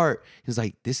his heart. He's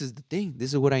like, this is the thing.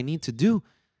 This is what I need to do.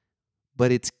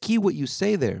 But it's key what you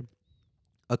say there.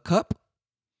 A cup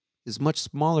is much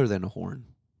smaller than a horn.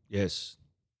 Yes.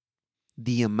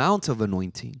 The amount of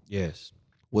anointing Yes.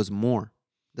 was more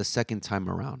the second time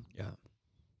around. Yeah.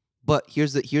 But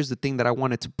here's the thing that I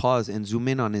wanted to pause and zoom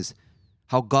in on is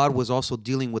how God was also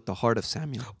dealing with the heart of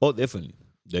Samuel. Oh, definitely.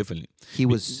 Definitely. He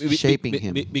was shaping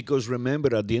him. Because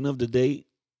remember, at the end of the day,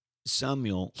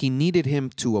 Samuel. He needed him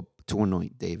to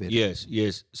anoint David. Yes,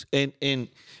 yes. And in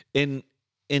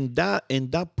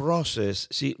that process,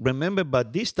 see, remember,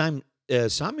 but this time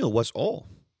Samuel was old.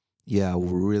 Yeah,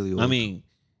 really old. I mean,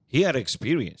 he had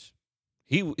experience.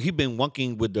 He been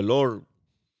walking with the Lord.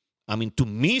 I mean, to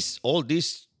miss all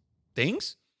these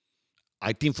things,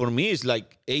 I think for me it's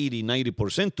like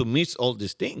 80-90% to miss all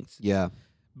these things. Yeah.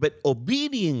 But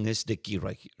obedience is the key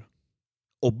right here.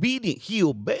 Obedient, he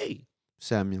obeyed.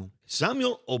 Samuel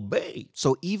obeyed.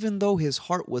 So even though his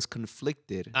heart was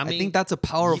conflicted, I mean, think that's a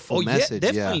powerful message.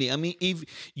 Yeah, definitely. Yeah. I mean,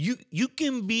 if you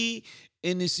can be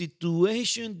in a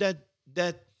situation that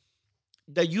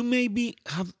you maybe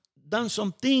have done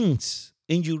some things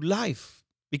in your life,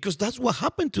 because that's what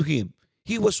happened to him.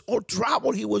 He was all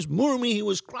troubled. He was murmuring. He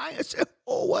was crying. I said,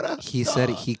 oh, what a... He said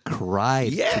he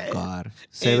cried to God.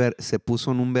 Se puso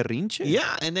en un berrinche.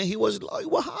 Yeah, and then he was like,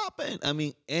 what happened? I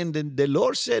mean, and then the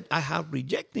Lord said, I have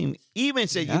rejected him. Even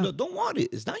said, don't worry.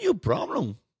 It's not your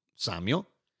problem, Samuel.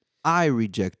 I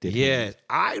rejected him. Yes,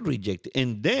 I rejected.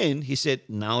 And then he said,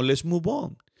 now let's move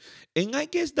on. And I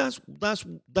guess that's the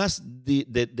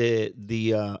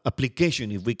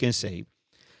application, if we can say,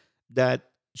 that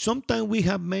sometimes we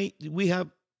have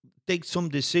take some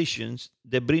decisions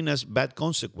that bring us bad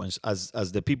consequence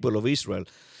as the people of Israel.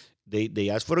 They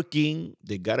asked for a king,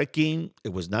 they got a king,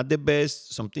 it was not the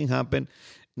best, something happened.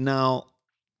 Now,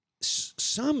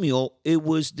 Samuel, it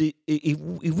was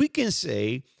if we can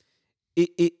say,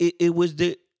 it was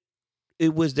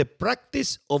the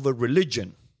practice of a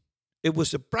religion. It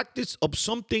was a practice of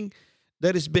something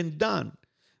that has been done.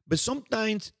 But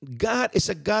sometimes God is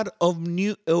a God of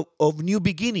new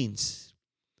beginnings.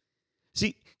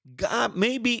 See, God,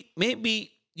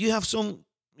 maybe you have some,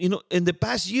 in the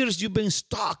past years you've been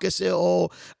stuck and say, oh,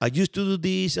 I used to do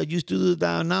this, I used to do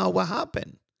that. Now what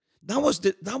happened? That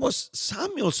was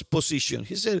Samuel's position.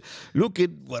 He said, look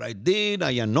at what I did.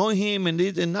 I anoint him and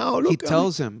this, and now look.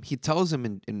 He tells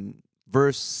him in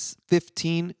verse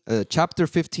 15, chapter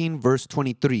 15, verse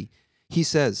 23. He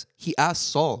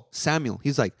asked Samuel,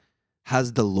 he's like,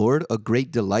 has the Lord a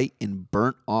great delight in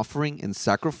burnt offering and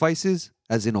sacrifices,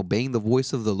 as in obeying the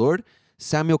voice of the Lord?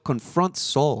 Samuel confronts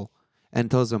Saul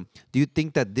and tells him, do you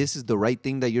think that this is the right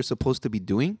thing that you're supposed to be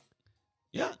doing?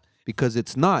 Yeah. Because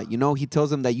it's not. He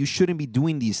tells him that you shouldn't be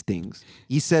doing these things.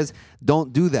 He says,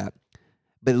 don't do that.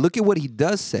 But look at what he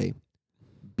does say.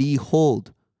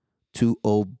 Behold, to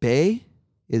obey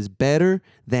is better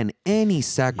than any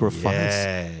sacrifice.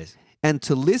 Yes. And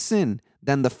to listen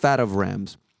than the fat of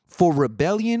rams. For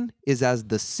rebellion is as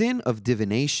the sin of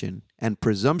divination, and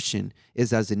presumption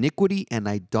is as iniquity and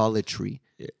idolatry.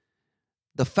 Yeah.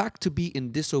 The fact to be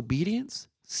in disobedience,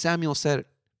 Samuel said,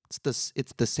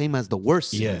 it's the same as the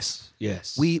worst sins.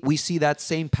 Yes. We see that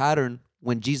same pattern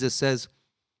when Jesus says,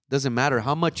 doesn't matter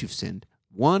how much you've sinned.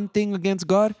 One thing against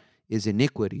God is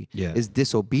iniquity, is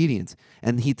disobedience.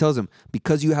 And he tells him,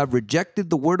 because you have rejected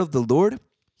the word of the Lord,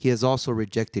 he has also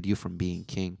rejected you from being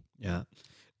king. Yeah.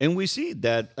 And we see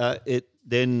that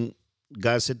then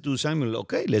God said to Samuel,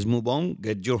 okay, let's move on.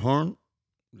 Get your horn.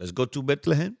 Let's go to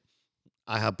Bethlehem.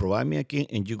 I have provided me a king,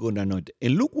 and you're going to anoint it.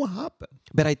 And look what happened.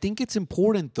 But I think it's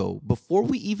important, though, before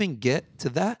we even get to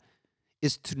that,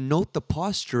 is to note the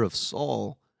posture of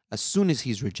Saul as soon as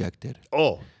he's rejected.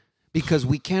 Oh, Because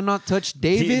we cannot touch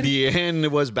David. the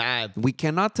end was bad. We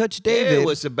cannot touch David It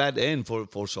was a bad end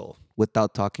for Saul.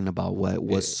 without talking about what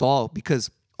was Saul.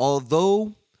 Because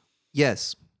although,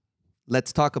 yes,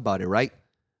 let's talk about it, right?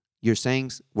 You're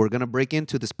saying we're going to break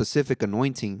into the specific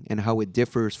anointing and how it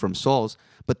differs from Saul's.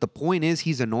 But the point is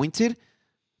he's anointed.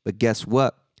 But guess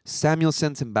what? Samuel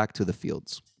sends him back to the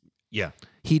fields. Yeah.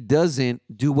 He doesn't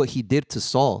do what he did to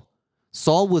Saul.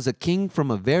 Saul was a king from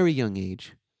a very young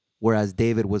age, whereas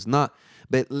David was not.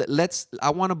 But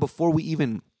before we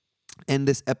even end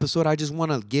this episode, I just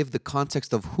want to give the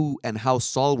context of who and how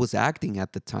Saul was acting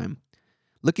at the time.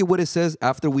 Look at what it says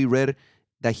after we read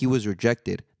that he was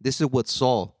rejected. This is what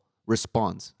Saul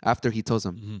responds after he tells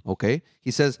him, okay?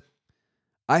 He says,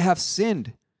 I have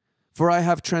sinned, for I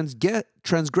have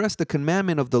transgressed the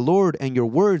commandment of the Lord and your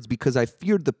words because I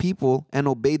feared the people and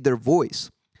obeyed their voice.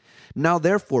 Now,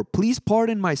 therefore, please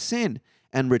pardon my sin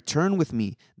and return with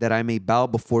me that I may bow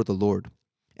before the Lord.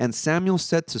 And Samuel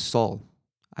said to Saul,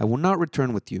 I will not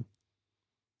return with you,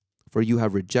 for you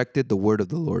have rejected the word of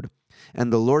the Lord,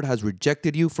 and the Lord has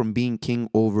rejected you from being king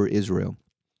over Israel.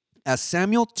 As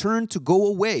Samuel turned to go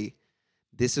away,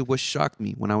 this is what shocked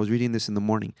me when I was reading this in the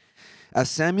morning. As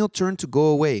Samuel turned to go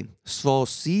away, Saul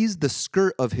seized the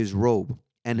skirt of his robe,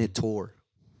 and it tore.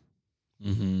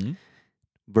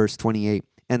 Verse 28,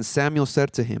 and Samuel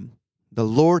said to him, the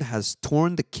Lord has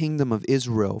torn the kingdom of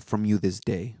Israel from you this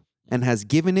day, and has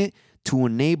given it to a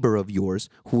neighbor of yours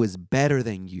who is better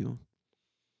than you.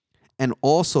 And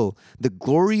also, the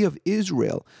glory of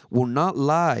Israel will not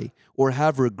lie or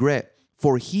have regret,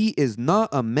 for he is not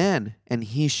a man, and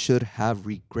he should have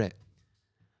regret.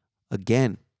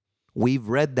 Again, we've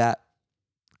read that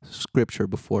scripture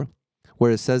before,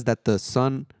 where it says that the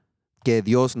son, que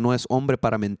Dios no es hombre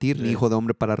para mentir, ni hijo de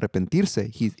hombre para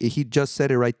arrepentirse. He just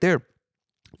said it right there.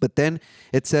 But then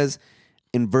it says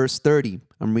in verse 30,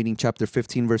 I'm reading chapter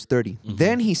 15, verse 30.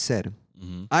 Then he said,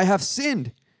 I have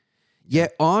sinned,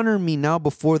 yet honor me now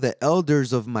before the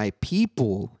elders of my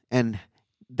people, and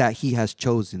that he has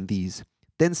chosen these.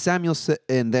 Then Samuel said,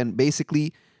 and then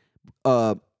basically,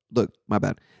 look, my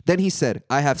bad. Then he said,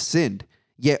 I have sinned,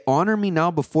 yet honor me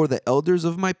now before the elders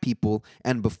of my people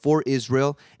and before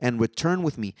Israel, and return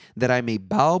with me, that I may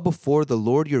bow before the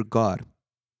Lord your God.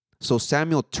 So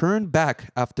Samuel turned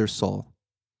back after Saul,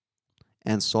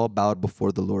 and Saul bowed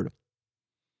before the Lord.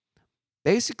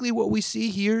 Basically, what we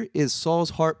see here is Saul's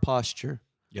heart posture.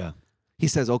 Yeah. He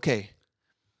says, okay,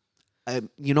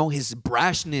 his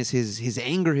brashness, his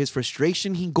anger, his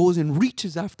frustration, he goes and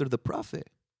reaches after the prophet.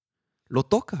 Lo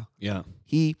toca. Yeah.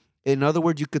 In other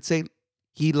words, you could say,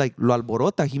 he lo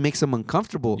alborota, he makes him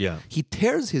uncomfortable. Yeah. He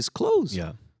tears his clothes.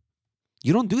 Yeah.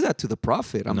 You don't do that to the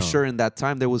prophet. I'm sure in that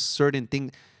time there was certain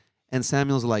things. And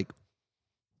Samuel's like,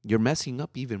 you're messing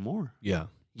up even more. Yeah.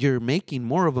 You're making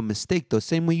more of a mistake. The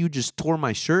same way you just tore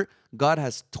my shirt, God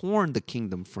has torn the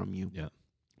kingdom from you. Yeah.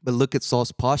 But look at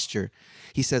Saul's posture.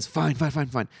 He says, fine.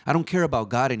 I don't care about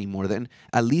God anymore. Then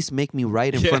at least make me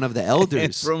right in front of the elders.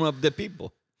 In front of the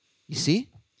people. You see?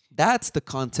 That's the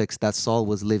context that Saul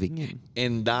was living in.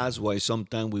 And that's why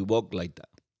sometimes we walk like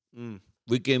that.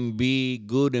 We can be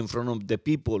good in front of the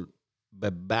people,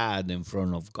 but bad in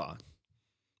front of God.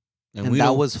 And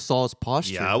that was Saul's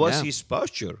posture. Yeah, that was his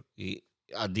posture.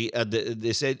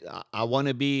 They said, I want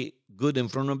to be good in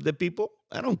front of the people.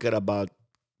 I don't care about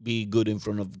be good in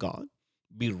front of God.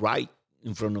 Be right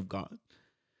in front of God.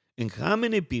 And how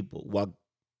many people walk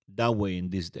that way in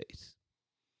these days?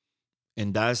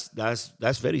 And that's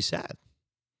very sad.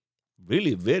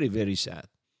 Really, very, very sad.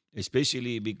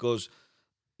 Especially because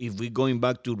if we're going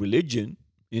back to religion,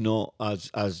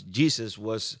 as Jesus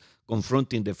was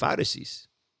confronting the Pharisees,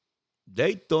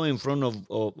 they thought in front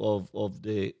of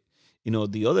the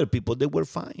the other people, they were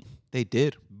fine. They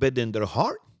did. But in their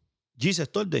heart, Jesus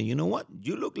told them, you know what?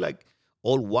 You look like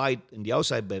all white in the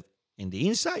outside, but in the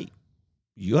inside,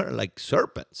 you are like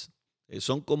serpents.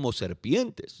 Son como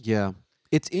serpientes. Yeah.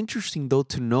 It's interesting, though,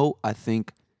 to know, I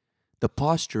think, the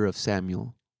posture of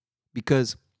Samuel.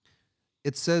 Because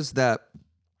it says that,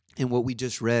 in what we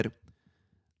just read,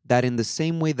 that in the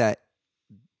same way that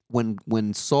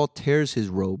when Saul tears his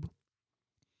robe,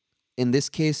 in this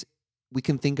case, we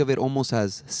can think of it almost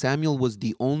as Samuel was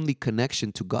the only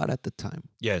connection to God at the time.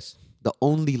 Yes. The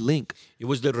only link. It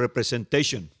was the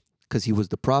representation. Because he was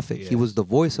the prophet. Yes. He was the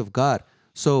voice of God.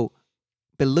 So,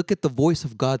 but look at the voice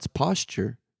of God's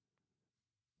posture.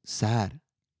 sad.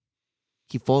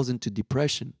 He falls into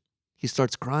depression. He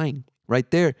starts crying right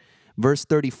there. Verse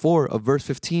 34 of verse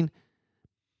 15,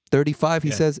 35, he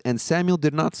Yeah. says, and Samuel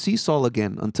did not see Saul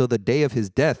again until the day of his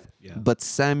death. Yeah. But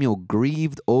Samuel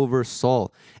grieved over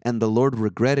Saul, and the Lord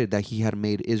regretted that he had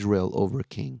made Israel over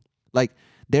king. Like,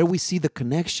 there we see the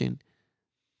connection.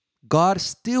 God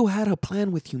still had a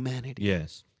plan with humanity.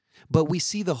 Yes. But we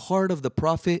see the heart of the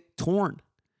prophet torn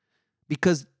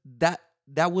because that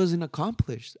wasn't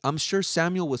accomplished. I'm sure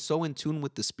Samuel was so in tune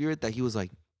with the Spirit that he was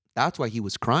like, that's why he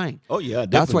was crying. Oh, yeah,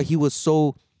 definitely. That's why he was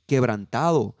so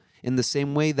quebrantado. In the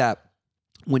same way that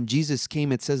when Jesus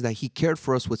came, it says that he cared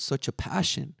for us with such a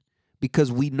passion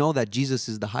because we know that Jesus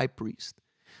is the high priest.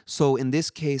 So in this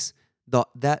case,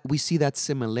 that we see that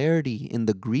similarity in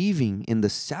the grieving, in the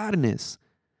sadness.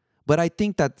 But I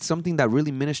think that something that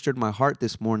really ministered my heart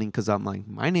this morning, because I'm like,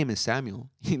 my name is Samuel,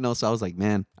 so I was like,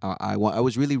 man, I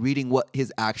was really reading what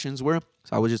his actions were.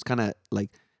 So I was just kind of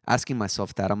like asking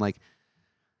myself that. I'm like,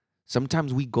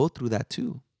 sometimes we go through that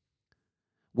too,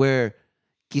 where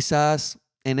quizás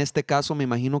en este caso me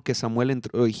imagino que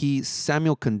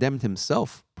Samuel condemned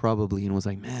himself probably and was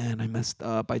like, man, I messed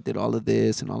up. I did all of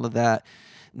this and all of that.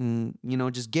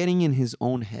 Just getting in his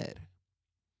own head.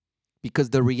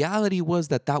 Because the reality was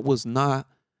that was not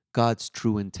God's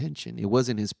true intention. It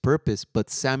wasn't his purpose, but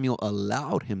Samuel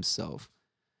allowed himself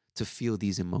to feel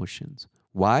these emotions.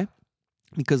 Why?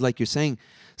 Because like you're saying,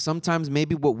 sometimes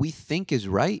maybe what we think is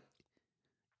right,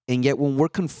 and yet when we're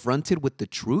confronted with the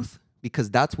truth, because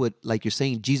that's what, like you're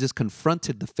saying, Jesus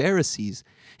confronted the Pharisees.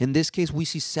 In this case, we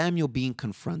see Samuel being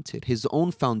confronted, his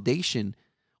own foundation,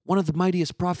 one of the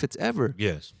mightiest prophets ever.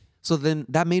 Yes. So then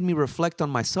that made me reflect on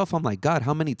myself. I'm like, God,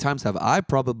 how many times have I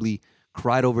probably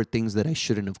cried over things that I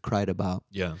shouldn't have cried about?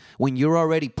 Yeah. When you're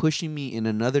already pushing me in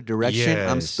another direction,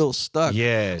 I'm Yes. still stuck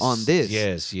Yes. on this.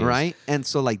 Yes. Yes. Right? And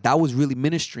so like that was really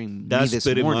ministering That's me this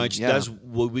pretty morning. much, Yeah. that's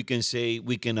what we can say.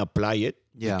 We can apply it.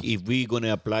 Yeah. If we're going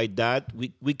to apply that,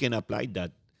 we can apply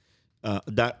that,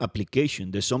 that application.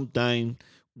 That sometimes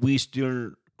we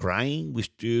still crying, we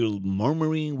still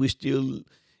murmuring, we still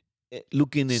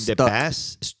looking in the Stuck.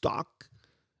 past, stuck,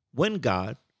 when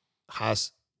God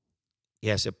he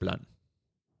has a plan.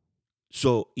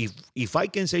 So if I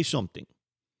can say something,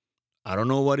 I don't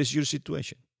know what is your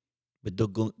situation, but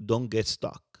don't get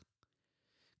stuck.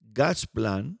 God's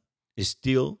plan is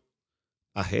still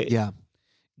ahead. Yeah.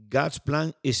 God's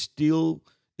plan is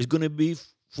going to be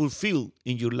fulfilled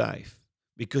in your life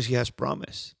because he has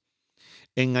promised.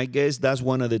 And I guess that's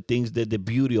one of the things that the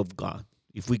beauty of God,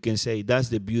 if we can say that's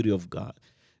the beauty of God,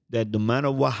 that no matter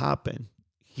what happened,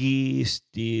 he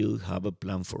still have a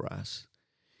plan for us.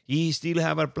 He still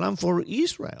have a plan for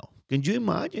Israel. Can you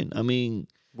imagine? I mean,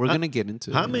 We're going to get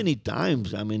into it. how many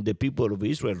times, the people of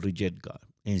Israel reject God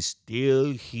and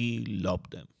still he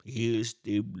loved them. He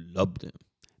still loved them.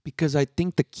 Because I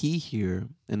think the key here,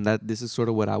 and that this is sort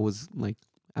of what I was like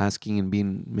asking and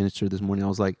being ministered this morning. I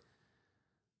was like,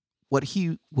 what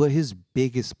his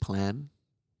biggest plan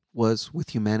was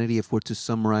with humanity, if we're to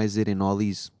summarize it in all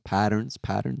these patterns,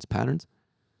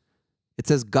 it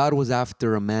says God was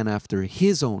after a man after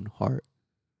his own heart.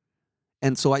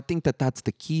 And so I think that that's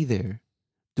the key there.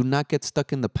 Do not get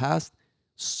stuck in the past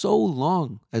so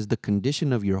long as the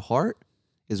condition of your heart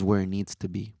is where it needs to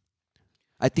be.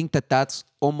 I think that that's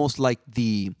almost like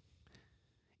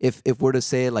if we're to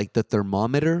say it like the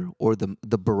thermometer or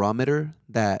the barometer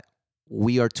that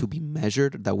we are to be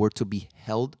measured, that we're to be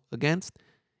held against,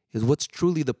 is what's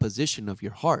truly the position of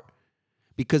your heart.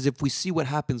 Because if we see what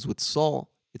happens with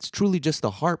Saul, it's truly just a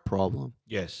heart problem.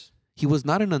 Yes. He was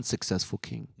not an unsuccessful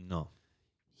king. No.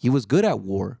 He was good at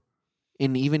war.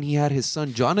 And even he had his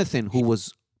son Jonathan, who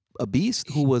was a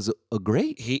beast, who was a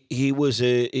great. He was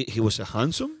a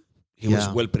handsome. He was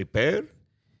Yeah. well prepared.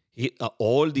 He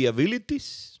all the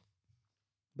abilities.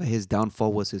 But his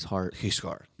downfall was his heart. His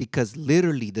heart. Because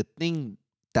literally the thing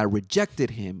that rejected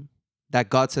him, that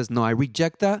God says, no, I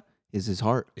reject that, is his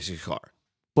heart. Is his heart.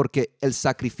 Porque el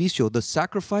sacrificio, the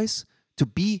sacrifice to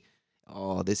be,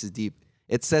 oh, this is deep.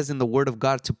 It says in the word of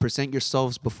God to present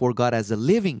yourselves before God as a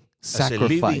living sacrifice.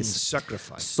 As a living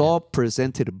sacrifice. Saul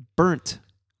presented burnt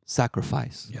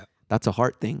sacrifice. Yeah. That's a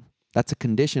heart thing. That's a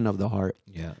condition of the heart.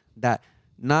 Yeah. That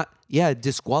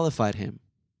disqualified him.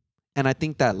 And I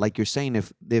think that, like you're saying,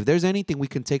 if there's anything we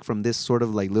can take from this sort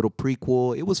of like little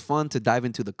prequel, it was fun to dive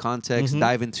into the context,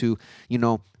 dive into,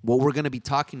 what we're going to be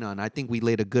talking on. I think we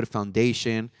laid a good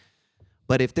foundation.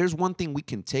 But if there's one thing we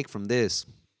can take from this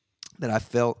that I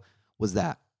felt was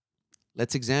that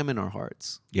let's examine our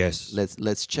hearts. Yes.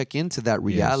 Let's check into that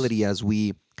reality as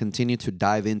we continue to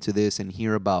dive into this and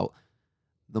hear about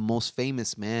the most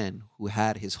famous man who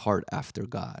had his heart after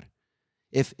God.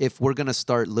 If we're going to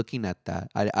start looking at that,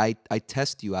 I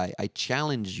test you, I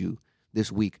challenge you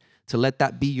this week to let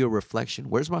that be your reflection.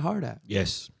 Where's my heart at?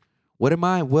 Yes. What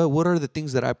are the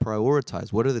things that I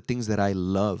prioritize? What are the things that I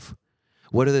love?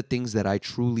 What are the things that I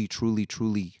truly, truly,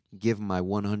 truly give my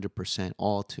 100%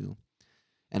 all to?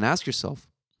 And ask yourself,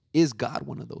 is God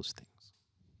one of those things?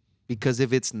 Because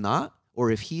if it's not,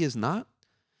 or if he is not,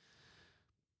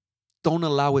 don't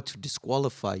allow it to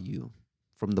disqualify you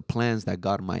from the plans that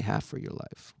God might have for your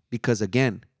life. Because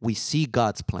again, we see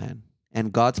God's plan.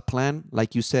 And God's plan,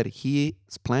 like you said, his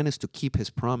plan is to keep his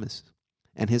promise.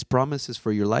 And his promises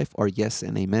for your life are yes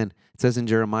and amen. It says in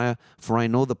Jeremiah, "For I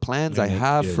know the plans I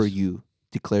have for you,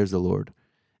 declares the Lord."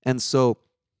 And so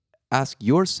ask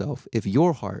yourself if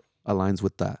your heart aligns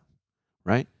with that,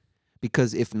 right?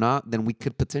 Because if not, then we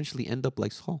could potentially end up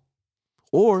like Saul.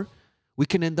 Or we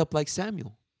can end up like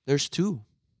Samuel. There's two.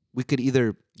 We could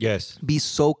either be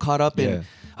so caught up in,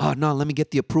 oh, no, let me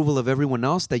get the approval of everyone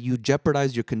else that you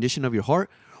jeopardize your condition of your heart.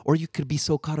 Or you could be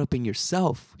so caught up in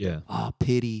yourself. Yeah. Oh,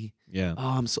 pity. Yeah.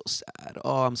 Oh, I'm so sad.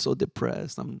 Oh, I'm so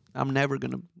depressed. I'm never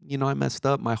going to, I messed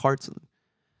up. My heart's...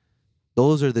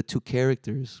 Those are the two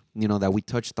characters, that we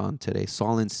touched on today,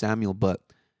 Saul and Samuel, but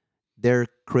they're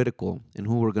critical in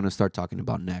who we're going to start talking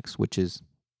about next, which is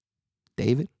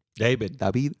David. David.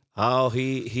 How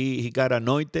he got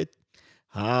anointed.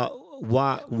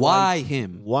 Why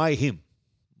him? Why him?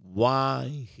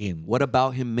 Why him? What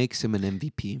about him makes him an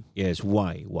MVP? Yes,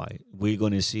 why? We're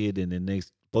going to see it in the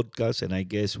next podcast, and I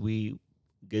guess we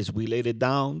laid it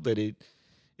down very,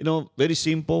 very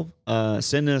simple.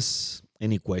 Send us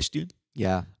any question.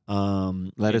 Yeah.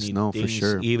 Let us know for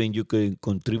sure. Even you can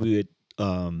contribute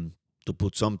to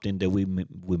put something that we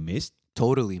missed.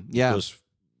 Totally. Yeah. Because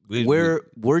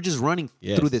we're just running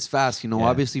through this fast.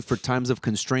 Obviously for times of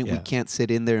constraint, we can't sit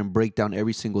in there and break down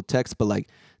every single text. But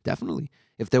definitely,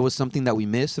 if there was something that we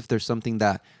missed, if there's something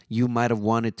that you might have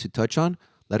wanted to touch on,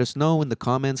 let us know in the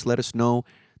comments. Let us know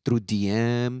through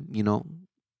DM.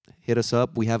 Hit us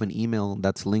up. We have an email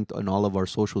that's linked on all of our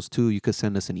socials too. You could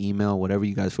send us an email, whatever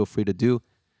you guys feel free to do.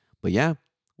 But yeah,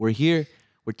 we're here.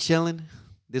 We're chilling.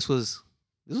 This was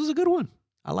a good one.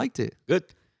 I liked it. Good.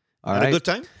 Had a good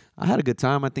time? I had a good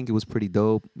time. I think it was pretty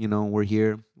dope. We're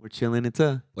here. We're chilling. It's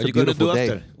a beautiful day.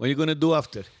 After? What are you going to do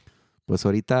after? Pues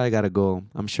ahorita I got to go.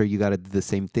 I'm sure you got to do the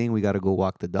same thing. We got to go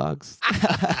walk the dogs.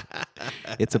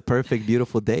 It's a perfect,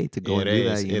 beautiful day to go and do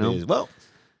that, It is. Well,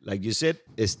 like you said,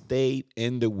 stay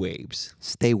in the waves.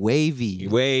 Stay wavy.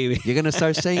 Wavy. You're going to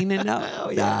start saying it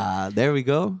now? There we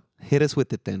go. Hit us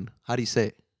with it then. How do you say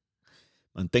it?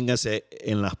 Manténgase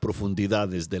en las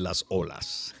profundidades de las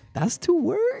olas. That's too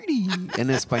wordy. En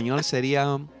español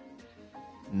sería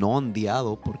no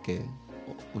ondeado porque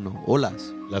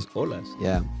olas. Las olas.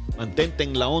 Yeah. Mantente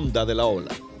en la onda de la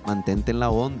ola. Mantente en la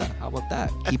onda. How about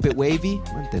that? Keep it wavy.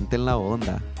 Mantente en la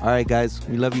onda. All right, guys.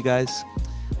 We love you guys.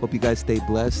 Hope you guys stay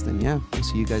blessed. And yeah, we'll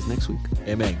see you guys next week.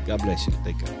 Amen. God bless you.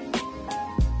 Take care.